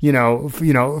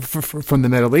 from the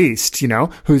Middle East,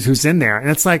 who's in there. And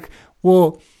it's like,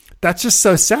 well, that's just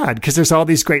so sad because there's all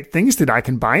these great things that I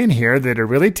can buy in here that are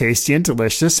really tasty and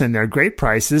delicious and they're great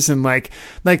prices. And like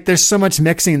there's so much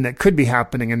mixing that could be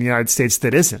happening in the United States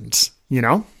that isn't, you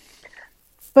know?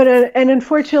 But, and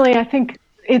unfortunately, I think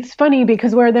it's funny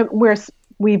because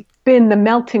we've been the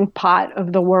melting pot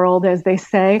of the world, as they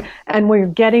say, and we're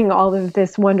getting all of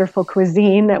this wonderful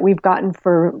cuisine that we've gotten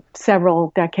for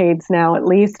several decades now, at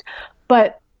least.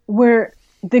 But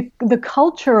the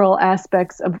cultural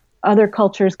aspects of other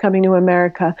cultures coming to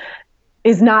America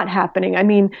is not happening. I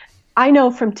mean, I know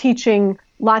from teaching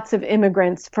lots of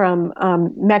immigrants from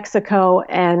Mexico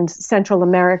and Central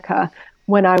America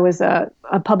when I was a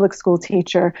public school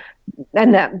teacher,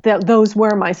 and that those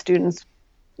were my students,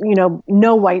 you know,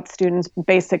 no white students,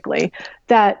 basically,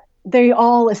 that they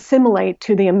all assimilate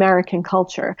to the American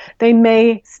culture. They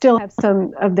may still have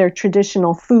some of their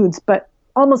traditional foods, but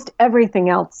almost everything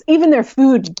else, even their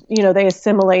food, you know, they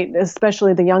assimilate,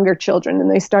 especially the younger children, and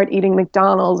they start eating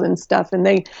McDonald's and stuff, and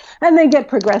they get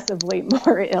progressively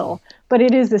more ill. But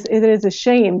it is a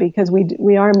shame because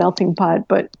we are a melting pot,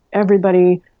 but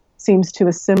everybody seems to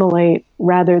assimilate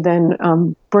rather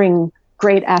than bring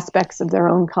great aspects of their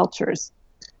own cultures.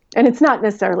 And it's not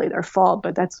necessarily their fault,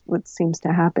 but that's what seems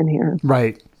to happen here.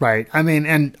 Right. I mean,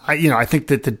 and I think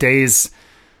that the days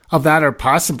of that are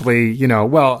possibly, you know,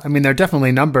 well, I mean, they're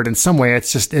definitely numbered in some way.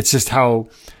 It's just how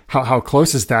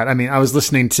close is that? I mean, I was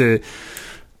listening to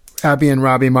Abby and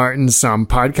Robbie Martin's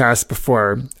podcast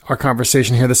before our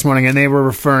conversation here this morning, and they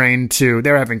were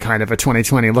they're having kind of a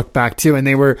 2020 look back too, and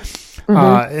they were,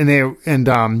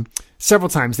 several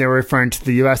times they were referring to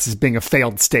the U.S. as being a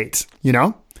failed state, you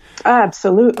know?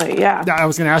 Absolutely, yeah. I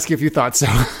was going to ask you if you thought so.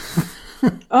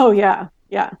 Oh, yeah.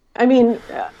 I mean,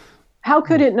 how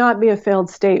could it not be a failed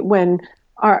state when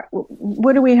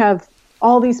what do we have?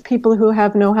 All these people who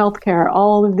have no health care,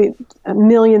 all of the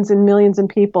millions and millions of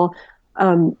people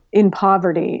in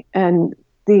poverty, and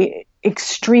the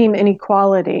extreme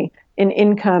inequality in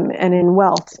income and in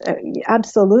wealth.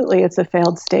 Absolutely, it's a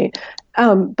failed state.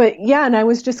 But yeah, and I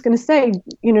was just going to say,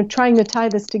 you know, trying to tie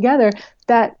this together,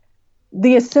 that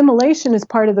the assimilation is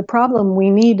part of the problem. We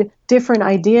need different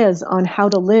ideas on how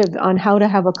to live, on how to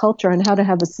have a culture, and how to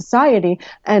have a society.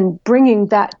 And bringing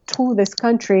that to this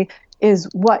country is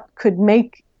what could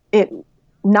make it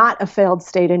not a failed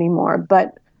state anymore.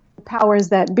 But powers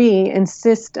that be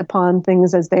insist upon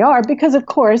things as they are, because, of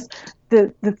course,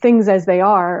 the things as they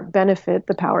are benefit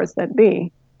the powers that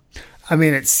be. I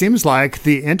mean, it seems like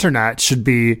the internet should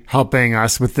be helping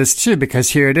us with this too,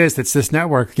 because here it is. It's this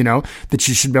network, you know, that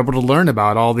you should be able to learn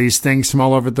about all these things from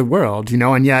all over the world, you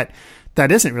know, and yet that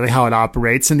isn't really how it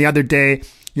operates. And the other day,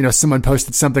 you know, someone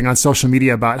posted something on social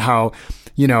media about how,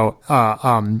 you know,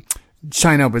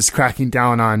 China was cracking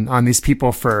down on these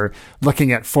people for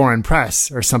looking at foreign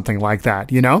press or something like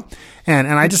that, you know? And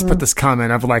I just put this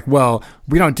comment of like, well,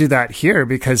 we don't do that here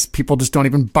because people just don't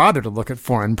even bother to look at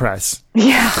foreign press.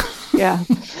 Yeah.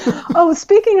 Oh,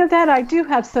 speaking of that, I do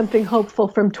have something hopeful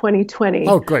from 2020.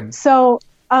 Oh, good. So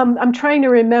I'm trying to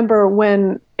remember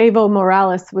when Evo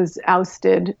Morales was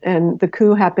ousted and the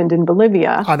coup happened in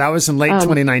Bolivia. Oh, that was in late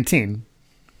 2019.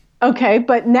 Okay,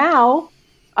 but now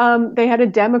they had a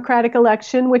democratic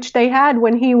election, which they had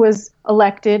when he was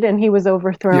elected and he was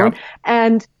overthrown. Yep.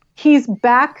 And he's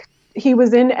back. He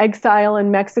was in exile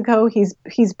in Mexico. He's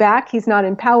back. He's not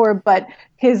in power, but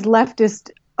his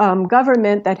leftist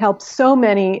government that helped so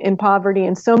many in poverty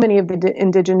and so many of the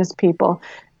indigenous people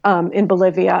in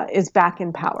Bolivia is back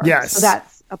in power. Yes. So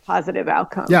that's a positive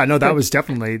outcome. Yeah, no, that was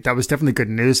definitely good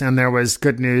news. And there was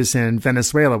good news in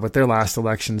Venezuela with their last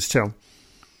elections too.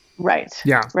 Right.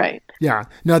 Yeah. Right. Yeah.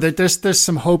 No, there's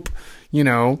some hope, you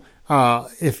know,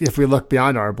 if we look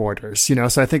beyond our borders, you know,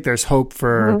 so I think there's hope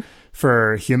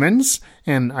for humans.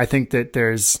 And I think that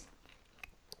there's,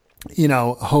 you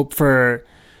know, hope for,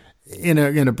 in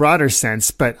a broader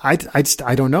sense, but I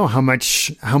don't know how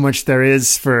much there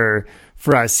is for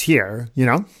us here, you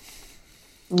know?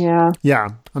 Yeah.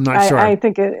 I'm not sure. I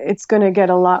think it's going to get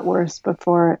a lot worse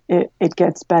before it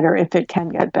gets better, if it can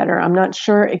get better. I'm not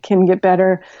sure it can get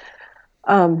better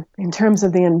in terms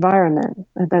of the environment.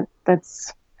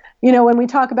 That's, you know, when we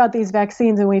talk about these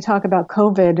vaccines and we talk about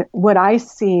COVID, what I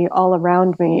see all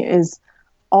around me is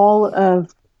all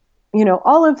of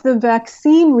the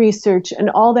vaccine research and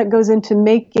all that goes into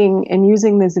making and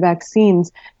using these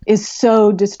vaccines is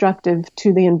so destructive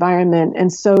to the environment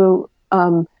and so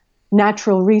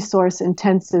natural resource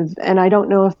intensive. And I don't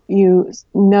know if you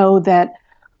know that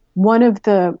one of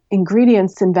the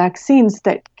ingredients in vaccines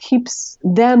that keeps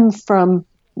them from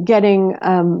getting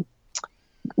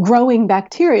growing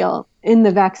bacteria in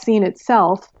the vaccine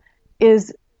itself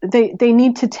is they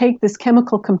need to take this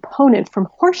chemical component from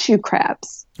horseshoe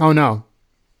crabs. Oh no.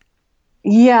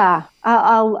 Yeah,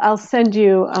 I'll send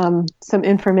you some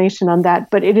information on that.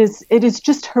 But it is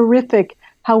just horrific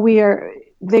how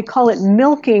they call it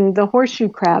milking the horseshoe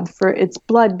crab for its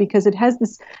blood, because it has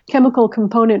this chemical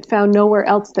component found nowhere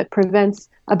else that prevents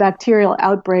a bacterial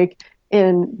outbreak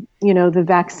in, the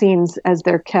vaccines as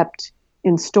they're kept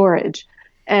in storage.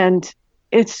 And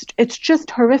it's just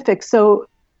horrific. So,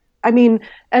 I mean,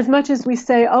 as much as we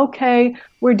say, okay,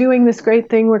 we're doing this great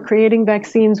thing, we're creating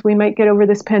vaccines, we might get over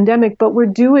this pandemic, but we're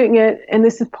doing it, and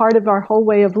this is part of our whole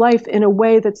way of life, in a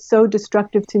way that's so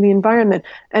destructive to the environment.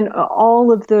 And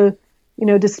all of the,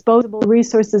 disposable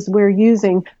resources we're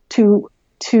using to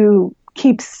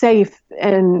keep safe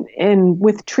and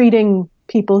with treating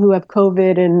people who have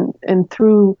COVID and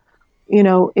through, in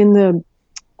the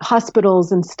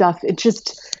hospitals and stuff.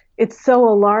 It's so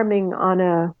alarming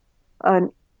on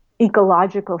an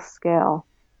ecological scale.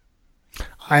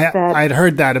 I'd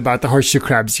heard that about the horseshoe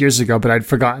crabs years ago, but I'd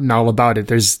forgotten all about it.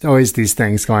 There's always these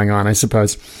things going on, I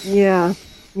suppose. Yeah.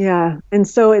 And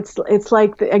so it's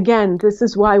like, again, this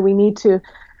is why we need to,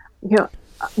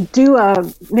 do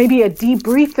maybe a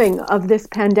debriefing of this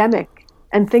pandemic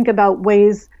and think about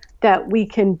ways that we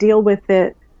can deal with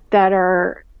it that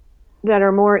are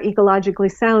more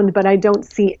ecologically sound. But I don't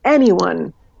see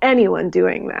anyone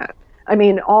doing that. I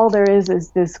mean, all there is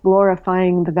this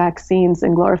glorifying the vaccines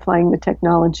and glorifying the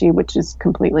technology, which is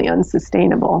completely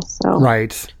unsustainable. So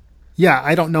right. Yeah,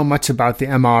 I don't know much about the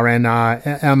mRNA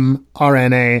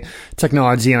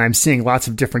technology, and I'm seeing lots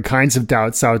of different kinds of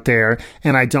doubts out there,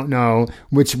 and I don't know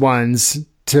which ones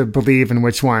to believe and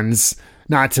which ones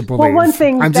not to believe. Well, one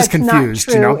thing I'm that's just confused,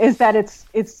 not true is that it's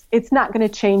not going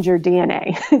to change your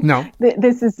DNA. No,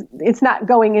 it's not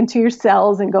going into your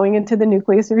cells and going into the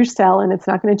nucleus of your cell, and it's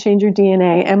not going to change your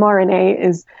DNA. mRNA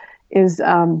is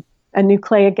a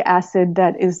nucleic acid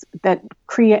that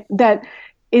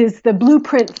is the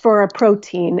blueprint for a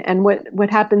protein. And what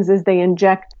happens is they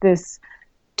inject this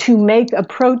to make a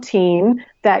protein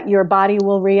that your body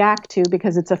will react to,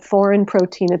 because it's a foreign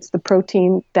protein. It's the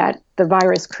protein that the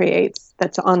virus creates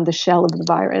that's on the shell of the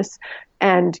virus.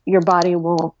 And your body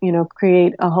will,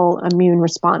 create a whole immune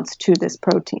response to this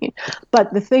protein.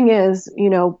 But the thing is,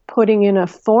 putting in a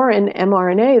foreign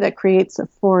mRNA that creates a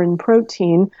foreign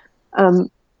protein,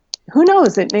 who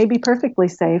knows? It may be perfectly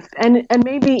safe. And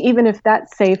maybe even if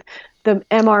that's safe, the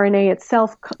mRNA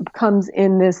itself comes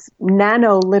in this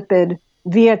nanolipid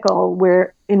vehicle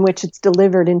in which it's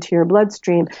delivered into your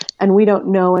bloodstream. And we don't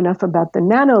know enough about the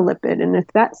nanolipid and if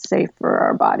that's safe for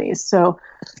our bodies. So,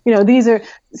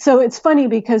 so it's funny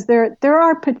because there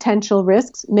are potential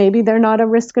risks. Maybe they're not a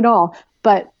risk at all.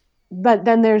 But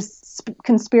then there's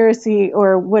conspiracy,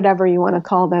 or whatever you want to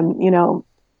call them,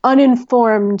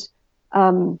 uninformed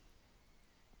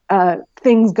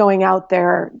things going out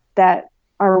there that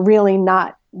are really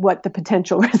not what the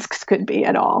potential risks could be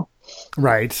at all.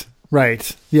 Right.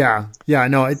 Yeah.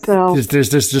 No, there's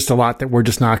just a lot that we're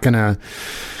just not going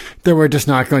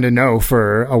to know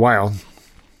for a while.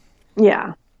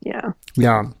 Yeah.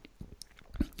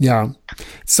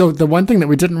 So the one thing that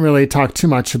we didn't really talk too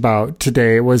much about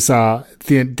today was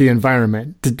the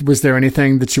environment. Was there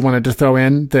anything that you wanted to throw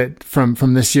in that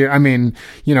from this year? I mean,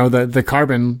 the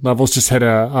carbon levels just hit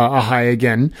a high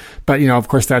again, but of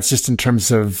course that's just in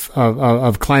terms of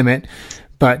climate.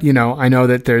 But I know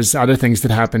that there's other things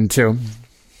that happen too.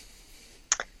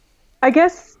 I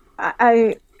guess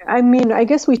I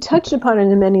guess we touched upon it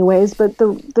in many ways, but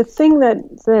the thing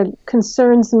that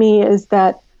concerns me is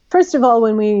that, first of all,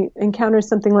 when we encounter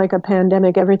something like a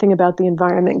pandemic, everything about the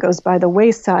environment goes by the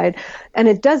wayside, and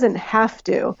it doesn't have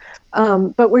to.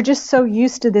 But we're just so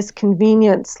used to this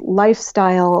convenience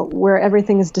lifestyle where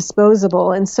everything is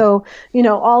disposable. And so,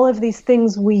 all of these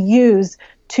things we use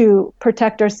to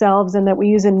protect ourselves and that we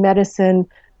use in medicine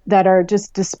that are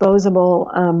just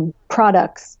disposable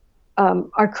products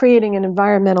are creating an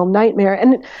environmental nightmare.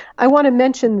 And I want to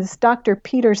mention this Dr.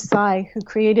 Peter Tsai, who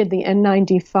created the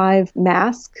N95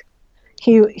 mask.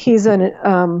 He's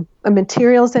a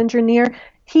materials engineer.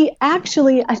 He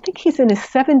actually, I think he's in his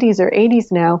 70s or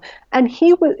 80s now, and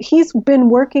he's been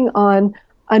working on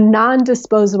a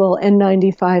non-disposable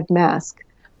N95 mask.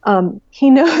 He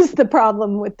knows the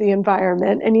problem with the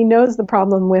environment, and he knows the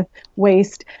problem with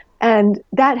waste, and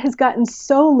that has gotten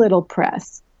so little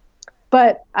press.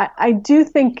 But I do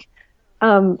think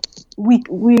we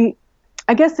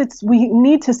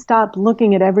need to stop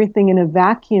looking at everything in a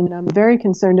vacuum. And I'm very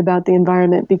concerned about the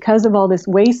environment because of all this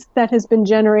waste that has been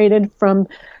generated from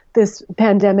this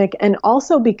pandemic, and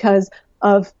also because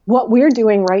of what we're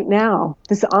doing right now,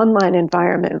 this online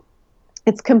environment.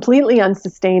 it's completely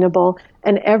unsustainable,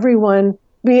 and everyone,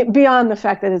 beyond the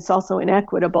fact that it's also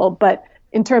inequitable, but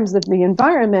in terms of the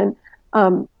environment,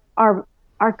 our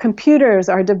computers,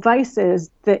 our devices,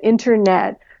 the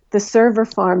internet, the server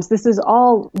farms, this is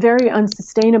all very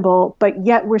unsustainable, but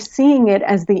yet we're seeing it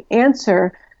as the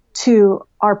answer to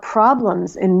our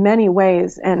problems in many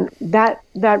ways. And that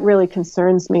really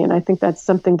concerns me. And I think that's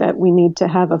something that we need to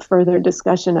have a further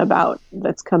discussion about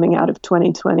that's coming out of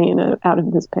 2020 and out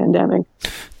of this pandemic.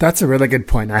 That's a really good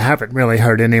point. I haven't really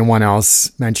heard anyone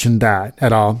else mention that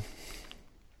at all.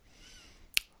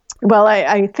 Well,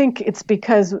 I think it's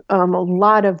because a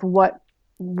lot of what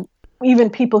even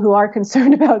people who are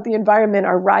concerned about the environment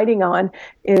are riding on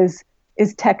is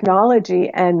technology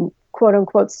and quote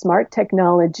unquote smart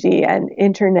technology and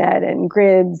internet and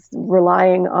grids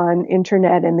relying on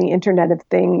internet and the Internet of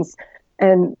Things.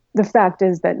 And the fact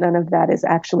is that none of that is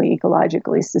actually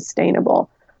ecologically sustainable.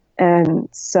 And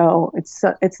so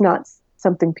it's not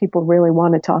something people really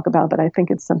want to talk about, but I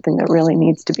think it's something that really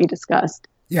needs to be discussed.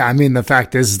 Yeah, I mean, the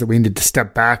fact is that we need to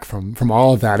step back from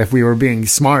all of that. If we were being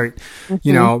smart,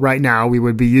 you know, right now, we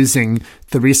would be using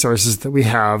the resources that we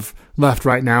have left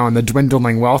right now and the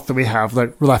dwindling wealth that we have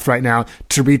left right now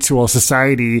to retool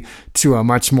society to a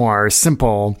much more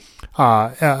simple,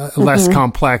 less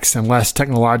complex and less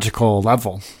technological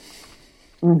level.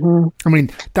 I mean,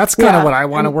 that's kind of what I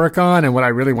want to work on, and what I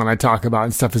really want to talk about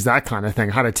and stuff is that kind of thing,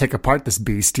 how to take apart this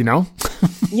beast, you know?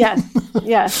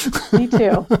 Yes, me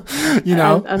too. You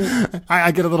know,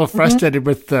 I get a little frustrated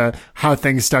with how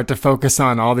things start to focus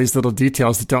on all these little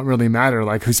details that don't really matter,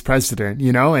 like who's president,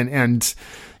 you know, and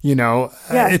you know,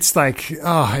 it's like,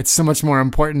 oh, it's so much more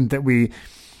important that we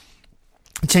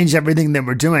change everything that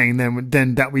we're doing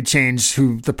than that we change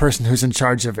the person who's in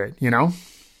charge of it, you know?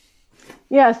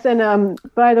 Yes, and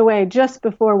by the way, just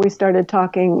before we started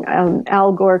talking,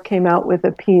 Al Gore came out with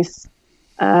a piece,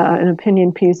 an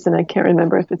opinion piece, and I can't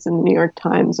remember if it's in the New York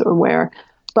Times or where,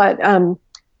 but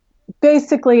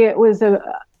basically it was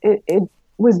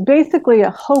basically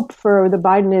a hope for the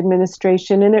Biden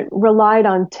administration, and it relied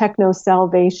on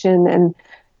techno-salvation and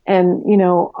you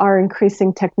know, our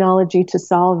increasing technology to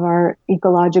solve our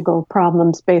ecological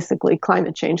problems, basically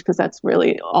climate change, because that's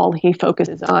really all he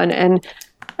focuses on. And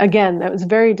again, that was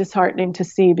very disheartening to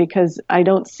see, because I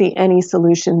don't see any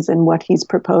solutions in what he's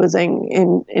proposing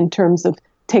in terms of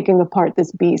taking apart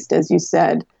this beast, as you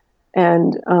said.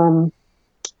 And,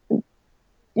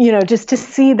 you know, just to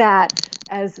see that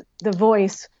as the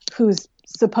voice who's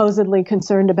supposedly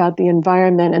concerned about the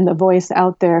environment and the voice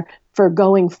out there for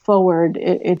going forward,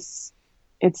 it's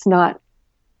not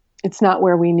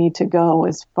where we need to go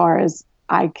as far as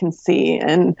I can see.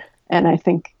 And I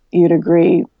think you'd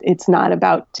agree, it's not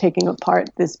about taking apart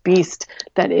this beast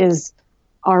that is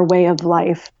our way of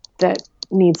life that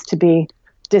needs to be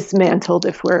dismantled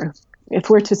if we're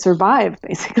to survive,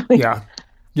 basically.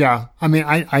 Yeah. I mean,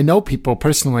 I know people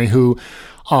personally who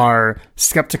are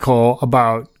skeptical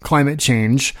about climate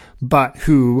change, but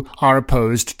who are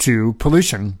opposed to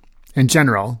pollution in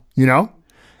general, you know?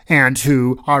 And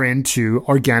who are into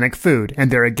organic food, and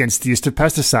they're against the use of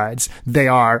pesticides. They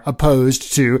are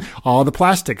opposed to all the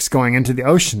plastics going into the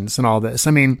oceans and all this.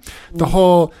 I mean, the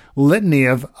whole litany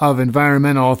of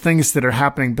environmental things that are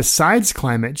happening besides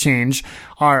climate change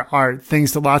are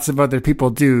things that lots of other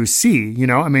people do see, you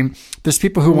know? I mean, there's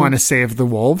people who want to save the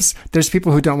wolves. There's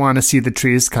people who don't want to see the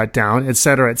trees cut down, et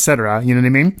cetera, you know what I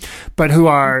mean? But who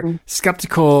are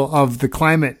skeptical of the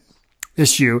climate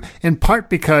issue, in part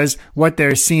because what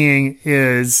they're seeing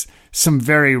is some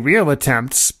very real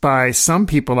attempts by some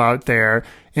people out there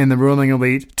in the ruling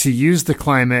elite to use the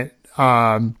climate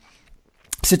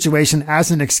situation as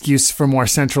an excuse for more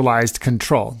centralized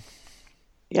control.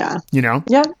 Yeah. You know?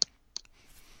 Yeah.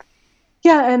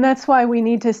 Yeah, and that's why we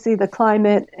need to see the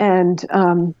climate and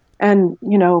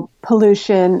you know,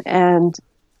 pollution and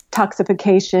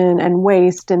toxification and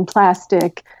waste and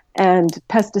plastic and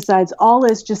pesticides, all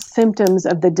as just symptoms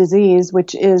of the disease,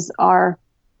 which is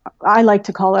I like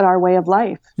to call it our way of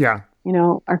life. Yeah. You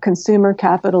know, our consumer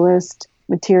capitalist,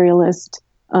 materialist,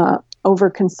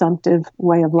 overconsumptive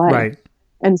way of life. Right.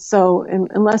 And so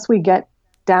unless we get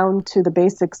down to the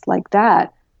basics like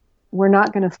that, we're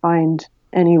not going to find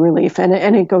any relief. And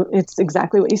it's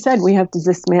exactly what you said. We have to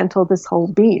dismantle this whole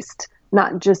beast,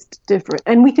 not just different.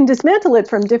 And we can dismantle it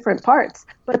from different parts,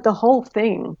 but the whole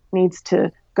thing needs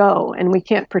to go. And we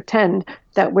can't pretend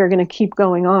that we're going to keep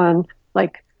going on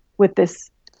like with this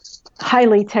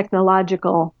highly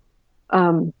technological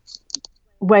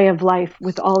way of life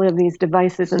with all of these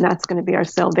devices, and that's going to be our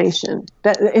salvation.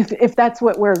 That if that's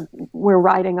what we're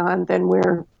riding on, then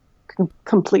we're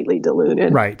completely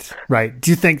diluted. Right.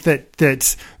 Do you think that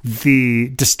the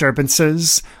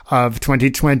disturbances of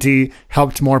 2020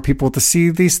 helped more people to see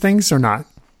these things or not?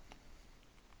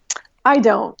 I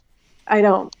don't.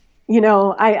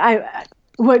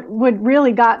 What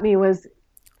really got me was,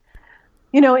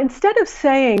 instead of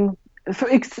saying,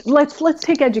 let's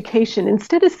take education,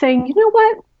 instead of saying, you know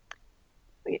what,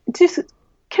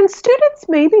 can students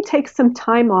maybe take some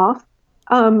time off?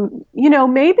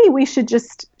 Maybe we should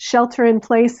just shelter in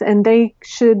place and they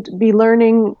should be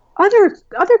learning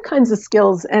other kinds of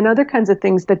skills and other kinds of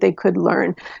things that they could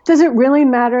learn. Does it really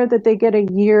matter that they get a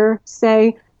year,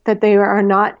 say, that they are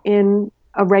not in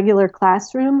a regular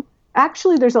classroom?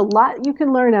 Actually, there's a lot you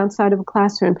can learn outside of a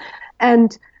classroom.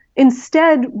 And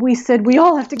instead, we said we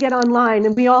all have to get online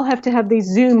and we all have to have these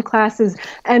Zoom classes.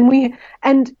 And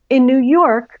in New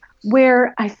York,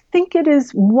 where I think it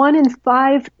is 1 in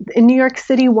 5, in New York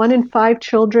City, 1 in 5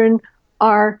 children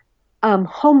are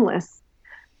homeless.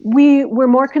 We were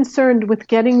more concerned with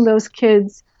getting those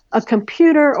kids a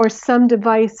computer or some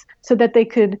device so that they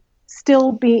could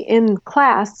still be in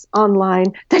class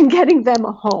online than getting them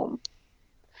a home.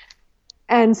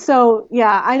 And so,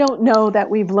 I don't know that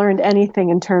we've learned anything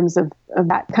in terms of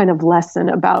that kind of lesson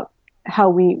about how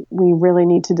we really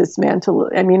need to dismantle.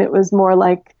 I mean, it was more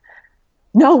like,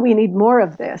 no, we need more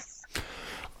of this.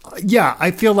 Yeah,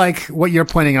 I feel like what you're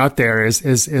pointing out there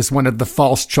is one of the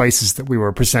false choices that we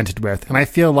were presented with. And I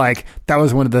feel like that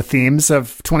was one of the themes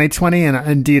of 2020. And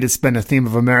indeed, it's been a theme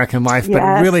of American life, but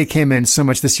it really came in so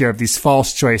much this year of these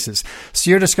false choices. So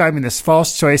you're describing this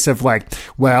false choice of like,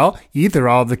 well, either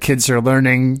all the kids are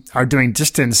doing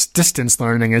distance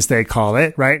learning, as they call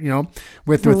it, right?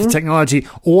 With the technology,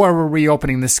 or we're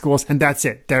reopening the schools, and that's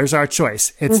it. There's our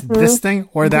choice. It's this thing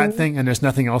or that thing, and there's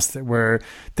nothing else that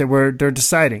they're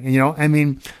deciding.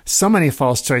 So many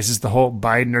false choices. The whole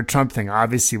Biden or Trump thing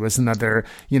obviously was another,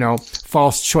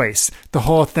 false choice. The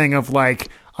whole thing of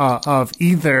of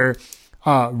either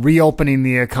reopening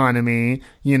the economy,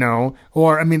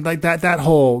 or that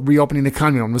whole reopening the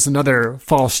economy one was another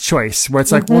false choice where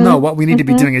it's like, well, no, what we need to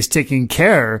be doing is taking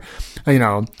care,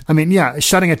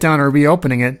 shutting it down or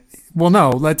reopening it. Well, no,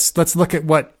 let's look at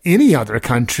what any other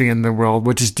country in the world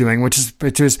which is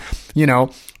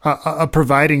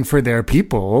providing for their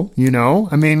people,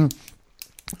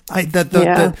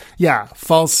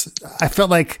 false. I felt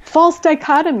like false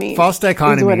dichotomies,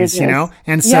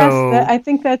 and so yes, I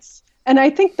think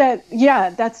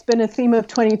that's been a theme of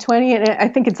 2020, and I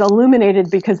think it's illuminated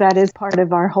because that is part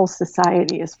of our whole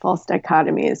society is false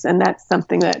dichotomies, and that's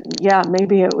something that,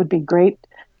 maybe it would be great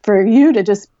for you to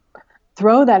just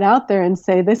throw that out there and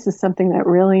say, this is something that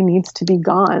really needs to be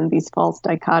gone, these false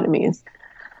dichotomies.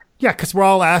 Yeah, because we're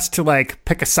all asked to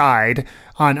pick a side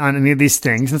on any of these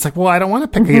things. And it's like, well, I don't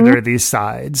want to pick either of these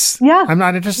sides. Yeah. I'm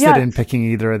not interested in picking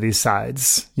either of these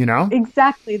sides,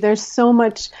 Exactly. There's so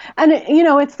much. And,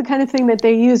 it's the kind of thing that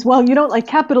they use. Well, you don't like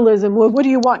capitalism. Well, what do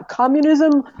you want?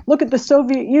 Communism? Look at the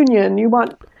Soviet Union. You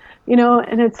want,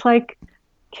 and it's like,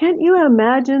 can't you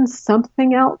imagine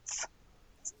something else?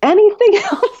 Anything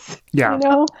else?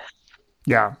 Yeah.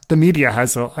 Yeah, the media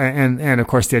has and of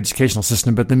course the educational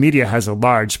system, but the media has a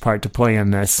large part to play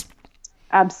in this.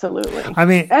 Absolutely.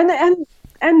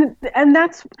 And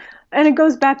that's it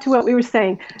goes back to what we were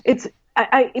saying. It's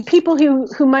people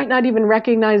who might not even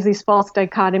recognize these false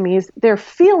dichotomies, they're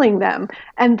feeling them,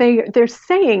 and they're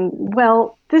saying,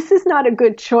 well, this is not a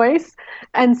good choice,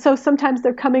 and so sometimes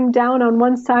they're coming down on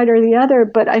one side or the other.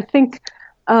 But I think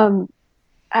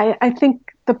I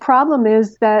think the problem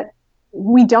is that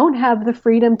we don't have the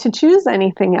freedom to choose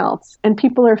anything else, and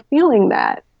people are feeling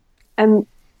that, and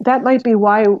that might be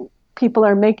why people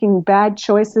are making bad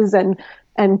choices and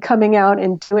coming out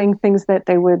and doing things that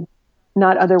they would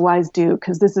not otherwise do,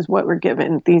 because this is what we're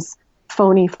given, these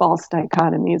phony false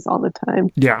dichotomies all the time.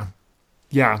 Yeah.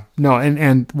 No,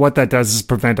 and what that does is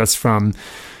prevent us from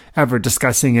ever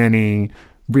discussing any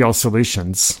real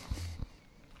solutions.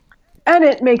 And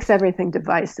it makes everything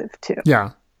divisive too.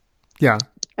 Yeah.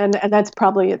 And that's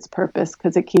probably its purpose,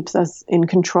 because it keeps us in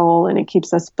control and it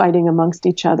keeps us fighting amongst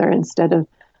each other instead of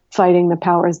fighting the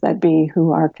powers that be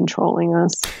who are controlling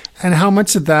us. And how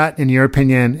much of that, in your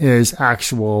opinion, is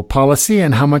actual policy,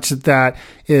 and how much of that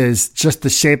is just the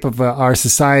shape of our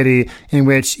society in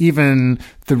which even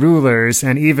the rulers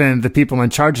and even the people in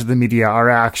charge of the media are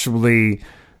actually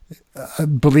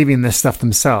believing this stuff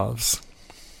themselves?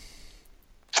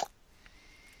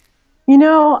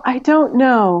 I don't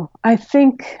know. I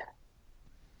think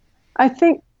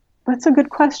that's a good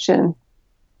question.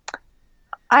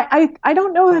 I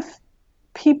don't know if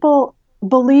people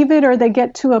believe it or they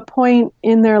get to a point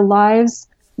in their lives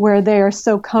where they are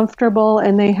so comfortable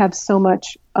and they have so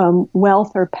much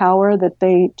wealth or power that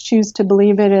they choose to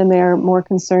believe it, and they're more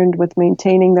concerned with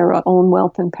maintaining their own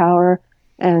wealth and power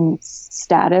and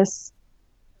status.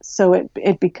 So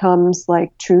it becomes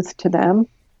like truth to them.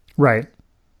 Right.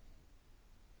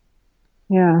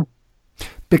 Yeah.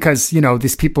 Because,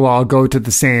 these people all go to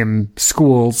the same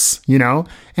schools,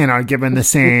 and are given the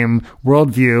same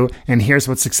worldview. And here's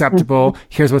what's acceptable.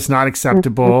 Here's what's not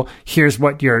acceptable. Here's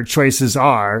what your choices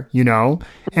are,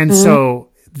 And so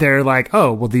they're like,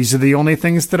 oh, well, these are the only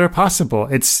things that are possible.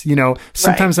 It's,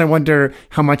 sometimes I wonder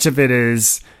how much of it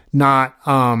is not,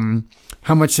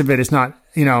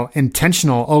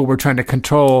 intentional. Oh, we're trying to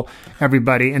control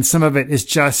everybody. And some of it is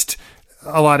just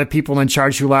a lot of people in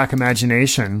charge who lack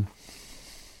imagination.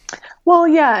 Well,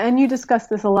 yeah, and you discussed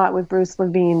this a lot with Bruce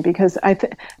Levine, because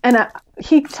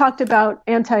he talked about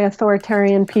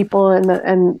anti-authoritarian people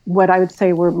and what I would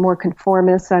say were more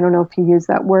conformists. I don't know if he used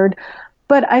that word,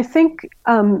 but I think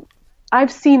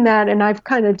I've seen that, and I've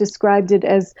kind of described it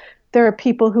as there are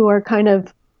people who are kind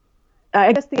of,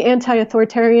 I guess the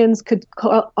anti-authoritarians could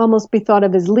almost be thought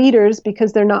of as leaders,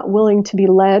 because they're not willing to be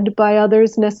led by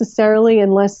others necessarily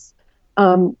unless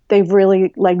they've really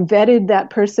vetted that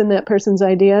person's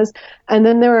ideas. And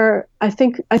then there are, I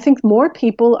think more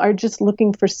people are just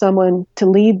looking for someone to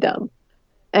lead them.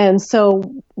 And so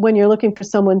when you're looking for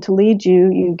someone to lead you,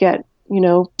 you get,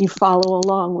 you follow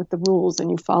along with the rules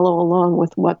and you follow along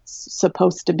with what's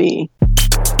supposed to be.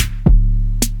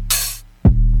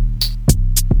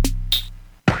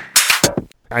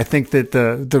 I think that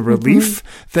the relief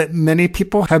that many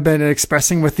people have been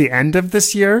expressing with the end of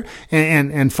this year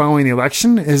and following the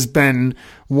election has been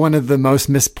one of the most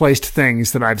misplaced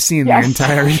things that I've seen the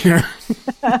entire year.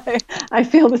 I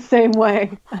feel the same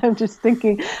way. I'm just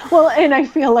thinking, well, and I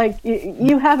feel like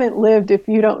you haven't lived if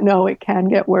you don't know it can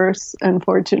get worse,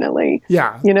 unfortunately.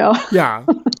 Yeah. Yeah.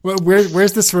 Well,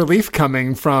 where's this relief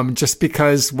coming from, just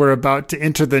because we're about to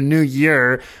enter the new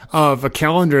year of a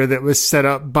calendar that was set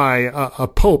up by a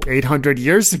Pope 800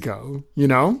 years ago,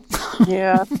 Yeah.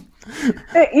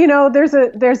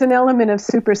 There's an element of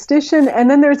superstition, and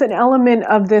then there's an element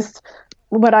of this,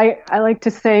 what I like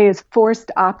to say is forced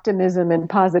optimism and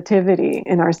positivity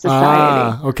in our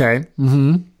society. Okay.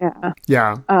 Mm-hmm. Yeah.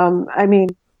 Yeah. I mean,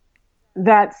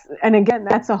 that's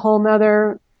a whole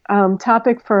nother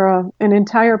topic for an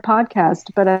entire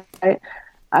podcast, but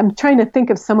I'm trying to think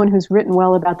of someone who's written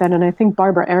well about that, and I think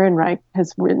Barbara Ehrenreich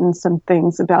has written some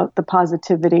things about the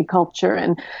positivity culture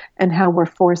and how we're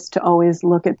forced to always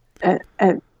look at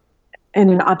in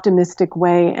an optimistic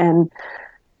way, and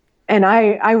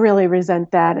I really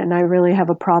resent that, and I really have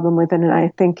a problem with it, and I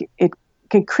think it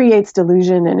creates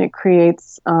delusion, and it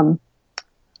creates not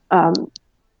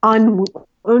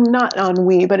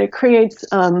ennui, but it creates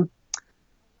a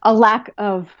lack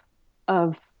of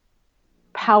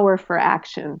power for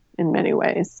action in many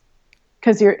ways,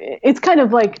 because it's kind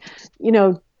of like,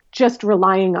 just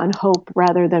relying on hope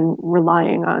rather than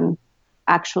relying on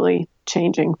actually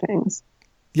changing things.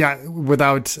 Yeah,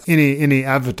 without any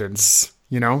evidence,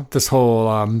 this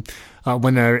whole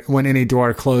when any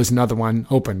door closed, another one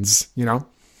opens, Yeah.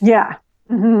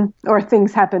 Mm-hmm. Or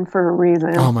things happen for a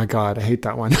reason. Oh my God, I hate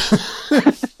that one.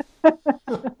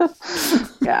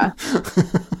 Yeah.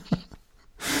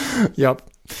 Yep.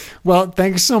 Well,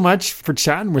 thanks so much for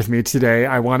chatting with me today.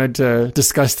 I wanted to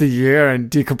discuss the year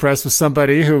and decompress with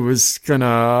somebody who was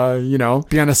gonna,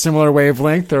 be on a similar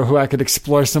wavelength, or who I could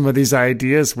explore some of these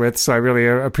ideas with. So I really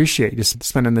appreciate you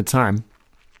spending the time.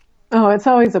 Oh, it's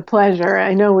always a pleasure.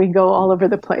 I know we go all over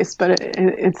the place, but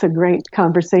it's a great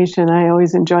conversation. I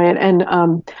always enjoy it. And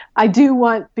I do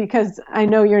want, because I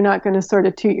know you're not going to sort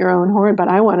of toot your own horn, but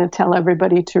I want to tell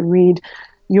everybody to read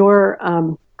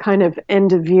your kind of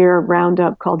end-of-year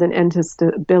roundup called An End to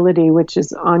Stability, which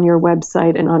is on your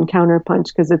website and on Counterpunch,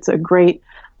 because it's a great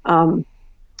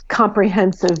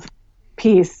comprehensive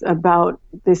piece about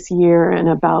this year and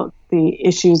about the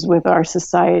issues with our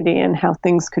society and how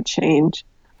things could change.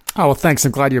 Oh, well, thanks.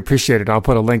 I'm glad you appreciate it. I'll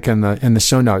put a link in the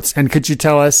show notes. And could you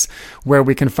tell us where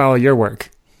we can follow your work?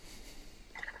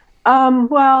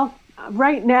 Well,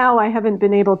 right now I haven't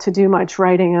been able to do much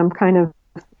writing. I'm kind of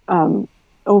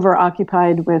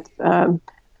overoccupied with, a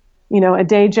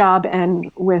day job and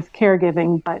with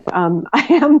caregiving. But I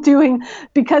am doing,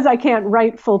 because I can't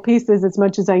write full pieces as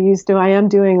much as I used to, I am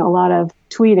doing a lot of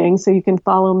tweeting. So you can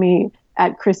follow me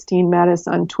at Christine Mattis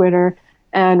on Twitter.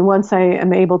 And once I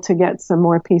am able to get some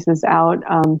more pieces out,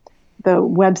 the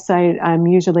website I'm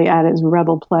usually at is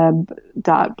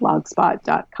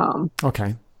rebelpleb.blogspot.com.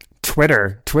 Okay.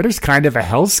 Twitter's kind of a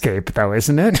hellscape, though,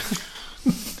 isn't it?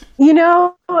 You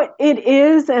know, it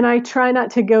is, and I try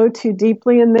not to go too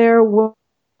deeply in there. What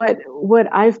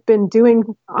I've been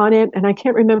doing on it, and I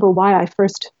can't remember why I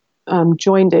first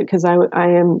joined it, because I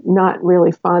am not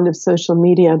really fond of social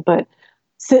media, but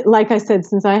like I said,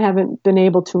 since I haven't been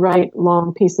able to write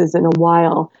long pieces in a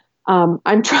while,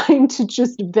 I'm trying to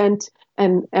just vent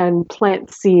and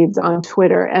plant seeds on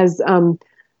Twitter, as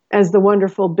the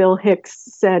wonderful Bill Hicks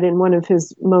said in one of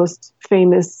his most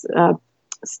famous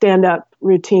stand-up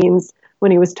routines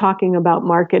when he was talking about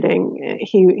marketing.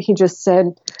 He just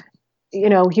said, you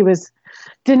know, he was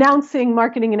denouncing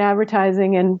marketing and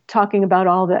advertising and talking about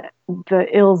all the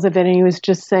ills of it, and he was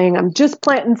just saying, I'm just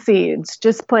planting seeds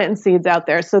out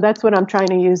there. So that's what I'm trying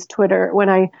to use Twitter. When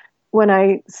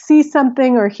I see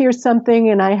something or hear something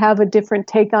and I have a different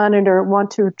take on it or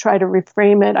want to try to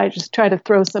reframe it, I just try to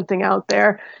throw something out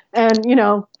there. And, you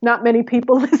know, not many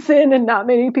people listen and not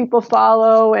many people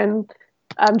follow, and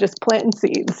I'm just planting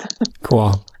seeds.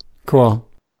 Cool.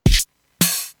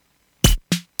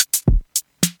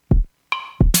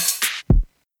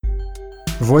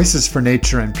 Voices for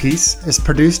Nature and Peace is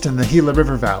produced in the Gila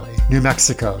River Valley, New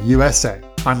Mexico, USA,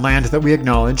 on land that we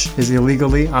acknowledge is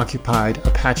illegally occupied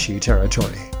Apache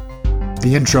territory.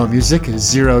 The intro music is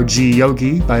Zero G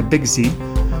Yogi by Big Z,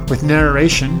 with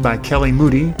narration by Kelly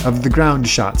Moody of the Ground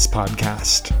Shots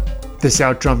podcast. This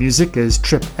outro music is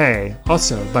Trip A,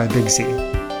 also by Big Z.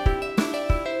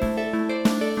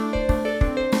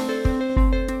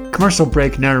 Commercial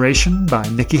break narration by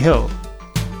Nikki Hill.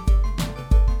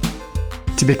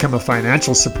 To become a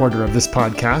financial supporter of this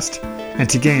podcast and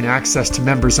to gain access to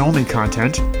members-only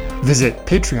content, visit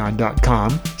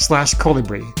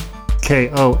patreon.com/Kolibri,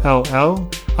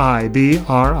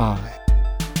 KOLLIBRI.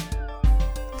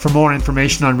 For more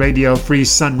information on Radio Free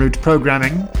Sunroot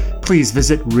programming, please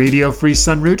visit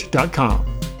radiofreesunroot.com.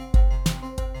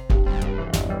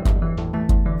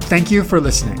 Thank you for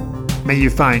listening. May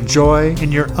you find joy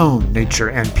in your own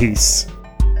nature and peace.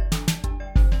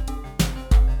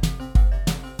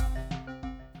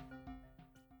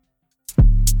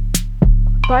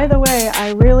 By the way,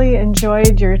 I really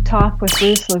enjoyed your talk with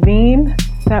Bruce Levine.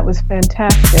 That was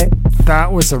fantastic.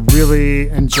 That was a really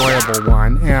enjoyable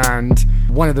one. And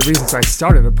one of the reasons I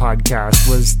started a podcast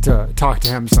was to talk to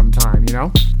him sometime, you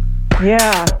know?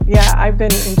 Yeah. I've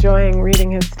been enjoying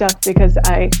reading his stuff because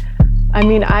I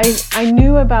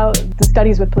knew about the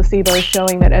studies with placebo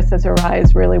showing that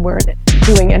SSRIs really weren't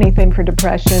doing anything for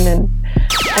depression.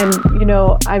 And you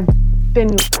know, I've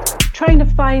been trying to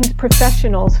find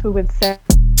professionals who would say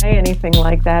anything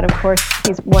like that. Of course,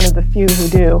 he's one of the few who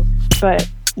do. But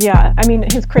yeah, I mean,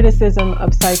 his criticism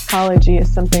of psychology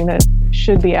is something that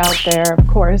should be out there, of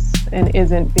course, and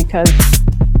isn't, because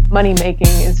money making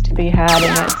is to be had,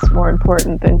 and that's more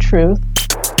important than truth.